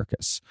media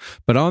circus.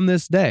 But on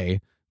this day,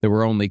 there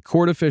were only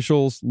court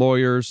officials,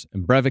 lawyers,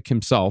 and Breivik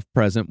himself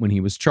present when he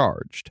was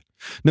charged.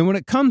 Now, when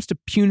it comes to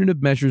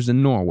punitive measures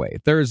in Norway,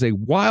 there is a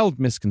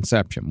wild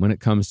misconception when it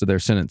comes to their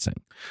sentencing.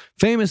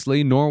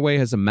 Famously, Norway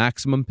has a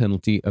maximum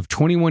penalty of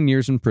 21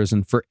 years in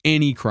prison for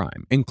any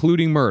crime,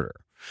 including murder.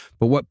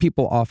 But what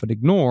people often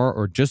ignore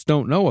or just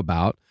don't know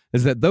about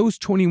is that those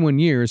 21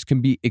 years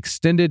can be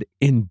extended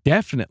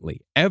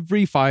indefinitely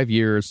every 5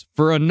 years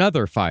for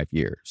another 5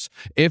 years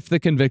if the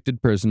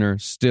convicted prisoner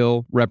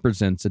still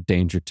represents a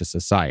danger to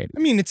society. I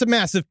mean, it's a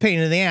massive pain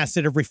in the ass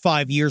that every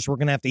 5 years we're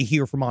going to have to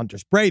hear from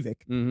Anders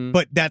Breivik,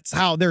 but that's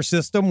how their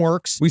system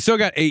works. We still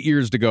got 8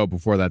 years to go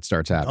before that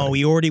starts happening. Oh,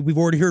 we've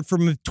already heard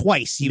from him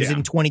twice. He was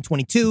in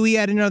 2022. He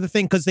had another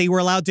thing because they were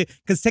allowed to,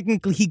 because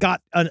technically he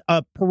got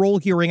a parole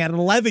hearing at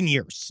 11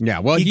 years. Yeah,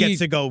 well, he gets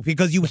to go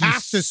because you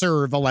have to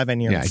serve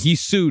 11 years. Yeah, he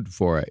sued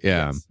for it.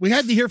 Yeah. We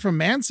had to hear from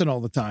Manson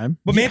all the time.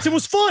 But Manson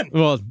was fun.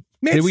 Well,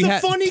 Manson's a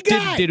funny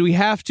guy. Did we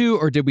have to,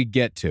 or did we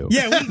get to?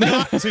 Yeah, we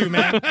got to,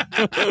 man.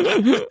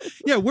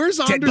 Yeah,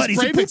 where's Anders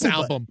Breivik's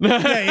album?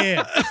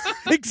 Yeah.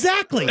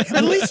 Exactly.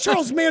 At least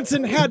Charles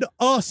Manson had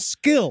a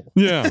skill.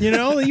 Yeah. You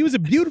know, he was a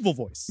beautiful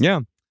voice.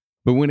 Yeah.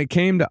 But when it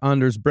came to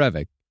Anders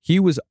Breivik, he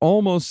was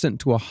almost sent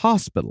to a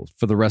hospital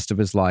for the rest of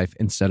his life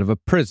instead of a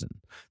prison.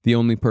 The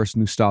only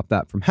person who stopped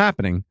that from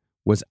happening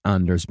was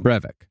Anders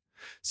Breivik.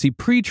 See,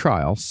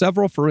 pre-trial,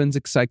 several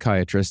forensic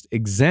psychiatrists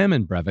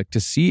examined Breivik to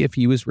see if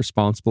he was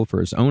responsible for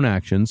his own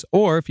actions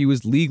or if he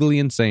was legally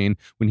insane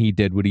when he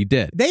did what he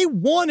did. They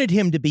wanted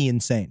him to be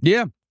insane.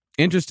 Yeah.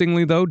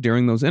 Interestingly, though,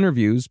 during those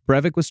interviews,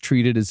 Breivik was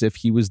treated as if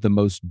he was the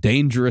most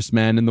dangerous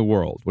man in the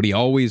world, what he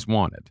always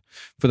wanted.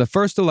 For the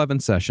first 11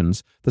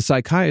 sessions, the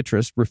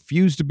psychiatrist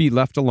refused to be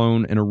left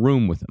alone in a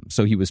room with him,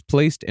 so he was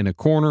placed in a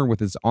corner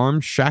with his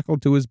arms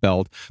shackled to his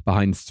belt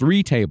behind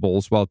 3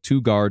 tables while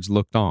 2 guards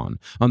looked on.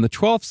 On the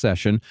 12th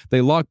session,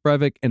 they locked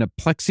Breivik in a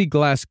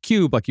plexiglass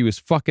cube like he was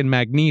fucking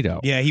Magneto.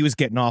 Yeah, he was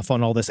getting off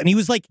on all this. And he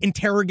was like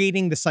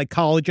interrogating the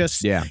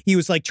psychologists. Yeah. He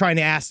was like trying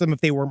to ask them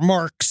if they were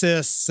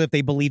Marxists, if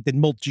they believed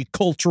in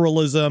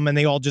multiculturalism, and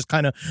they all just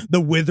kind of the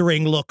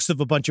withering looks of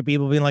a bunch of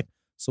people being like,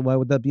 so why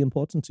would that be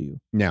important to you?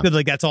 Yeah.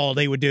 Like that's all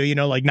they would do, you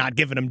know, like not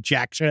giving him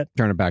jack shit.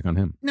 Turn it back on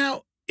him.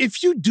 Now,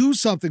 if you do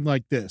something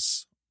like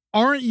this,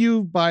 aren't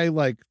you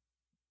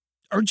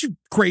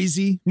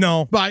crazy?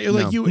 No. By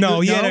like you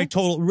No, yeah, a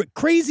total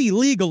crazy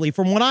legally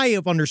from what I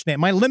have understand,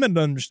 my limited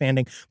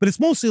understanding, but it's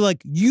mostly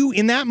like you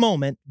in that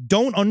moment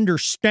don't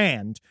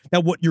understand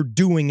that what you're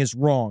doing is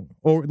wrong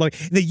or like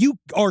that you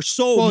are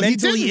so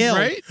mentally ill.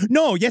 Right?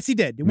 No, yes he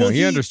did. No,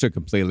 he understood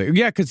completely.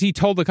 Yeah, because he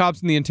told the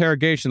cops in the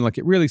interrogation, like,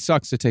 it really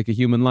sucks to take a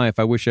human life.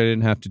 I wish I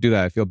didn't have to do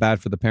that. I feel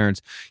bad for the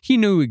parents. He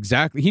knew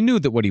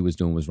that what he was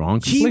doing was wrong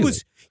completely.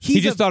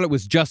 He just thought it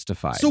was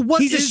justified. So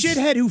he's a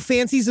shithead who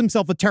fancies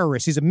himself a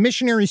terrorist. He's a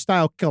missionary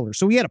style killer.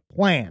 So he had a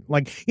plan.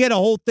 Like he had a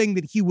whole thing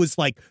that he was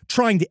like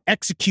trying to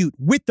execute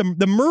with them.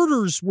 The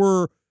murders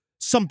were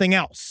something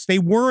else. They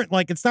weren't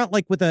like, it's not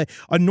like with a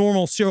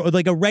normal,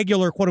 like a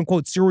regular quote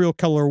unquote serial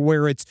killer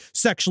where it's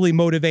sexually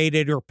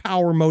motivated or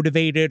power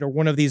motivated or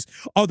one of these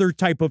other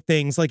type of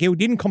things. Like it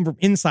didn't come from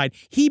inside.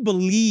 He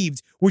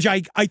believed, which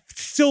I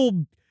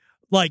still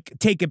like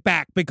take it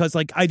back because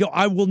like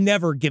I will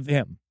never give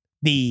him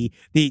he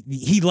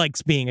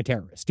likes being a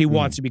terrorist. He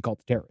wants to be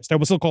called a terrorist. I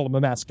will still call him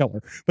a mass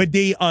killer, but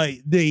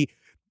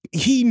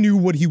he knew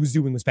what he was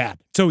doing was bad,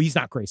 so he's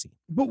not crazy.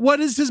 But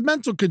what is his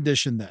mental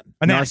condition then?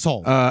 An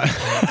asshole.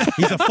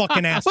 He's a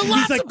fucking asshole. But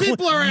lots of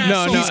people are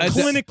assholes. He's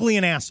clinically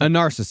an asshole. A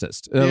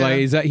narcissist.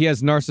 Like he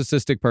has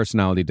narcissistic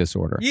personality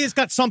disorder. He's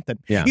got something.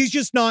 Yeah. He's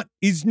just not.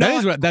 He's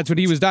not. That's what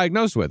he was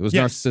diagnosed with. Was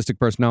narcissistic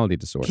personality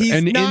disorder.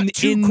 He's not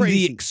too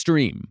crazy. The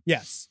extreme.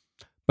 Yes.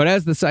 But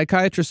as the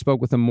psychiatrist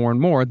spoke with him more and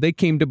more, they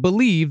came to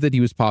believe that he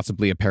was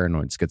possibly a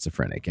paranoid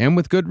schizophrenic, and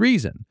with good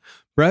reason.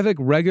 Breivik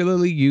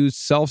regularly used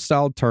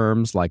self-styled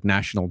terms like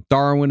national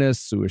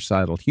Darwinist,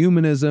 suicidal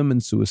humanism,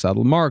 and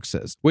suicidal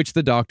Marxist, which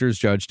the doctors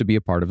judged to be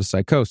a part of a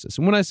psychosis.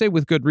 And when I say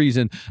with good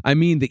reason, I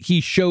mean that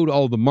he showed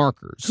all the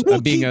markers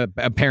of being a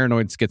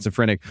paranoid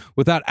schizophrenic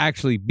without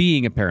actually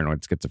being a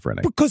paranoid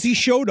schizophrenic. Because he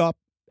showed up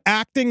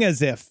acting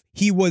as if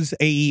he was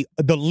the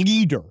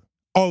leader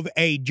of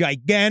a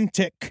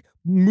gigantic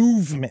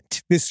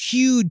movement, this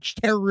huge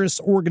terrorist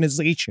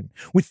organization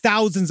with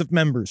thousands of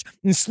members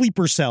and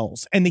sleeper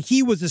cells, and that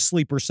he was a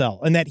sleeper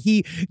cell, and that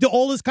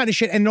all this kind of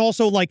shit, and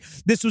also like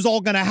this was all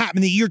going to happen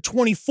in the year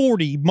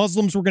 2040.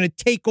 Muslims were going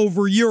to take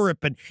over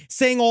Europe, and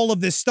saying all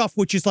of this stuff,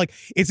 which is like,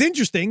 it's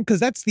interesting because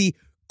that's the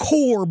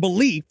core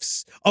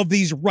beliefs of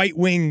these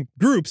right-wing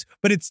groups,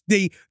 but it's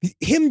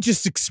him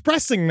just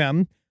expressing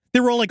them. They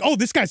were all like, oh,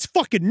 this guy's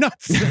fucking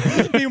nuts.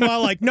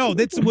 Meanwhile, like, no,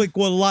 that's like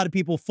what a lot of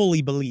people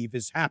fully believe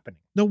is happening.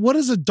 Now, what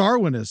is a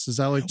Darwinist? Is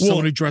that like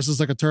someone who dresses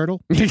like a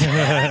turtle? The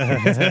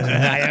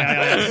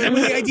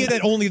idea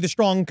that only the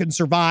strong can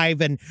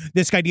survive, and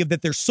this idea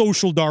that there's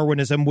social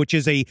Darwinism, which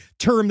is a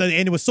term that,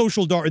 and it was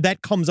social Darwin,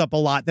 that comes up a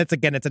lot. That's,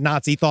 again, it's a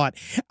Nazi thought.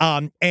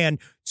 And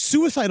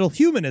suicidal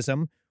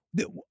humanism,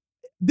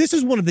 this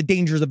is one of the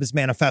dangers of his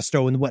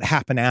manifesto and what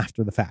happened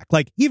after the fact.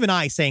 Like, even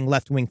I saying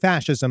left-wing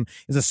fascism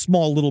is a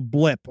small little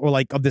blip or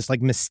like of this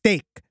like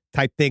mistake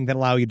type thing that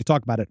allow you to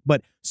talk about it.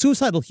 But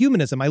suicidal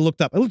humanism, I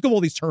looked up all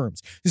these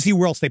terms to see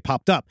where else they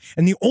popped up.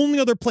 And the only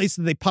other place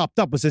that they popped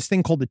up was this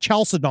thing called the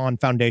Chalcedon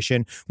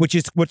Foundation, which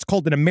is what's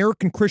called an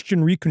American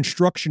Christian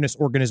Reconstructionist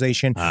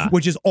organization,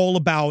 which is all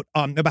about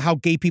how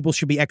gay people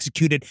should be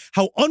executed,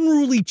 how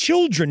unruly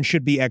children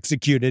should be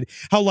executed,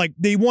 how like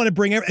they want to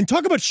bring and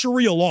talk about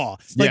Sharia law.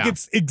 Like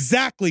it's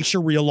exactly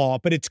Sharia law,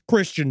 but it's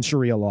Christian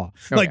Sharia law.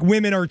 Like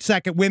women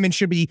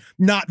should be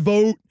not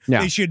vote.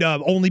 They should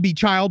only be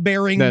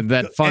childbearing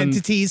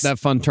entities. That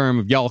fun term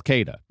of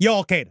Al-Qaeda.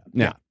 Al-Qaeda.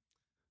 Yeah.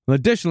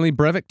 Additionally,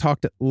 Breivik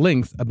talked at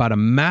length about a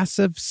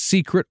massive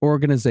secret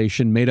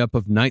organization made up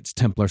of Knights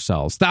Templar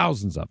cells,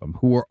 thousands of them,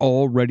 who were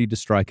all ready to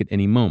strike at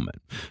any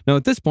moment. Now,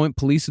 at this point,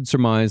 police had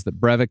surmised that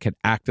Breivik had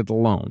acted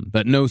alone,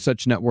 that no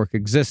such network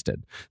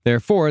existed.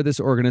 Therefore, this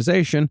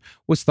organization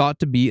was thought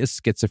to be a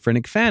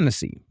schizophrenic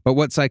fantasy. But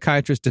what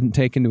psychiatrists didn't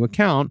take into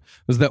account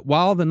was that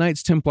while the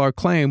Knights Templar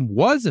claim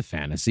was a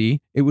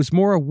fantasy, it was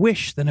more a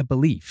wish than a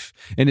belief,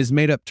 and his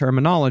made-up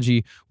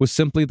terminology was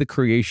simply the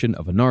creation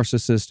of a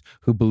narcissist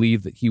who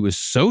believed that he was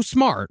so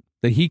smart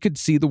that he could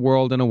see the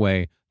world in a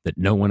way that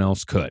no one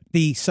else could.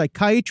 The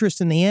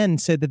psychiatrist in the end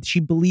said that she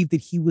believed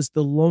that he was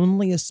the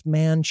loneliest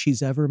man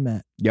she's ever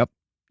met. Yep.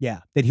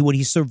 Yeah.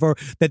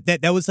 That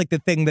that was like the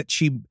thing that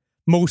she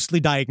mostly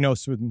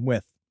diagnosed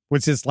with,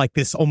 which is like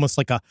this, almost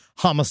like a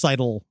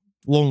homicidal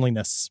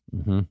loneliness.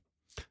 Mm-hmm.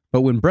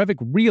 But when Breivik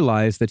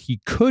realized that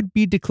he could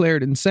be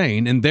declared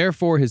insane and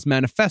therefore his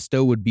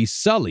manifesto would be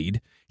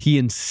sullied, he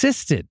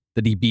insisted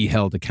that he be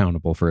held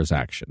accountable for his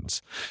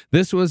actions.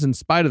 This was in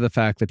spite of the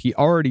fact that he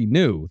already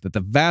knew that the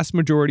vast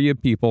majority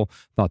of people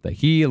thought that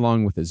he,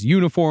 along with his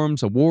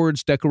uniforms,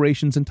 awards,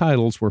 decorations, and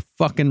titles, were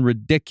fucking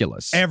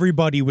ridiculous.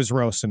 Everybody was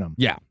roasting him.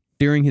 Yeah.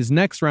 During his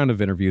next round of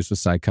interviews with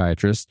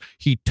psychiatrists,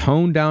 he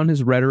toned down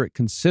his rhetoric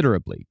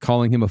considerably,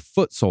 calling him a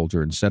foot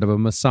soldier instead of a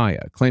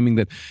messiah, claiming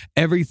that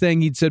everything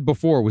he'd said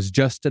before was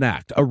just an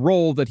act, a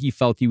role that he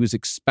felt he was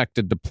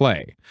expected to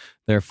play.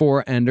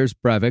 Therefore, Anders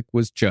Breivik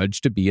was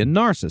judged to be a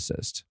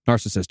narcissist,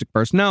 narcissistic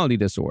personality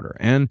disorder,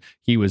 and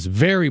he was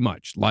very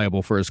much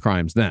liable for his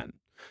crimes then.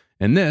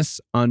 In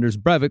this, Anders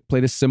Breivik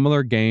played a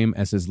similar game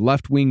as his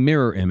left-wing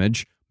mirror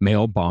image,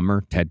 male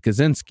bomber Ted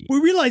Kaczynski. We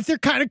realize they're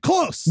kind of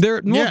close. They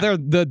are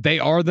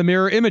the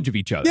mirror image of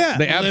each other. Yeah.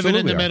 They absolutely living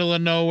in the are. middle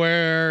of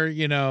nowhere,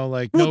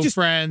 like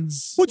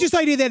friends. Well, just the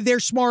idea that they're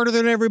smarter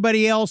than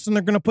everybody else and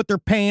they're going to put their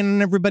pain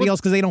on everybody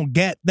else because they don't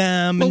get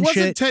them But and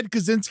wasn't shit. Ted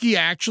Kaczynski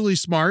actually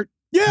smart?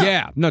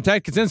 Yeah. No,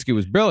 Ted Kaczynski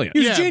was brilliant.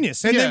 He was a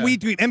genius. And then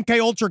MK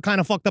Ultra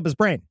kind of fucked up his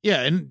brain.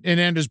 Yeah, and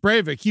Anders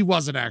Breivik, he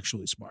wasn't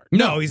actually smart.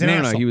 No, he's an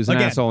asshole. No, he was an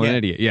Again, asshole and an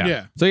idiot.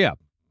 Yeah.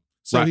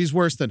 So Right. he's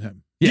worse than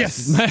him.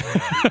 Yes.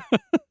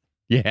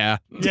 Yeah.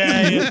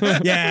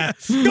 Yeah.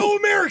 Go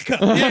America!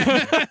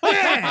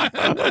 Yeah.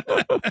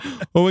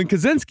 Well, when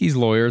Kaczynski's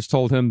lawyers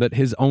told him that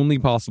his only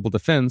possible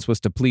defense was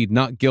to plead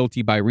not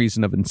guilty by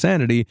reason of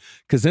insanity,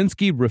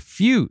 Kaczynski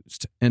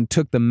refused and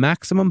took the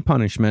maximum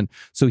punishment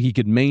so he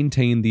could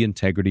maintain the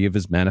integrity of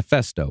his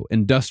manifesto,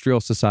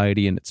 Industrial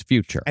Society and Its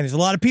Future. And there's a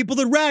lot of people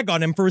that rag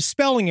on him for his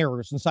spelling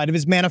errors inside of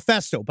his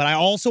manifesto. But I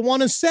also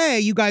want to say,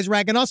 you guys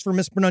ragging us for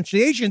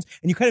mispronunciations,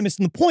 and you kind of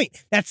missing the point.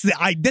 This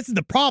is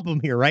the problem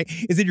here, right?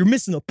 Is that you're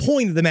missing the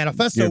point of the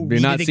manifesto.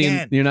 Read it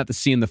again. You're not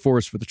seeing the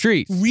forest for the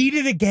trees. Read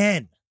it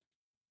again.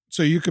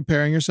 So you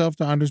comparing yourself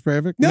to Anders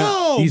Breivik?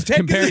 No, he's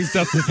comparing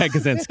himself to Ted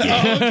Kaczynski.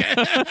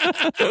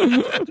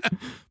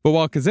 But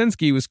while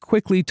Kaczynski was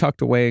quickly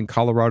tucked away in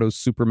Colorado's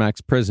Supermax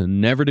prison,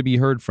 never to be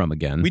heard from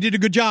again. We did a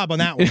good job on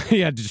that one.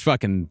 Yeah, just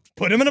fucking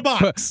put him in a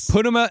box.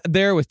 Put him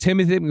there with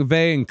Timothy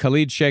McVeigh and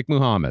Khalid Sheikh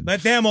Mohammed.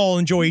 Let them all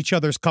enjoy each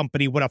other's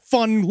company. What a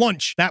fun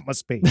lunch that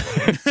must be.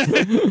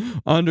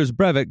 Anders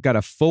Breivik got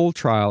a full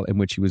trial in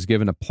which he was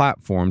given a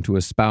platform to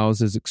espouse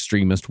his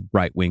extremist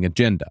right-wing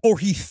agenda. Or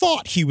he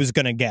thought he was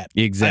going to get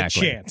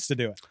exactly. a chance to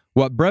do it.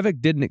 What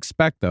Breivik didn't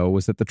expect, though,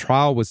 was that the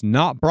trial was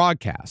not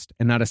broadcast,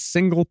 and not a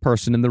single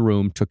person in the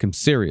room took him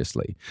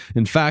seriously.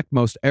 In fact,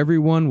 most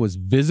everyone was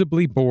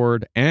visibly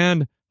bored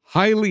and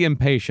highly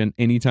impatient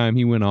anytime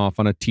he went off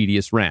on a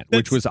tedious rant,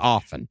 which was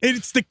often.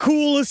 It's the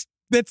coolest.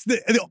 That's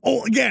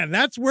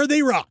that's where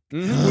they rock,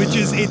 which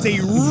is it's a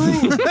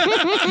room.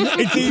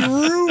 It's a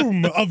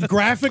room of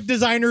graphic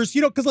designers,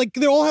 because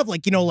they all have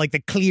like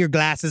the clear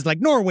glasses.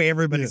 Like Norway,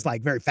 everybody's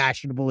like very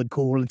fashionable and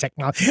cool and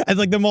technology. And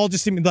like them all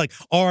just seem like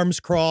arms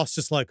crossed,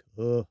 just like,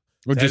 tell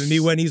me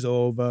when he's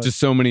over. Just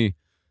so many.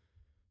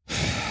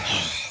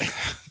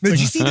 Did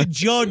you see the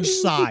judge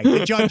sigh?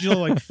 The judge is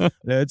like,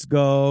 let's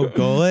go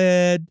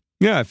ahead.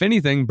 Yeah, if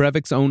anything,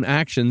 Breivik's own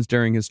actions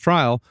during his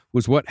trial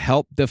was what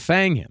helped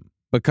defang him,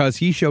 because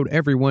he showed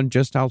everyone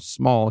just how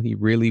small he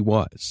really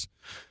was.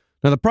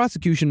 Now, the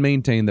prosecution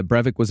maintained that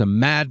Breivik was a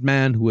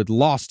madman who had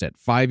lost it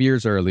 5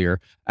 years earlier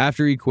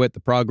after he quit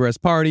the Progress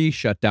Party,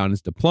 shut down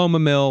his diploma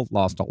mill,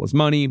 lost all his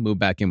money, moved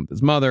back in with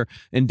his mother,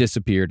 and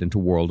disappeared into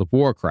World of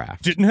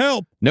Warcraft. Didn't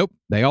help. Nope.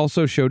 They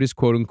also showed his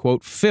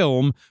quote-unquote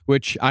film,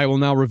 which I will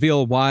now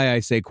reveal why I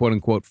say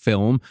quote-unquote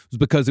film, was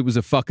because it was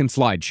a fucking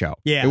slideshow.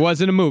 Yeah. It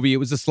wasn't a movie, it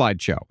was a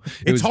slideshow.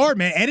 It's hard,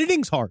 man.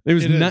 Editing's hard. It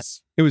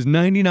was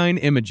 99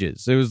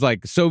 images. It was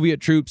like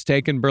Soviet troops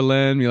taking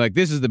Berlin. You're like,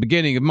 this is the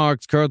beginning of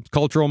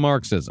cultural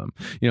Marxism.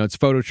 It's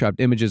photoshopped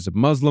images of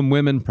Muslim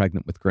women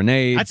pregnant with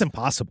grenades. That's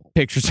impossible.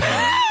 Pictures.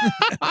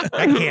 That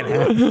can't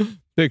happen.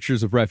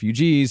 Pictures of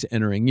refugees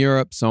entering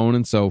Europe, so on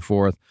and so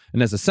forth.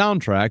 And as a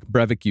soundtrack,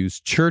 Breivik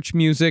used church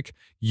music,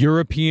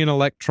 European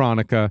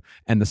electronica,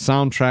 and the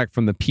soundtrack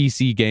from the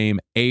PC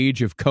game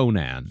Age of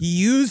Conan. He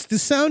used the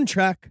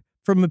soundtrack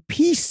from a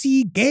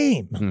PC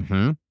game.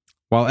 Mm-hmm.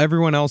 While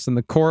everyone else in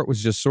the court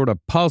was just sort of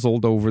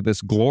puzzled over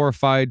this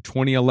glorified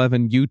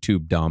 2011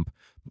 YouTube dump,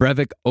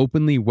 Breivik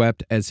openly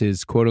wept as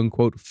his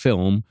quote-unquote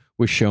film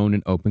was shown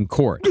in open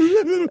court.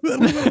 And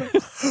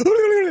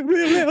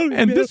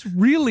this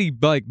really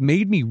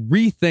made me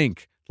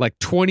rethink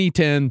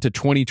 2010 to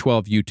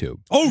 2012 YouTube.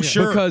 Oh,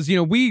 sure. Because,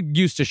 we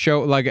used to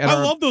show I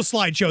love those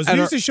slideshows. We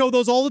used to show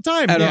those all the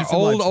time. At our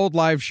old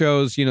live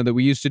shows, that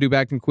we used to do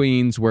back in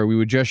Queens where we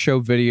would just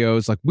show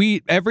videos.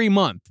 Every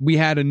month we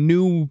had a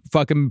new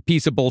fucking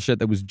piece of bullshit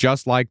that was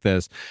just like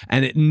this.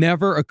 And it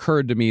never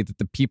occurred to me that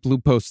the people who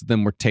posted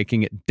them were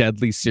taking it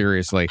deadly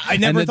seriously. I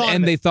never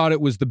thought they thought it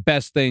was the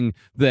best thing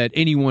that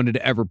anyone had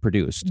ever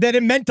produced. That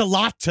it meant a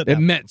lot to them.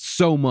 It meant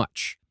so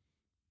much.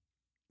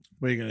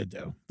 What are you going to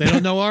do? They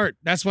don't know art.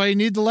 That's why you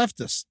need the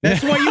leftists.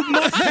 That's why you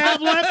must have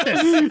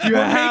leftists.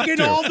 You're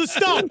making all the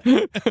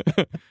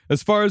stuff.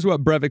 As far as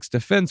what Breivik's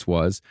defense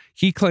was,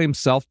 he claimed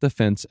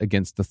self-defense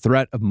against the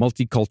threat of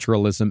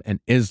multiculturalism and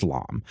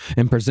Islam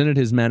and presented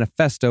his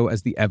manifesto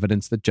as the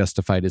evidence that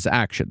justified his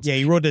actions. Yeah,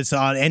 he wrote this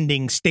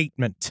ending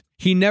statement.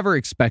 He never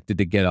expected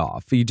to get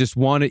off. He just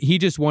wanted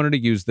to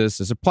use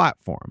this as a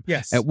platform.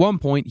 Yes. At one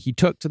point, he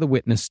took to the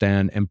witness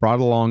stand and brought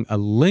along a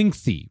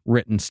lengthy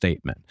written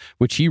statement,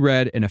 which he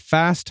read in a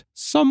fast,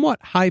 somewhat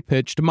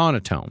high-pitched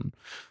monotone.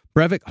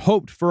 Breivik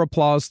hoped for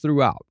applause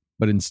throughout,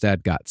 but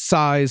instead got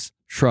sighs,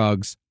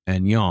 shrugs,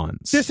 and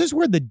yawns. This is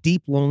where the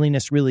deep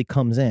loneliness really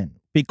comes in,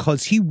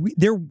 because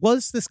there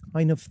was this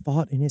kind of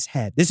thought in his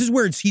head. This is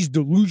where he's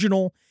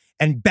delusional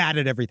and bad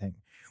at everything,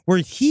 where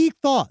he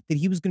thought that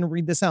he was going to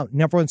read this out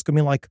and everyone's going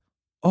to be like,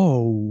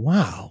 oh,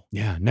 wow.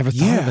 Yeah, never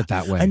thought of it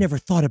that way. I never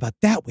thought about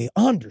that way.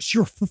 Anders,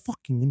 you're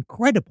fucking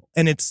incredible.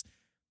 And it's,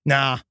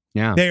 nah.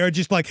 Yeah. They are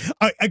just like,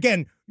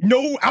 again,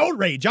 no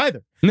outrage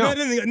either. No.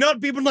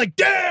 Not people like,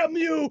 damn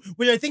you,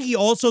 which I think he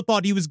also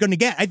thought he was going to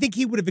get. I think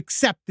he would have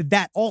accepted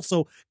that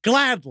also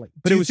gladly.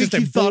 But Do it you was think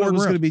just he thought it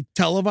was going to be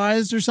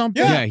televised or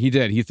something? Yeah, he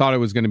did. He thought it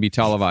was going to be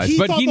televised. He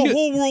but thought he the knew-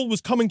 whole world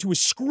was coming to a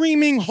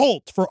screaming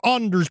halt for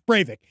Anders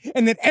Breivik,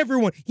 and that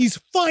he's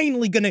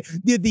finally going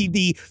to,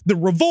 the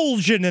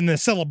revulsion and the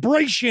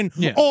celebration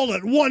all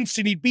at once,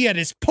 and he'd be at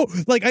his,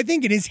 I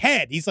think in his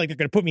head, he's like, they're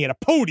going to put me at a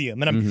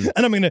podium, and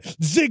I'm going to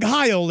zig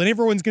heil, and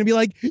everyone's going to be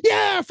like,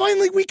 yeah,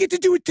 finally we get to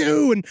do it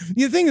too. And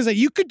the thing is that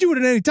you could do it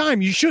at any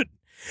time. You shouldn't.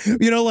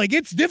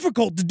 It's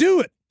difficult to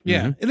do it.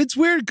 Yeah. And it's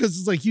weird because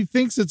it's like he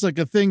thinks it's like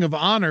a thing of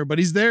honor, but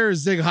he's there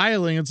zig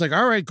heiling. It's like,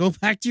 all right, go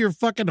back to your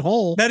fucking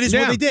hole. That is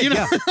what they did.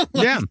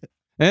 Yeah.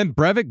 And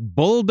Breivik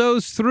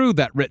bulldozed through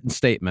that written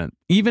statement,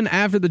 even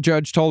after the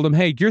judge told him,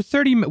 hey,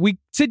 we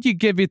said you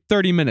give you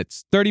 30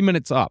 minutes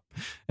up.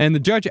 And the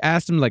judge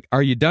asked him, like,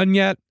 are you done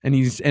yet? And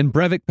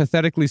Breivik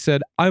pathetically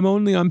said, I'm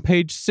only on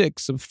page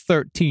 6 of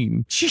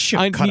 13. She should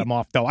have cut him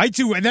off, though. I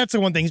too, and that's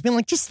the one thing. He's been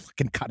like, just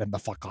fucking cut him the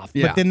fuck off.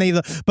 Yeah.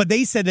 But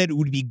they said that it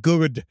would be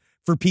good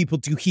for people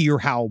to hear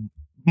how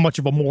much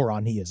of a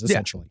moron he is,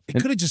 essentially. It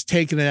could have just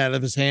taken it out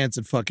of his hands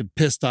and fucking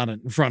pissed on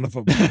it in front of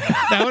him.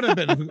 That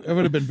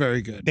would have been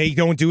very good. They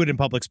don't do it in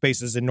public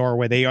spaces in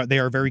Norway. They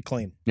are very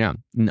clean. Yeah.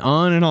 And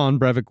on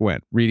Breivik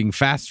went, reading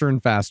faster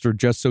and faster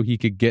just so he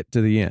could get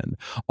to the end,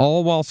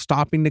 all while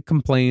stopping to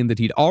complain that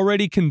he'd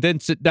already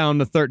condensed it down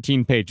to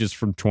 13 pages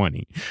from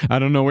 20. I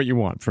don't know what you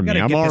want from me.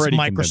 I'm already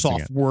get this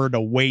Microsoft Word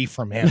away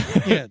from him.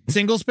 Yeah.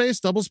 Single space,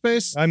 double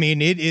space? I mean,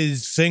 it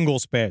is single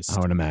space. I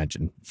would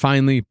imagine.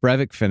 Finally,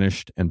 Breivik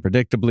finished, and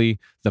predictably,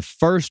 the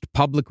first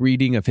public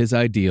reading of his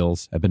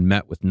ideals had been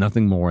met with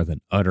nothing more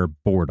than utter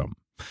boredom.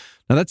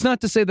 Now, that's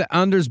not to say that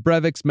Anders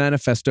Breivik's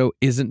manifesto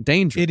isn't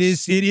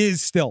dangerous. It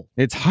is still.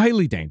 It's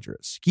highly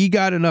dangerous. He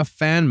got enough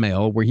fan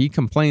mail where he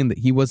complained that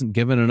he wasn't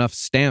given enough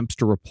stamps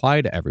to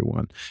reply to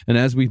everyone. And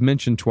as we've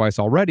mentioned twice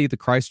already, the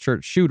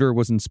Christchurch shooter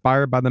was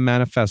inspired by the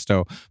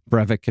manifesto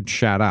Breivik had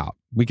shat out.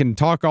 We can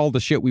talk all the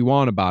shit we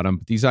want about him,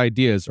 but these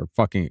ideas are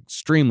fucking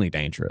extremely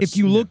dangerous. If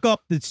you look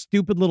up the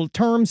stupid little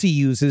terms he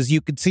uses, you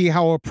could see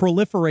how it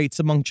proliferates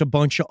amongst a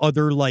bunch of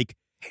other,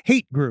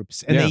 hate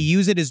groups, and they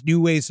use it as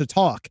new ways to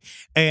talk,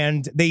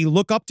 and they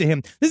look up to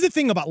him. This is the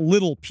thing about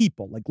little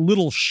people, like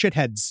little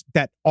shitheads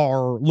that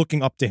are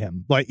looking up to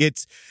him. Like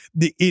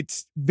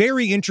it's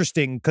very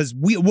interesting because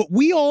what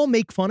we all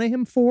make fun of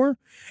him for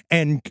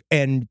and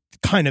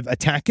kind of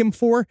attack him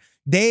for,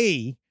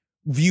 they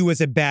view as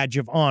a badge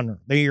of honor.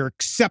 They are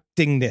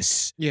accepting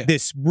this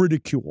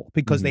ridicule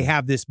because they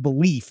have this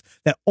belief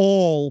that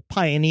all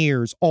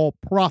pioneers, all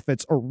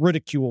prophets are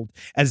ridiculed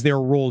as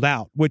they're rolled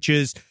out, which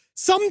is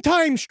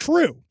sometimes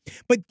true.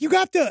 But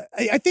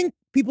I think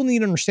people need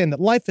to understand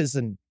that life is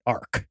an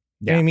arc.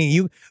 Yeah. I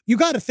mean, you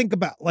got to think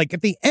about,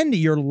 at the end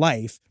of your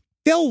life,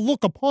 they'll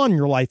look upon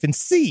your life and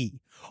see,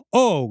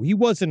 oh, he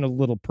wasn't a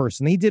little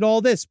person. He did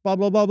all this, blah,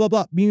 blah, blah, blah,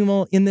 blah.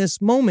 Meanwhile, in this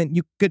moment,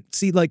 you could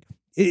see,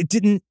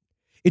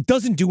 it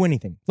doesn't do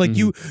anything.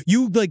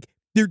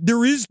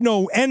 There is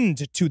no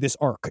end to this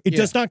arc. It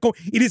does not go,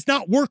 it is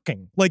not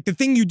working. The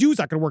thing you do is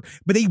not going to work.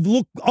 But they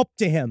look up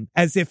to him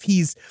as if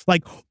he's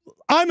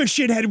I'm a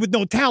shithead with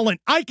no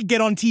talent. I could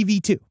get on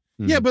TV too.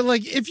 Yeah, but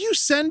if you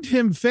send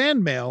him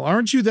fan mail,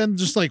 aren't you then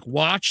just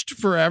watched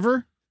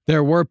forever?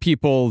 There were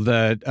people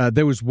that,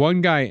 there was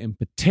one guy in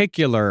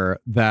particular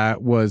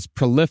that was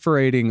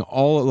proliferating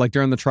all,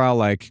 during the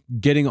trial,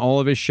 getting all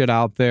of his shit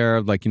out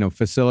there,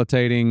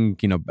 facilitating,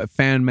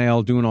 fan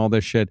mail, doing all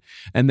this shit.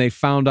 And they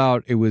found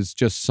out it was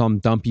just some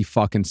dumpy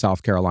fuck in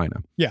South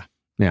Carolina. Yeah.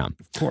 Yeah.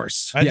 Of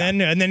course. And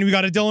then we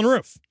got a Dylan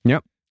Roof.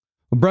 Yep.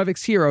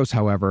 Breivik's heroes,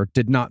 however,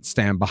 did not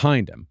stand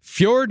behind him.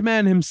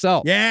 Fjordman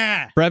himself,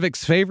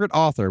 Breivik's favorite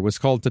author, was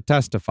called to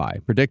testify.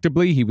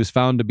 Predictably, he was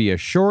found to be a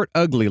short,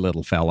 ugly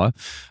little fella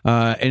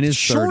in his 30s.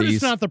 Short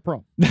is not the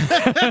problem.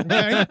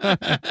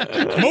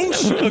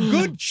 A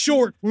good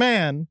short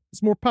man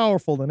is more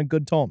powerful than a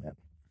good tall man.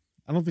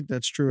 I don't think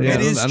that's true. I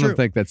don't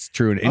think that's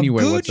true in any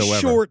way whatsoever. A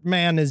good short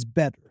man is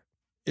better.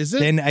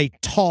 than a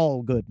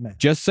tall good man.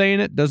 Just saying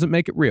it doesn't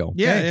make it real.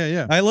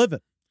 Yeah. I live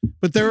it.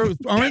 But there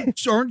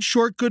aren't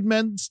short good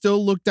men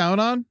still looked down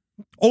on?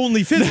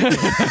 Only physically.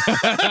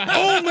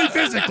 Only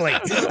physically.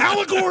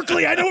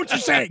 Allegorically, I know what you're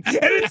saying, and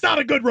it's not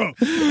a good road.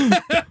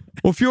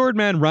 Well,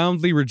 Fjordman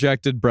roundly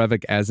rejected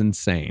Breivik as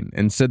insane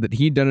and said that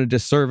he'd done a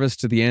disservice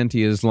to the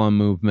anti-Islam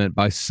movement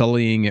by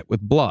sullying it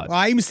with blood.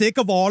 I'm sick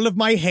of all of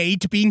my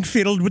hate being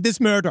filled with this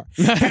murder.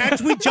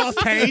 Can't we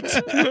just hate?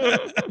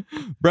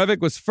 Breivik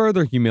was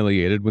further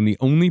humiliated when the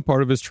only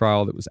part of his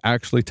trial that was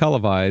actually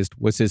televised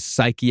was his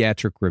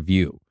psychiatric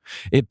review.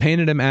 It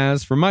painted him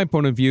as, from my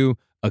point of view,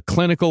 a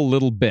clinical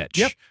little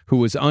bitch who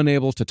was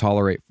unable to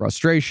tolerate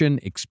frustration,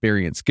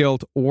 experience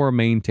guilt, or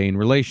maintain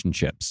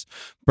relationships.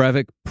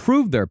 Breivik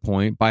proved their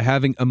point by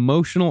having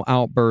emotional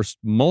outbursts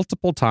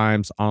multiple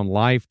times on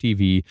live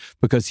TV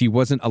because he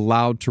wasn't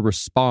allowed to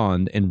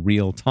respond in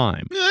real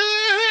time.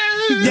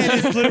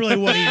 That is literally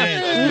what he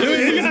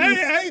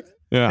did.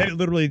 Yeah.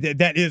 Literally,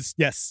 that is,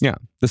 yes. Yeah.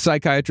 The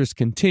psychiatrist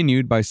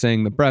continued by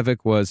saying that Breivik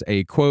was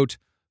a, quote,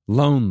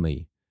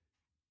 lonely,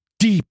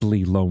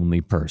 deeply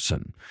lonely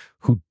person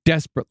who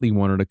desperately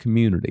wanted a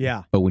community.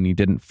 Yeah. But when he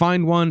didn't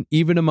find one,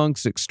 even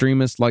amongst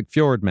extremists like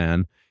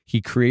Fjordman,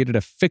 he created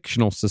a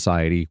fictional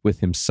society with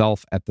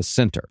himself at the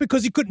center.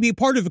 Because he couldn't be a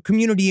part of a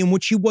community in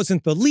which he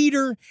wasn't the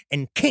leader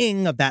and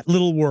king of that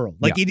little world.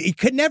 Like, it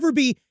could never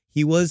be,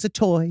 he was a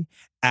toy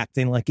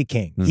acting like a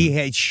king.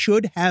 He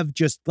should have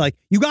just, like,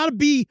 you got to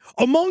be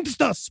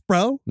amongst us,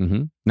 bro.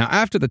 Now,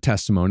 after the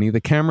testimony,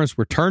 the cameras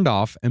were turned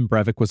off and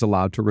Breivik was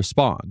allowed to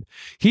respond.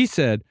 He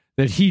said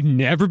that he'd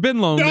never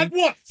been lonely. Not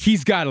once.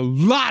 He's got a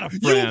lot of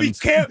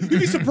friends. You'd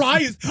be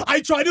surprised.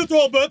 I tried to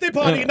throw a birthday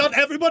party and not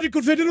everybody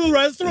could fit in a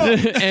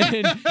restaurant.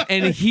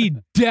 and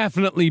he'd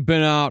definitely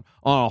been out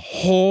on a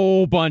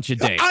whole bunch of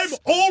dates. I'm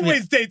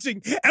always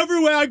dating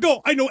everywhere I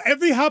go. I know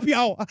every happy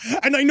hour.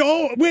 And I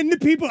know when the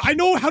people, I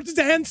know how to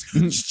dance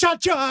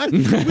cha-cha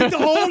with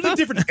all the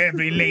different,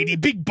 every lady,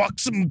 big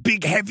buxom,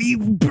 big heavy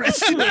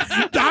breasted.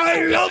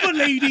 I love a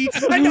lady.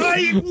 And I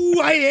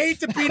hate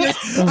the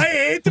penis. I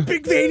hate the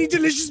big veiny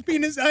delicious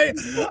penis. I am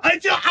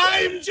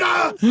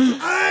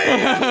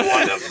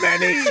one of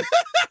many.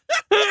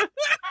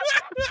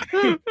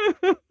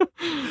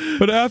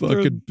 But after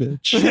fucking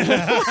bitch.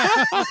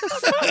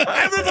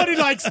 Everybody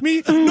likes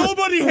me.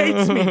 Nobody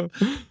hates me.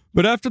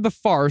 But after the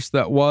farce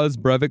that was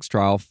Breivik's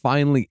trial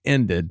finally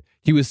ended,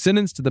 he was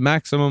sentenced to the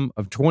maximum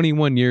of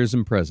 21 years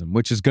in prison,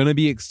 which is going to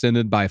be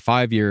extended by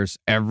 5 years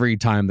every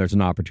time there's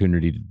an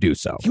opportunity to do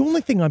so. The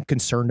only thing I'm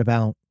concerned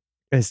about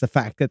is the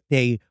fact that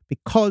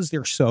because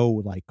they're so,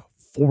 like,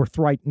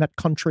 forthright in that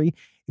country,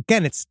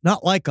 again, it's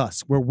not like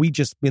us where we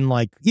just been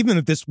like, even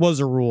if this was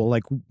a rule,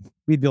 like,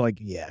 we'd be like,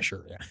 yeah,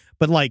 sure. Yeah.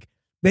 But, like,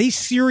 they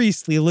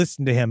seriously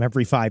listen to him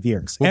every 5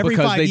 years. Well, every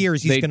 5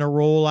 years, he's going to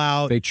roll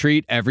out. They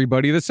treat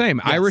everybody the same.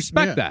 Yes. I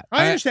respect that.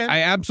 I understand.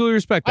 I absolutely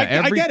respect that.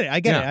 I get it. I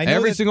get it. I know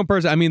every single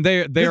person. I mean,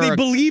 they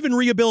believe in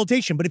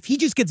rehabilitation, but if he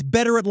just gets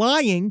better at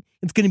lying,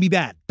 it's going to be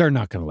bad. They're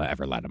not going to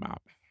ever let him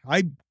out.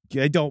 I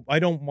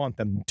don't want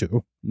them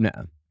to. No.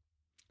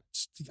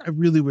 I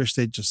really wish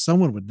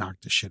someone would knock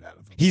the shit out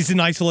of him. He's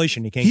in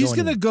isolation. He's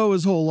going to go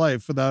his whole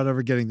life without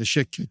ever getting the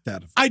shit kicked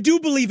out of him. I do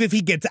believe if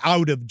he gets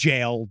out of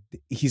jail,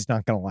 he's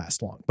not going to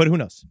last long. But who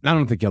knows? I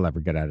don't think he'll ever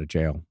get out of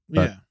jail.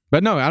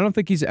 But no, I don't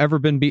think he's ever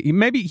been beaten.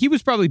 Maybe he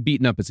was probably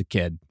beaten up as a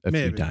kid a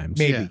few times.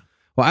 Maybe. Yeah.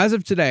 Well, as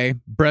of today,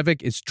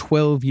 Breivik is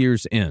 12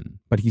 years in,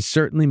 but he's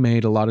certainly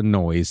made a lot of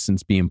noise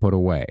since being put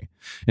away.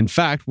 In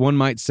fact, one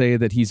might say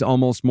that he's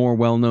almost more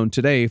well-known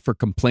today for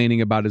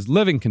complaining about his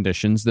living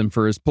conditions than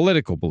for his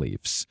political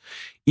beliefs.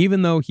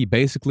 Even though he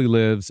basically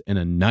lives in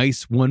a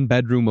nice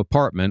one-bedroom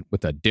apartment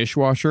with a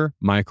dishwasher,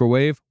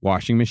 microwave,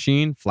 washing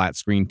machine,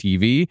 flat-screen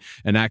TV,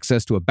 and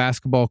access to a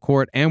basketball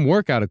court and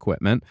workout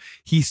equipment,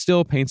 he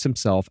still paints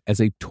himself as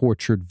a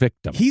tortured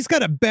victim. He's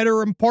got a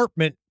better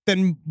apartment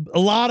than a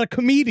lot of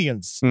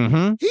comedians.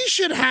 He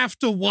should have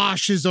to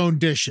wash his own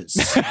dishes.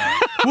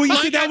 Well, you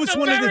see, that was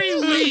one of the very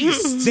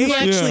least. They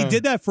actually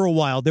did that for a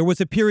while. There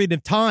was a period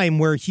of time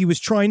where he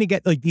was trying to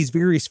get like these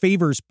various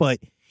favors, but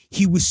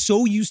he was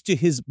so used to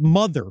his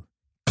mother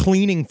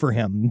cleaning for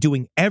him,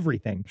 doing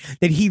everything,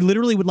 that he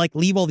literally would like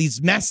leave all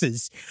these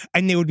messes,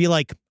 and they would be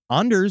like,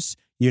 Anders,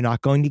 you're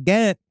not going to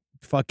get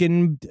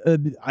fucking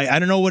I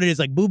don't know what it is,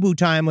 like boo-boo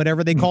time,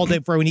 whatever they called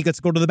it for when he gets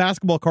to go to the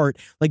basketball court.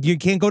 Like, you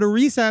can't go to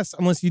recess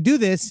unless you do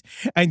this.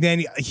 And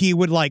then he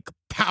would like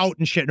pout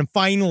and shit. And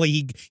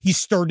finally he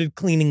started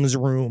cleaning his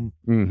room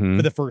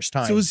for the first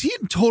time. So is he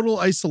in total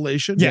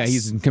isolation? Yeah,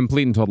 he's in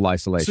complete and total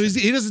isolation. So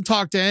he doesn't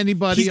talk to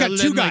anybody. He's got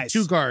two guys. Like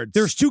 2 guards.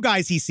 There's 2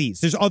 guys he sees.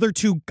 There's other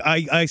 2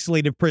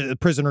 isolated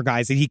prisoner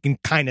guys that he can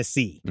kind of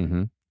see.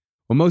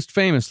 Well, most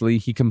famously,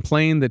 he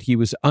complained that he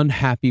was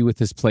unhappy with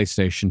his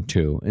PlayStation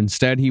 2.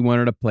 Instead, he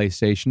wanted a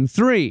PlayStation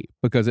 3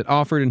 because it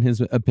offered, in his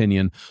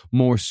opinion,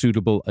 more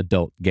suitable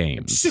adult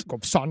games. Sick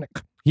of Sonic.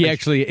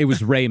 It was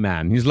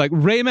Rayman. He's like,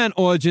 Rayman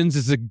Origins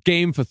is a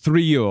game for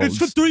 3-year-olds. It's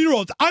for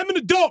 3-year-olds. I'm an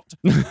adult,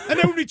 and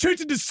I will be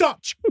treated as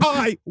such.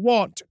 I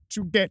want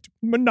to get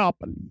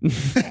Monopoly.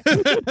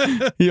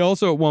 He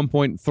also at one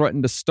point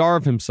threatened to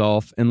starve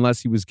himself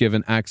unless he was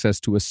given access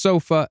to a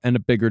sofa and a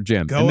bigger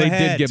gym. Go and they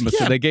ahead. did give him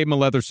so they gave him a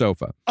leather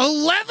sofa. A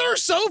leather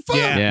sofa?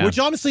 Yeah. Which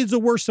honestly is the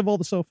worst of all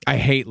the sofas. I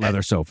hate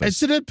leather sofas.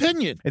 It's an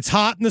opinion. It's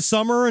hot in the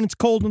summer and it's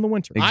cold in the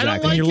winter. I don't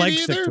Exactly. like Your it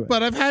legs stick either, to it.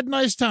 but I've had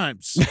nice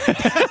times.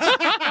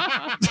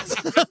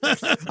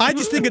 I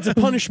just think it's a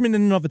punishment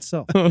in and of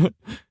itself.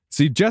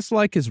 See, just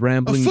like his A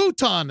rambling...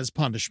 futon is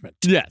punishment.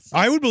 Yes.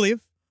 I would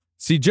believe.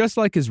 See, just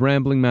like his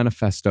rambling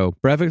manifesto,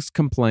 Breivik's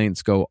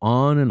complaints go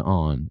on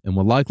and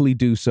will likely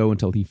do so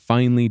until he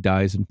finally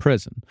dies in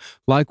prison.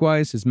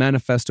 Likewise, his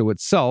manifesto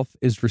itself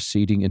is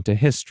receding into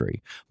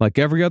history. Like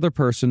every other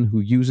person who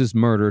uses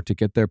murder to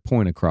get their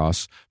point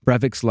across,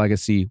 Breivik's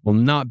legacy will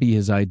not be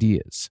his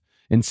ideas.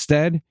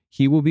 Instead,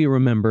 he will be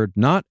remembered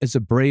not as a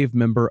brave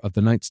member of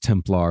the Knights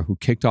Templar who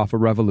kicked off a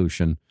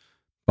revolution,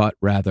 but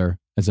rather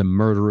as a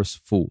murderous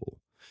fool.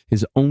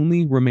 His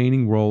only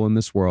remaining role in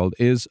this world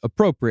is,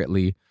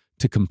 appropriately,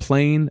 to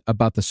complain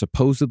about the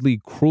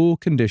supposedly cruel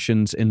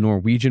conditions in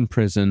Norwegian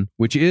prison,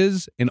 which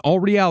is, in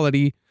all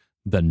reality,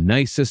 the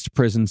nicest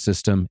prison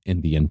system in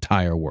the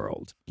entire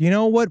world. You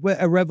know what?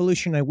 A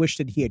revolution I wish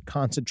that he had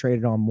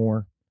concentrated on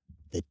more?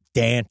 The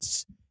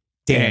dance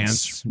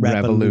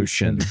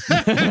revolution.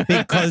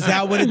 Because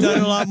that would have done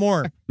a lot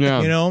more.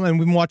 Yeah. You know, and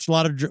we've watched a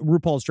lot of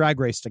RuPaul's Drag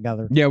Race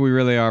together. Yeah, we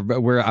really are.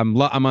 But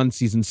I'm on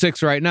season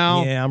 6 right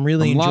now. Yeah, I'm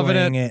really loving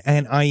enjoying it.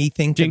 And I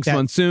think Jinx that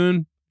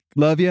Monsoon,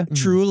 love you.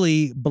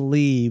 truly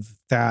believe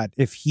that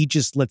if he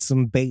just let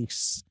some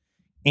bass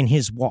in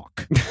his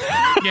walk,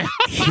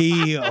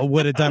 he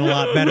would have done a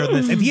lot better than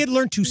this. If he had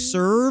learned to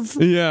serve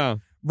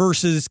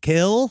versus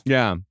kill.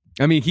 Yeah.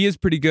 I mean, he is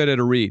pretty good at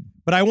a read.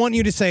 But I want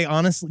you to say,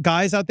 honestly,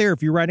 guys out there,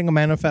 if you're writing a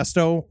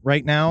manifesto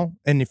right now,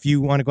 and if you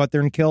want to go out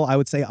there and kill, I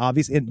would say,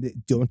 obviously,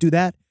 don't do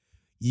that.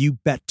 You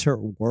better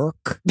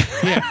work.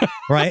 Yeah.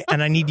 Right?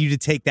 And I need you to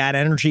take that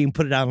energy and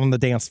put it out on the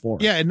dance floor.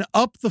 Yeah, and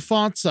up the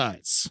font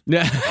size.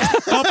 Yeah.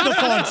 Up the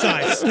font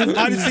size.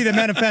 Honestly, the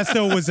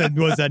manifesto was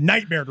a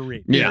nightmare to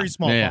read. Very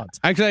small font.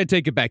 Actually, I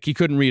take it back. He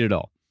couldn't read at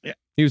all. Yeah.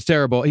 He was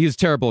terrible. He was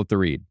terrible at the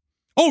read.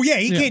 Oh, yeah,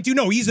 he can't do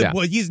no.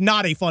 He's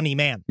not a funny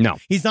man. No.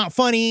 He's not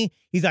funny.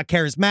 He's not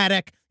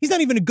charismatic. He's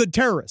not even a good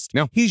terrorist.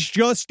 No. He's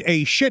just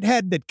a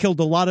shithead that killed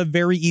a lot of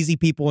very easy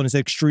people and is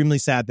extremely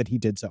sad that he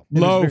did so.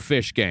 Low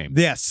fish game.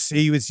 Yes,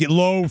 he was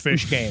low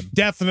fish game.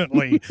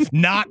 Definitely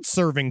not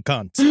serving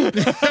cunt.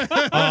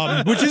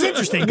 Which is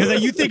interesting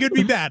because you think it'd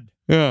be bad.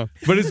 Yeah,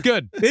 but it's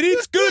good. It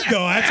is good,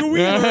 though. That's what we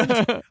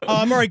learned.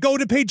 All right, go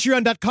to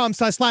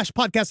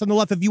patreon.com/podcast on the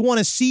left if you want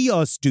to see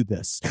us do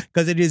this,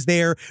 because it is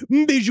there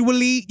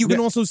visually. You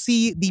can also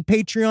see the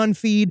Patreon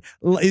feed.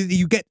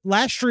 You get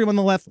last stream on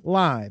the left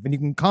live, and you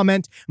can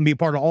comment and be a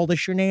part of all the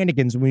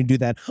shenanigans when we do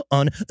that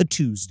on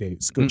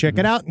Tuesdays. Go check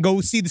it out and go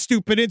see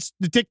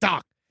the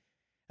TikTok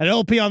at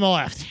LP on the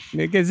left.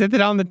 Is it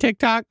on the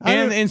TikTok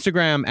and the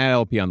Instagram at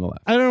LP on the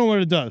left? I don't know what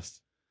it does.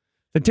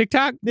 The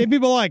TikTok?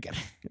 People like it.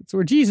 It's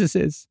where Jesus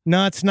is.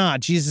 No, it's not.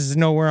 Jesus is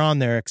nowhere on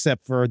there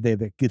except for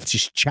it's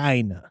just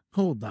China.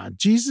 Hold on.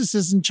 Jesus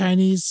isn't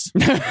Chinese.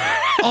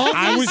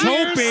 I was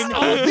hoping.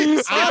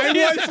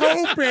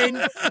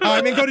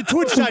 I mean, go to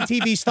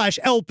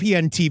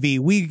twitch.tv/LPNTV.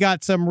 We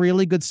got some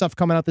really good stuff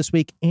coming out this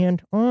week.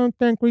 And I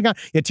think we got...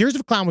 Tears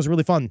of a Clown was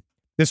really fun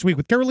this week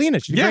with Carolina.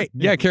 She did great.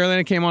 Yeah,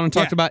 Carolina came on and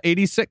talked about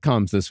 80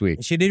 sitcoms this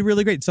week. She did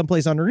really great.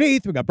 Someplace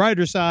underneath. We got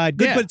Brighter Side.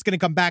 Good, but it's going to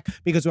come back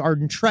because our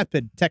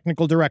intrepid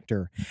technical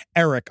director,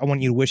 Eric, I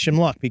want you to wish him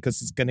luck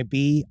because it's going to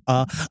be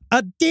a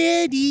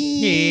daddy.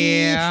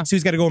 Yeah. So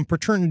he's got to go on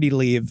paternity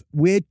leave,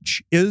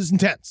 which is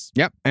intense.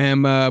 Yep.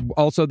 And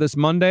also this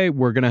Monday,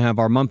 we're going to have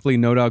our monthly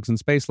No Dogs in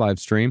Space live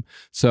stream.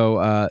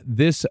 So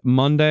this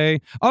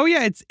Monday,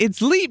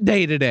 it's Leap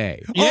Day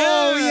today. Yeah.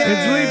 Oh, yeah.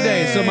 It's Leap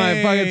Day.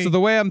 So the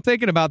way I'm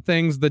thinking about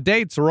things, the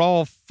dates are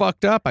all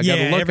fucked up. I got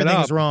to look it up.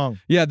 Everything's wrong.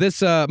 Yeah,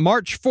 this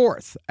March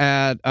 4th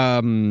at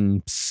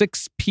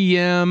 6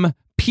 p.m.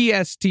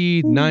 PST,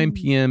 9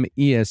 p.m.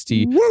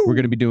 EST. We're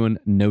going to be doing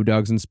No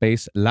Dogs in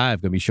Space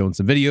live. Going to be showing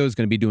some videos.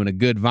 Going to be doing a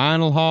good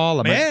vinyl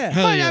haul.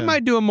 I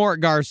might do a Mort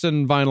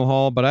Garson vinyl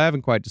haul, but I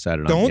haven't quite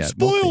decided on it yet. Don't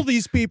spoil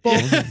these people.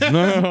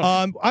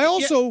 I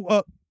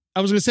also... I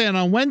was going to say, and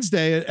on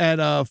Wednesday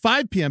at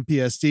 5 p.m.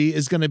 PST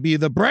is going to be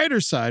The Brighter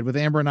Side with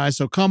Amber and I.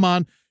 So come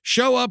on,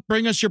 show up,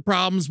 bring us your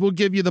problems. We'll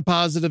give you the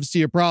positives to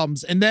your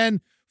problems. And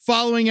then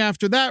following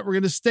after that, we're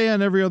going to stay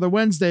on every other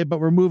Wednesday, but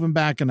we're moving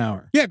back an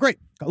hour. Yeah, great.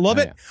 I love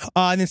it.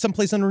 Yeah. And then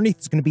someplace underneath,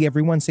 it's going to be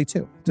every Wednesday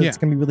too. So it's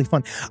going to be really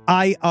fun.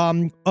 There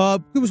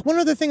was one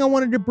other thing I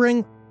wanted to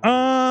bring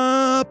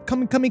up.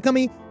 Coming.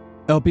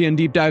 LPN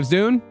Deep Dives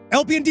Dune.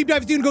 LPN Deep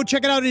Dives Dune. Go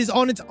check it out. It is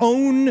on its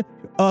own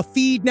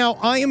feed. Now,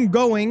 I am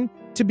going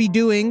to be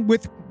doing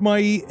with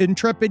my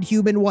intrepid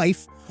human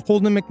wife,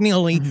 Holden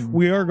McNeely,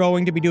 we are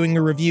going to be doing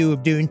a review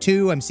of Dune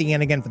 2. I'm seeing it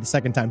again for the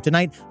second time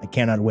tonight. I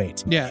cannot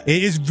wait. Yeah.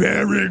 It is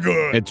very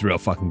good. It's real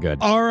fucking good.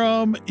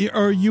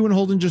 Are you and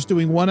Holden just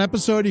doing one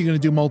episode, or are you going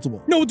to do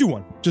multiple? No, we'll do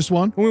one. Just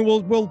one?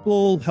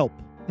 We'll help.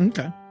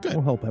 Okay, good.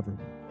 We'll help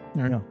everyone.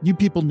 All right. You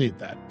people need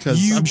that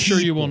because I'm sure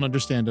you won't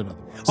understand it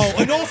otherwise. Oh,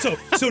 and also,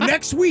 so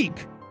next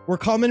week, we're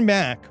coming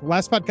back.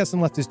 Last Podcast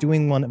on Left is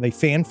doing one of the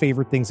fan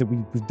favorite things that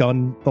we've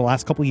done the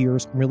last couple of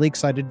years. I'm really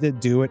excited to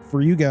do it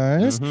for you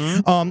guys.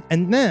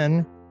 And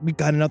then we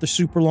got another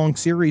super long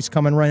series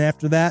coming right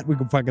after that. We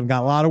fucking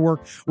got a lot of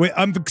work.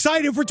 I'm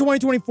excited for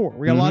 2024.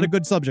 We got a lot of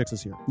good subjects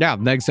this year. Yeah,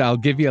 next I'll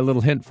give you a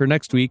little hint for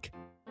next week.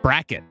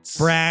 Brackets.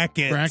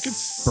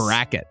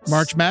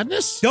 March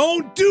Madness?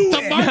 Don't do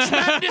The March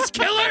Madness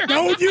killer?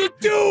 Don't you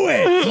do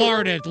it!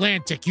 Florida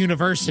Atlantic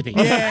University.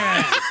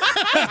 Yeah.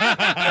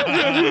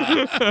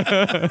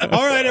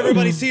 All right,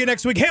 everybody. See you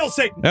next week. Hail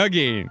Satan.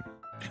 Again.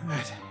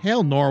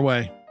 Hail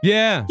Norway.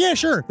 Yeah. Yeah,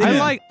 sure.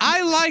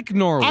 I like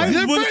Norway. I've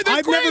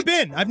never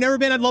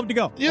been. I'd love to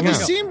go. Yeah, they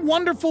seem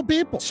wonderful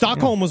people.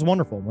 Stockholm was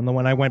wonderful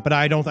when I went, but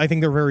I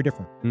think they're very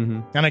different.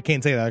 And I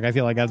can't say that. Like, I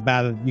feel like as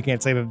bad as you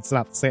can't say that it's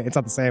not the same. It's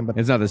not the same, but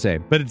it's not the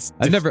same. But it's.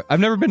 I've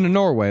never been to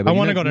Norway. But I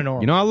want to go to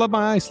Norway. You know, I love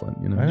my Iceland.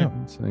 You know. I know.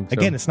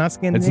 Again, it's not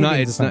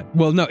Scandinavian. It's not.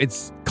 Well, no,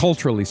 it's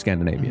culturally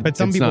Scandinavian. But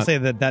some people say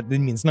that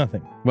means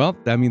nothing. Well,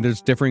 I mean,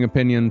 there's differing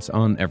opinions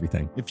on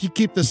everything. If you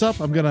keep this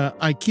up, I'm gonna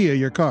IKEA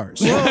your cars.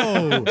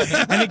 Whoa!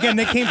 And again,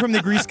 they came from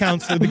the Greece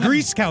counselor. The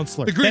Grease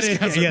counselor. The Grease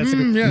counselor.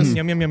 Yes.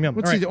 Yum, yum, yum, yum.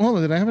 Let's see. Hold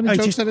on. Did I have any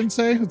jokes I didn't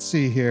say? Let's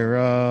see here.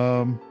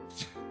 Nah.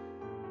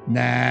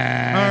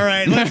 All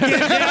right. Let's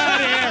get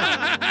out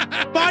of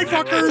here. Bye,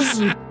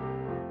 fuckers.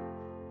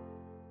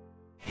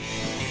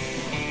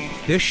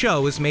 This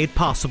show is made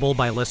possible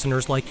by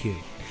listeners like you.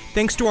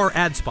 Thanks to our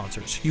ad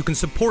sponsors, you can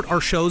support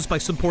our shows by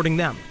supporting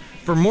them.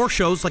 For more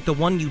shows like the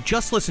one you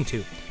just listened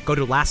to, go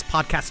to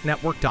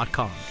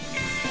lastpodcastnetwork.com.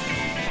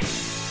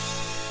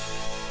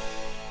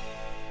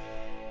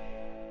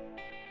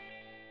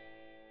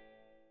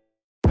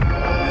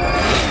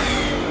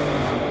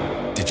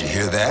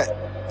 Hear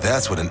that?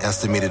 That's what an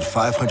estimated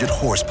 500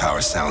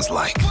 horsepower sounds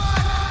like.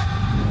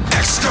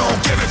 X gon'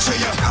 give it to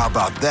you. How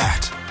about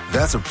that?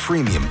 That's a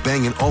premium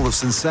Bang &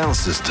 Olufsen sound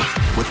system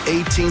with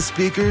 18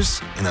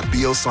 speakers and a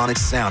Biosonic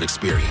sound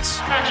experience.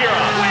 Acura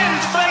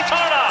wins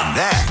Daytona. And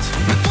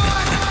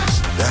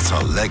that's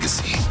our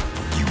legacy.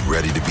 You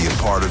ready to be a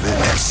part of it?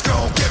 X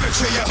gon' give it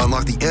to you.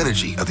 Unlock the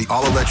energy of the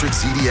all-electric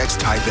ZDX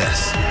Type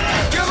S.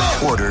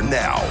 Order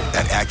now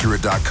at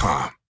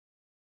Acura.com.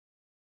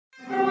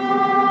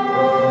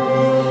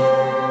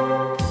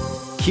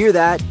 Hear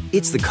that?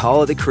 It's the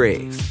call of the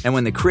Crave. And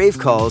when the Crave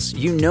calls,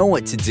 you know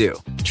what to do.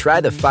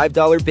 Try the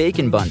 $5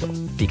 Bacon Bundle.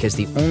 Because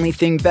the only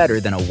thing better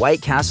than a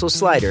White Castle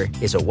slider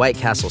is a White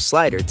Castle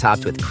slider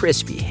topped with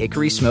crispy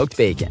hickory smoked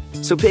bacon.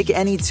 So pick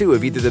any two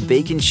of either the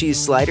Bacon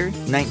Cheese Slider,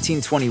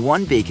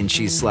 1921 Bacon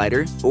Cheese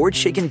Slider, or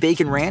Chicken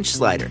Bacon Ranch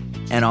Slider.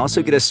 And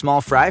also get a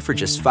small fry for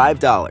just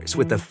 $5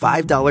 with the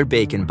 $5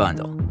 Bacon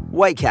Bundle.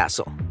 White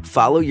Castle.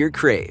 Follow your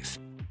Crave.